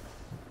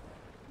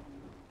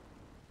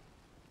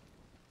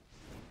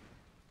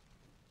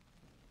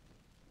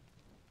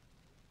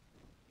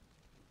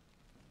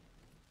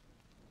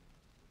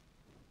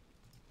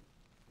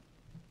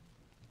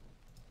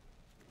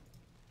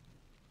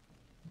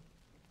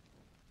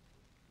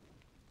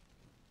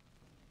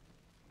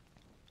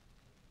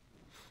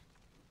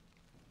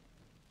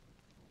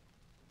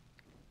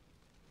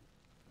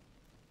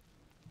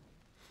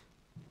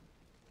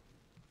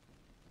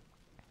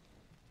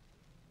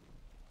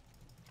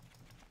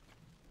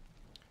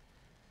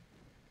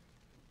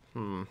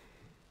 I'm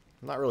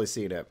not really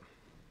seeing it.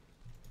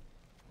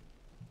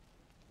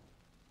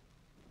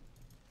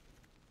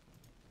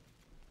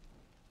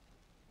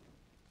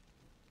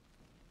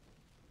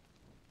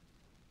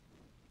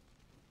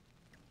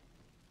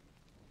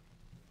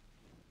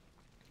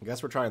 I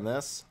guess we're trying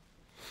this.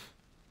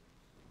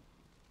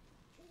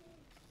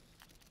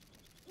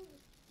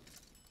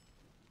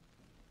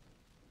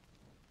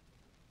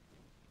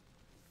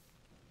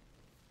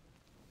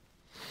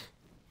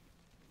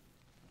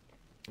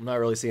 I'm not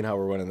really seeing how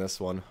we're winning this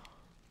one.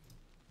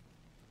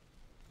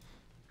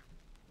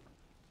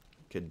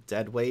 Could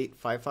dead weight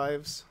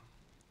 5/5s.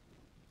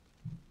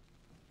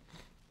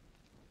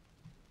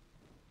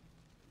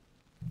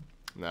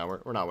 No,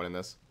 we're not winning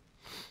this.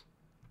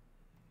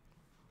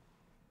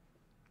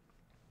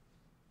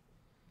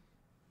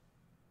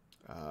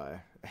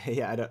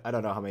 Yeah, I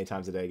don't know how many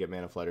times a day I get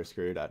mana flight or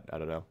screwed. I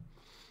don't know.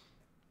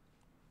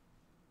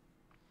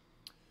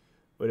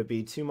 Would it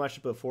be too much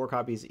to put 4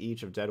 copies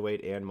each of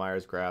Deadweight and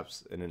Myers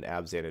Grasp in an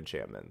Abzan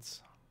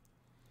Enchantments?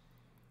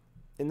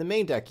 In the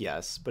main deck,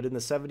 yes, but in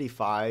the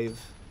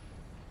 75,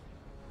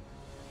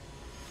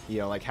 you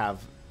know, like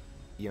have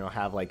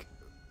like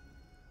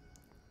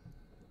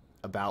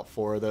about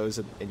 4 of those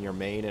in your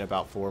main and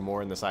about 4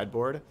 more in the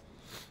sideboard.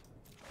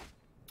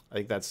 I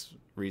think that's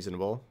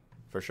reasonable,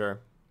 for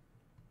sure.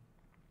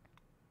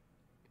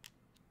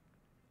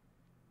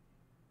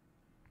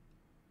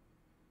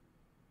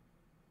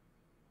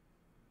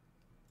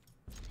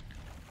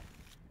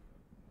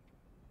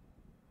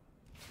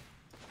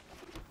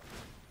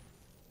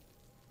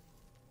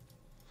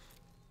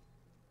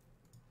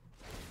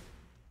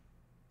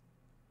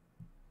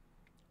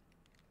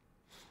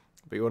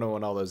 But you want to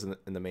want all those in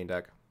the main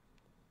deck.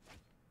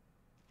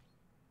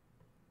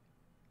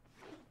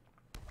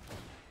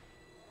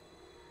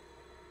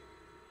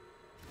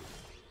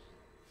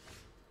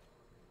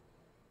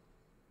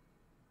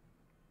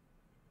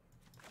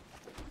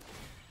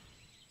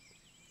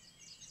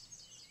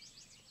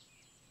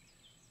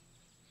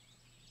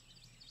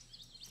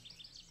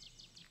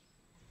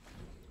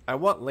 I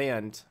want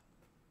land,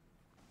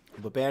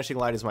 but Banishing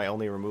Light is my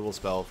only removal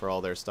spell for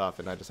all their stuff,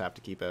 and I just have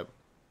to keep it.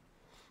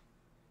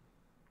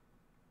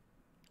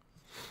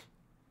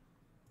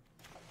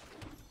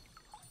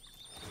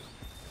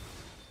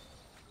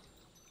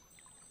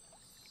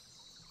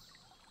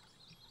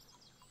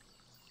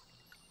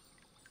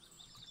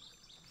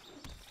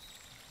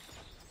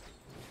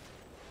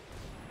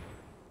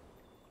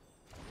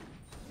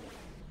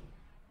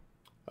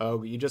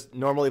 Oh, you just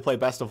normally play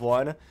best of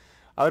 1?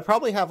 I would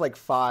probably have like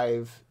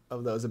 5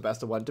 of those in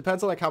best of 1.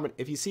 Depends on like how many.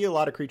 If you see a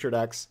lot of creature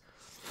decks,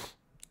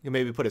 you can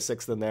maybe put a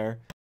 6th in there.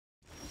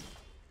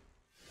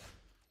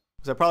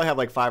 So I probably have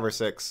like 5 or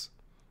 6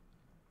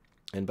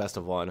 in best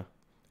of 1.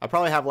 I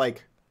probably have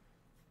like.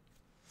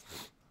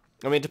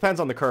 I mean, it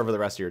depends on the curve of the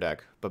rest of your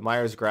deck, but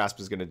Myers Grasp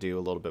is going to do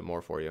a little bit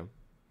more for you.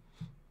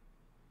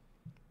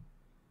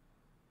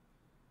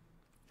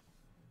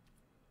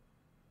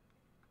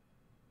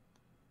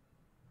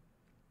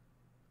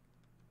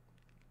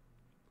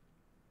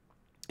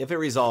 If it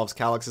resolves,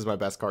 Calyx is my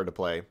best card to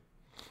play.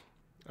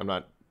 I'm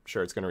not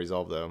sure it's going to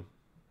resolve, though.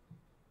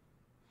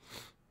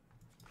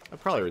 It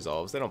probably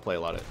resolves. They don't play a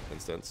lot of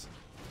instants.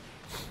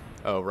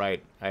 Oh,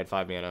 right. I had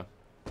 5 mana.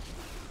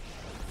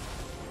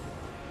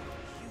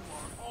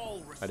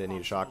 I didn't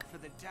need a shock. For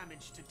the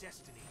damage to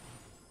destiny.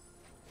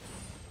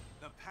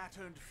 The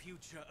patterned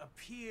future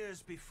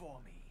appears before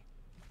me.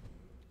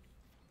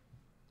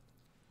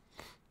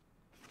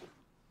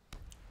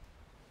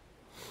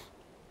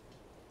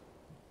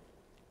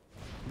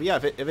 But yeah,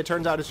 if it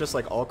turns out it's just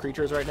like all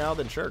creatures right now,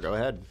 then sure, go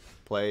ahead.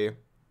 Play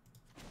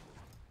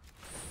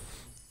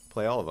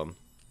all of them.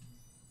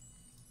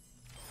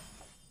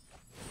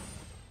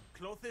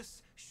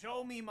 Clothis,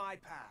 show me my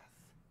path.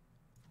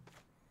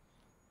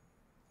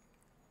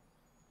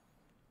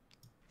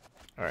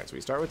 Alright, so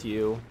we start with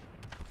you.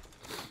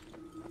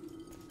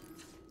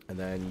 And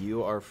then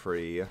you are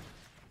free. And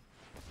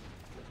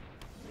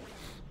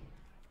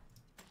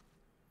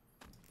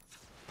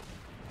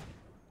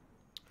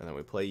then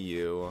we play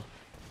you.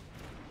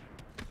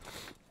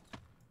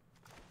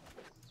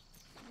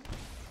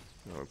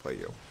 And then we play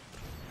you.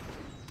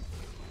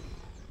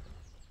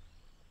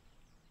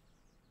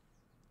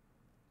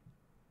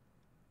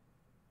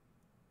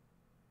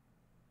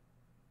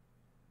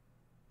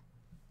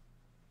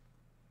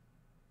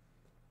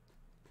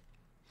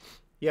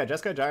 Yeah,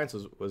 Jeskai Giants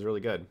was really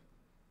good.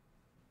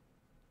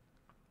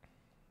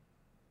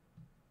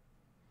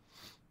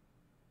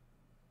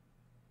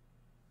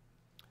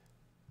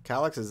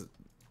 Calyx is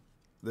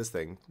this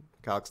thing.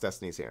 Calyx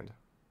Destiny's Hand.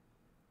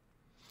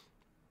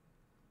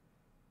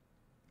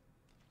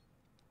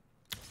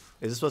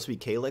 Is this supposed to be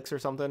Calyx or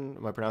something?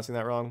 Am I pronouncing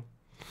that wrong?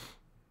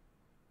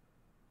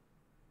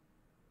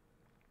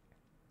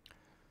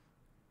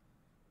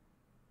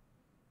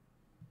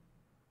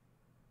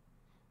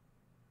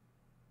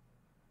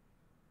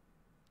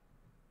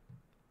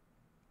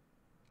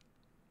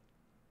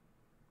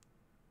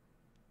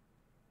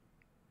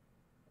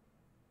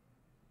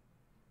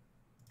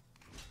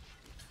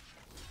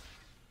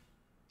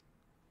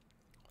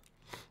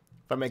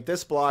 If I make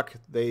this block,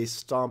 they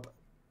stomp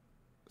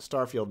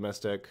Starfield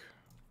Mystic.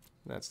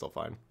 That's still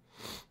fine.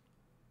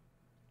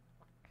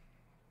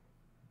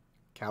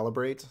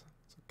 Calibrate.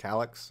 So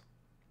Calyx.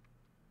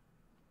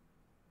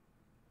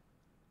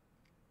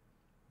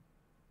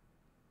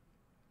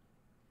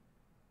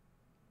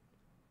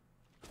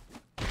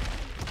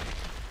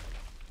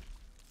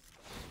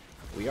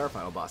 we are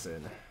final boss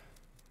in.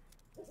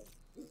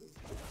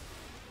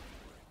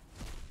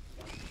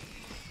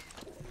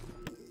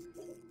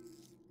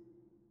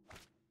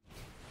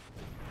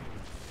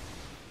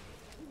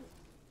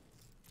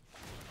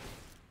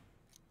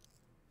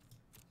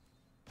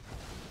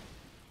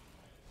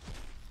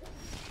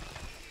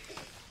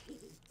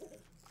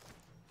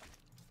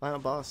 Final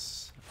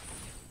boss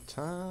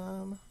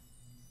time.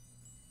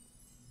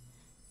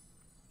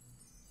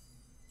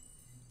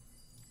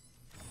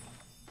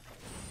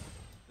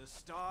 The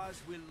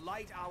stars will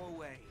light our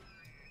way.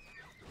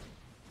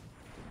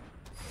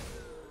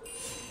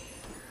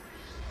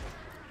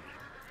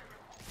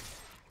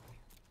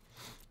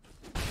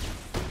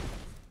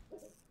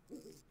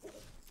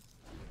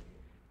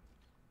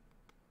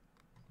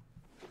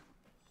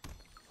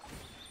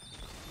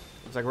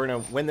 Looks like we're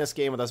going to win this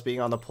game with us being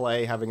on the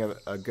play, having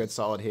a good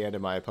solid hand,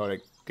 and my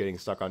opponent getting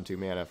stuck on 2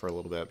 mana for a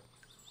little bit.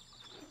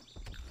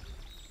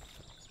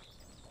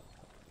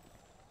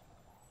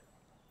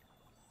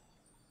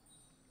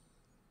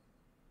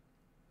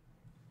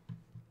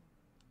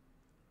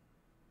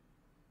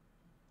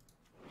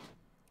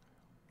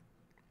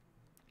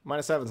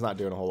 -7's not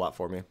doing a whole lot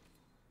for me.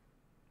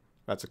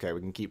 That's okay, we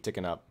can keep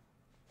ticking up.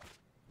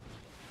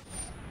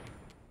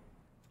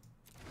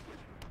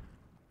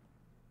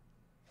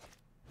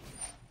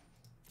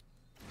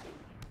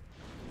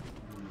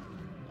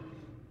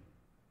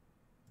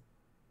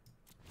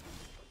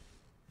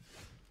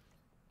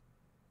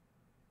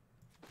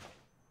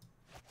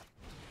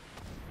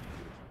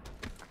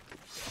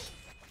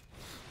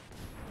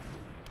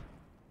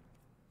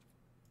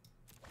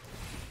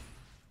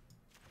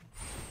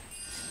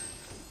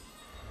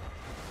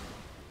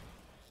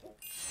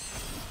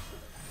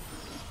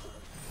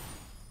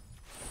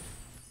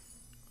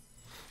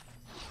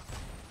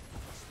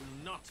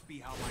 Be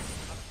how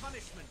a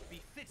punishment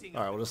befitting.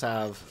 All right, we'll just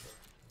have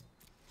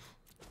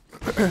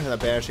that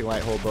Banishing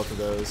Light hold both of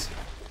those,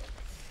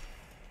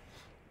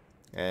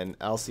 and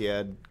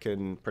Alciad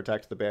can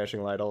protect the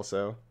Banishing Light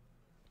also.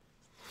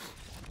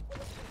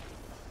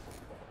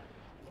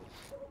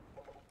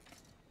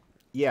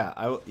 Yeah,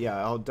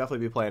 I'll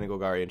definitely be playing a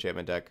Golgari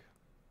enchantment deck.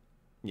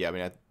 Yeah, I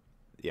mean, I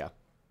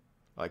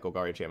like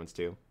Golgari enchantments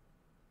too.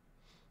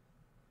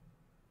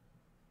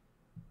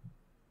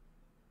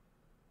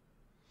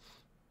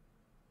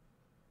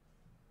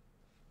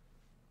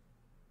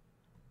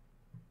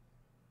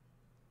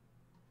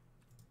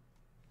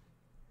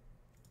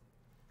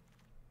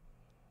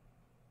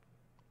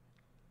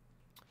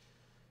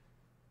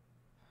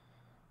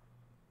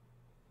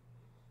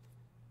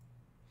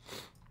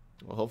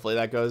 Well, hopefully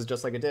that goes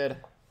just like it did.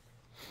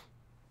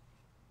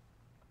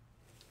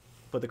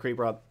 Put the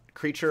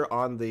creature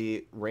on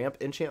the ramp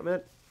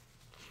enchantment.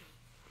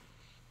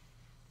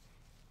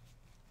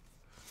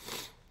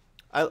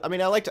 I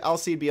mean, I liked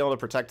Alcide being able to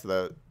protect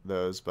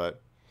those,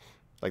 but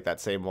like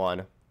that same one.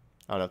 I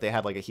don't know if they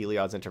had like a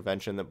Heliod's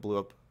intervention that blew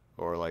up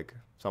or like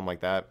something like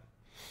that.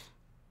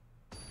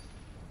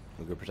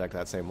 We could protect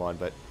that same one,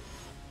 but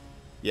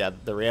yeah,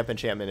 the ramp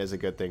enchantment is a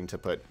good thing to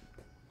put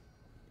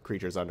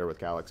creatures under with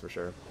Calyx for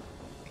sure.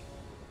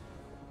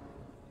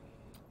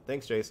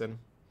 Thanks, Jason.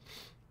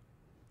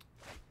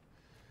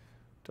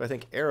 Do I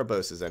think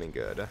Erebos is any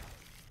good? I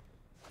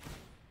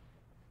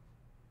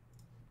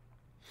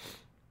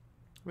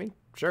mean,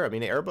 sure. I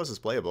mean, Erebos is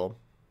playable.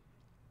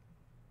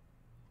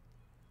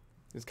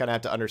 You just kind of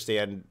have to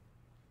understand,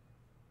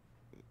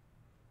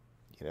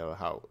 you know,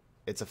 how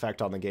its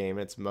effect on the game.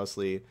 It's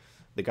mostly,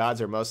 the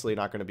gods are mostly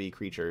not going to be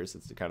creatures.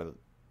 It's kind of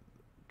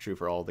true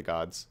for all the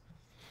gods.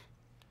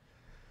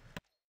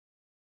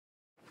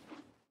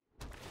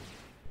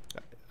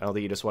 I don't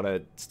think you just want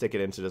to stick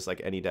it into just like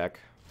any deck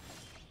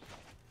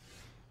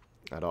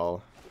at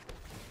all.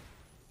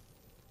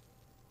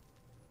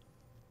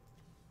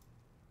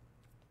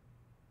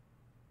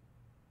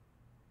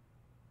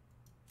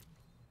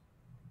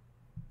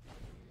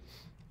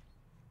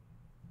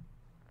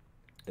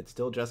 It's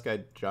still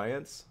Jeskai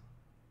Giants.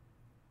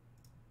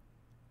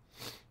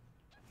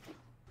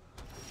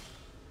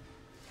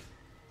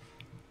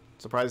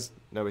 Surprised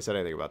nobody said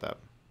anything about that.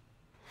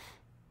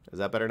 Is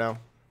that better now?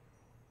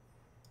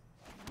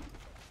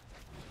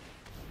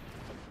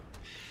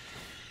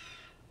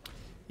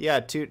 Yeah,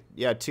 two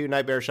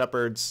Nightmare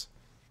Shepherds.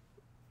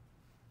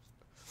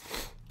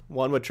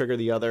 One would trigger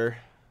the other,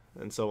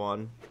 and so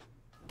on.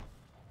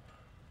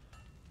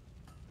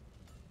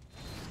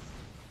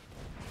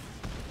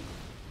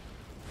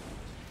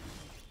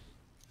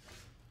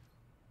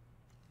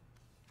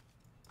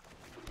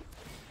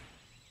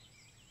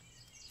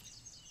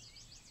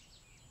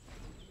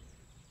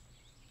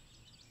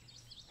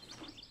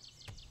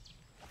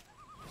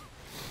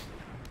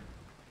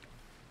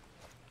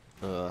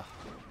 Ugh.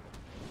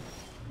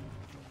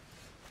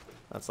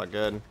 That's not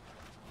good.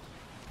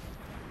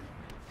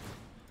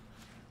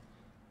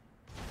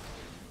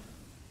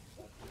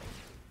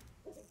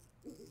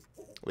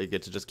 We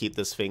get to just keep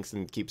the Sphinx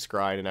and keep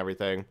scrying and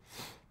everything.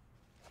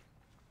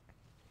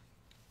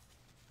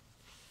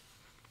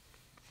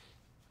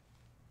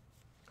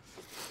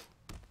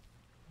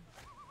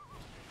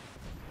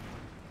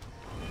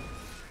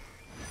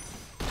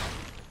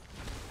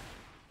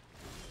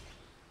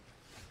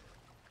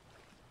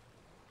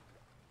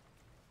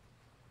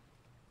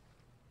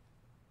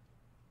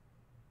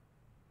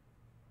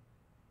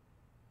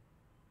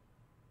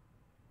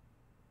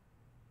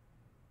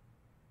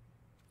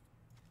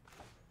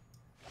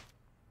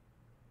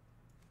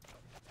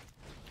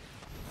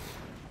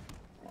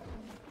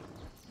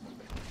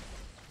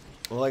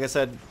 Well, like I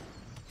said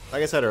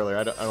earlier,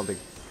 I don't think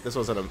this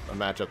wasn't a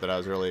matchup that I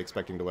was really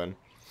expecting to win.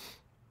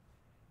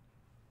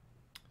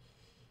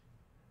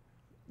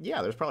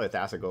 Yeah, there's probably a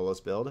Thassa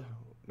Golos build.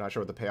 Not sure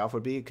what the payoff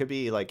would be. It could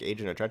be like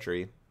Agent of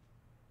Treachery.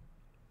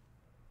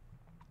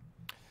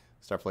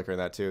 Start flickering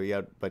that too.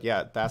 Yeah, but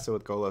yeah, Thassa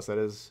with Golos, that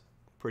is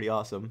pretty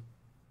awesome.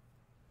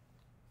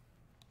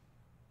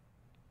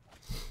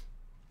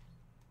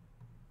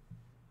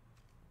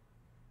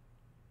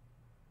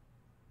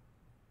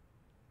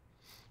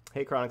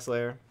 Hey, Chronic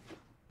Slayer.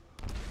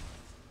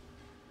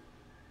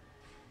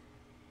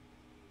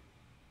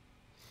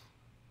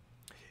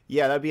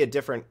 Yeah, that'd be a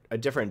different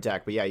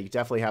deck, but yeah, you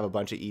definitely have a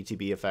bunch of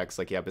ETB effects,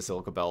 like yeah,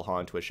 Basilica Bell,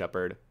 Haunt, Twist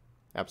Shepherd.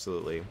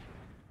 Absolutely.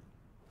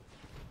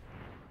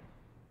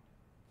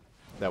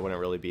 That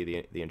wouldn't really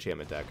be the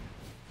enchantment deck.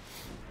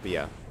 But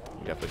yeah,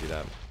 you definitely do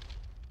that.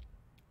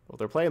 Well, if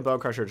they're playing Bone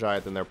Crusher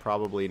Giant, then they're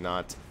probably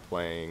not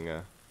playing...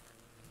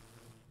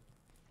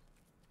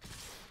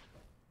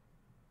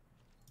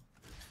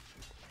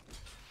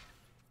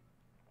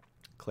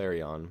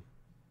 Clarion.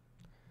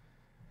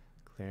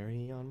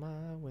 Clarion,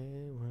 my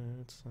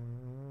wayward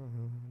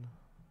son.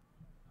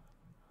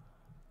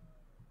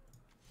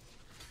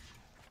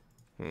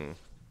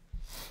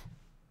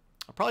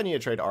 I'll probably need to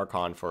trade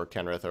Archon for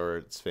Kenrith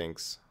or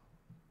Sphinx.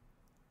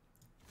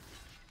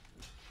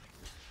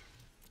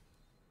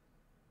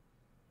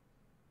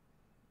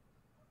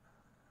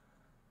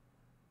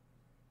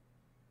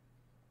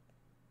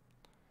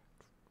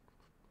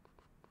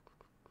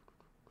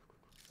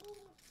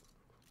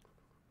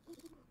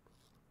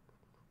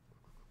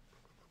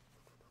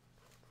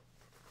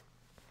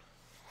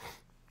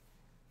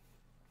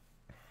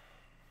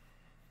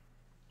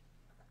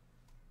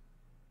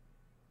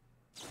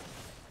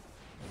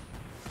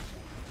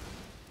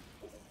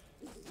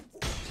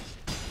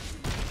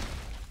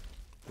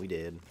 We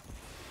did.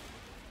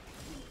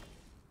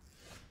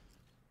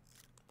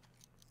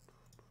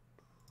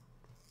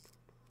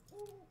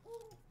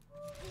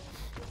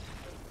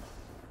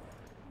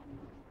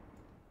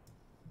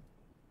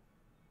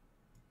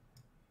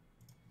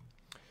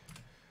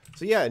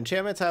 So yeah,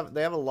 enchantments have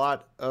a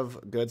lot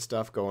of good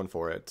stuff going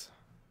for it.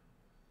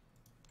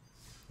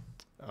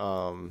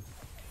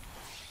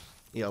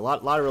 Yeah, a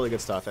lot of really good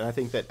stuff, and I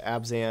think that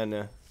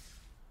Abzan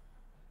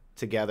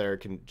together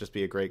can just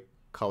be a great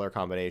color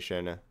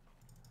combination.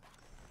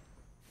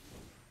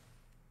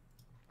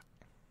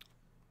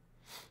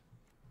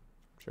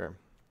 Sure.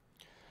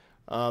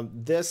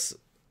 This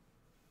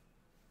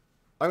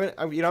I'm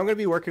gonna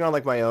be working on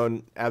like my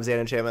own Abzan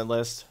enchantment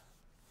list.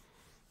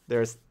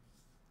 There's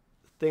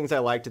things I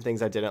liked and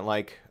things I didn't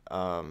like.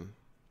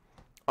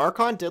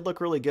 Archon did look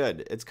really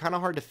good. It's kind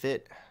of hard to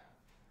fit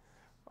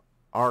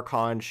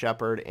Archon,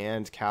 Shepherd,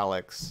 and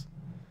Calyx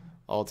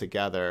all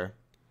together.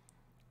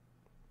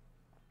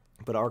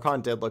 But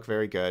Archon did look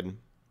very good.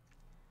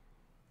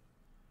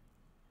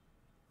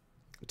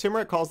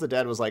 Timurit Calls the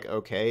Dead was like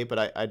okay,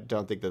 but I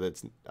don't think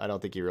that I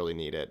don't think you really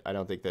need it. I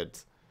don't think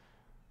that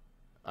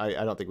I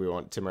don't think we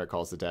want Timurit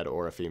Calls the Dead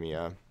or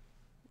Euphemia.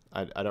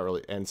 I don't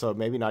really, and so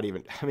maybe not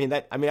even.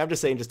 I'm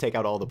just saying, just take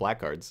out all the black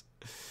cards.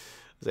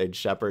 Saying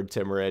Shepherd,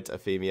 Timurit,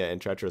 Euphemia, and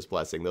Treacherous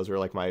Blessing. Those were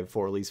like my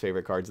 4 least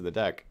favorite cards in the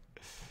deck.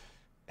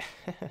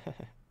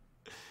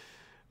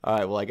 All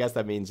right, well, I guess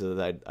that means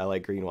that I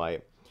like green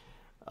white.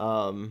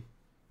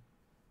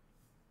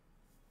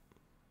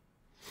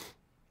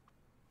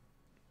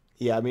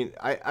 Yeah, I mean,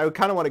 I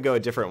kind of want to go a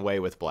different way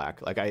with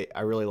black. Like,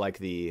 I really like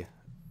the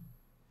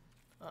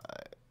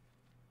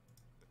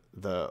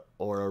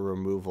aura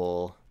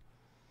removal.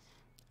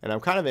 And I'm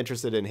kind of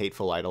interested in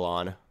Hateful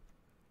Eidolon.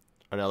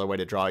 Another way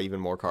to draw even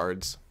more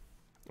cards.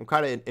 I'm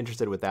kind of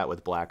interested with that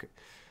with black.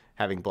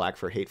 Having black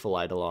for Hateful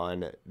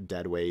Eidolon,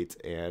 Deadweight,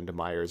 and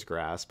Myers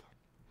Grasp.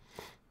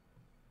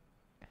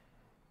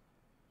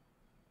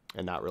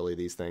 And not really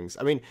these things.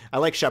 I mean, I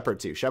like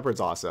Shepherd too.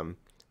 Shepherd's awesome.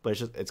 But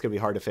it's going to be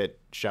hard to fit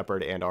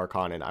Shepherd and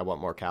Archon, and I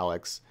want more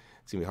Calyx.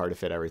 It's going to be hard to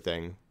fit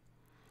everything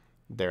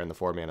there in the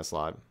 4-mana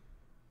slot.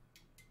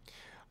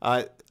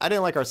 I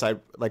didn't like our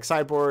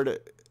sideboard.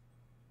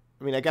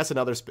 I mean, I guess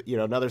another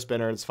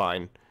spinner is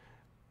fine.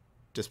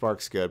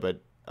 Dispark's good,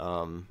 but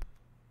I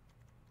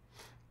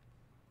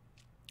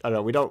don't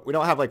know. We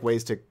don't have like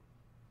ways to.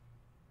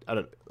 I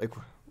don't like.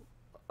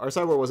 Our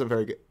sideboard wasn't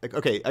very good. Like,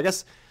 okay, I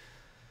guess.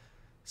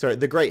 Sorry,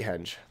 the Great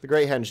Henge. The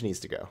Great Henge needs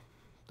to go.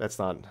 That's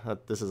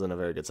not. This isn't a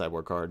very good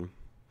sideboard card.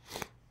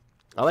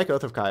 I like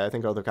Oath of Kaya. I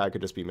think Oath of Kaya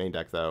could just be main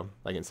deck though,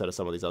 like instead of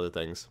some of these other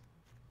things.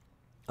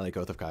 I like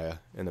Oath of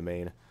Kaya in the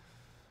main.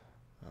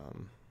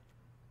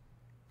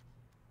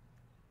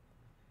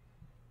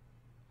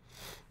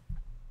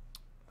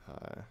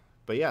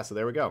 But yeah, so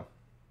there we go.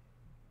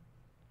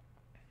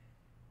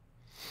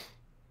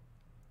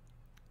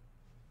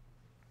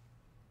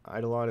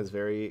 Eidolon is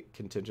very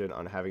contingent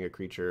on having a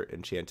creature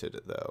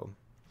enchanted, though.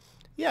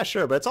 Yeah,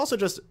 sure, but it's also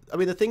just... I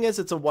mean, the thing is,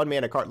 it's a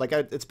 1-mana card. Like,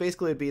 it's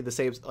basically be the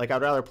same... Like,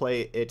 I'd rather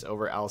play it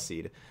over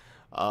Alseid.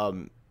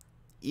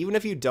 Even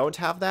if you don't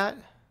have that,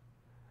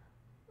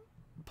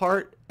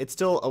 part, it's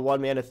still a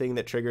 1-mana thing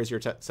that triggers your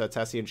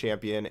Setessan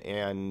champion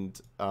and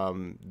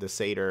the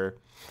Satyr,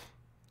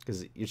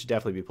 because you should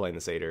definitely be playing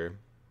the Satyr.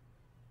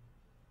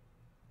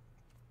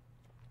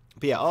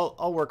 But yeah,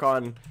 I'll work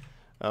on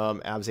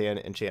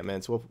Abzan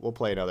Enchantments. We'll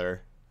play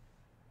another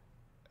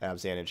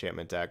Abzan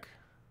Enchantment deck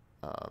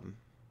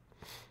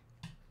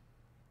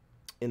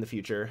in the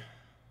future.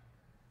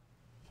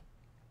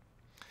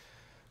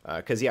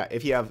 Because yeah,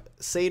 if you have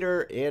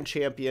Satyr and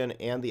Champion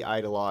and the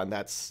Eidolon,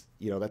 that's,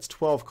 you know, that's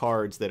 12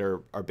 cards that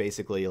are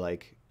basically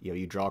like, you know,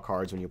 you draw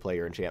cards when you play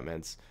your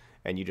enchantments,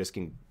 and you just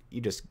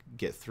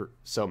get through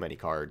so many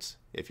cards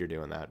if you're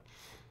doing that.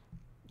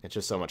 It's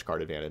just so much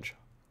card advantage.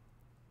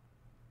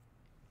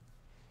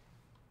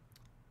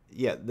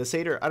 Yeah, the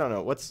Satyr, I don't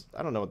know what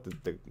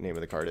the name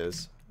of the card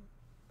is.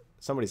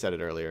 Somebody said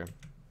it earlier.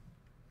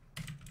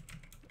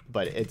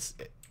 But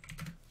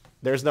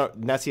there's no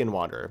Nessian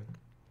Wanderer.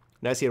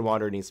 Nessian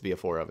Wanderer needs to be a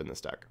 4-of in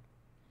this deck.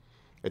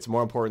 It's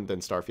more important than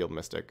Starfield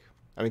Mystic.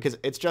 I mean, because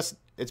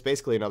it's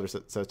basically another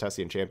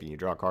Setessan champion. You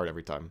draw a card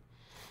every time.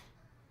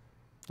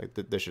 Like,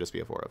 this should just be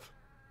a 4-of.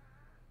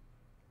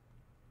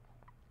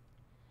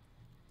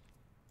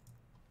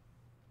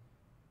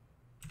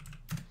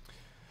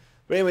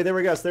 But anyway, there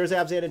we go. So there's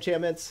Abzan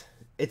Enchantments.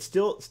 It's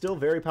still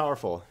very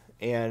powerful,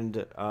 and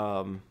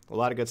a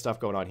lot of good stuff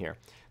going on here.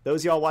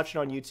 Those of y'all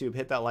watching on YouTube,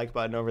 hit that like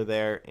button over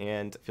there,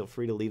 and feel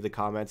free to leave the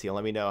comments.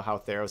 Let me know how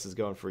Theros is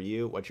going for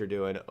you, what you're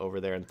doing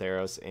over there in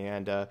Theros,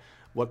 and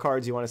what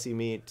cards you want to see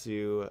me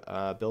to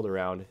build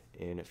around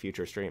in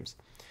future streams.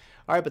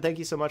 All right, but thank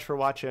you so much for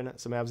watching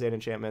some Abzan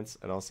Enchantments,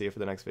 and I'll see you for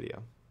the next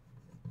video.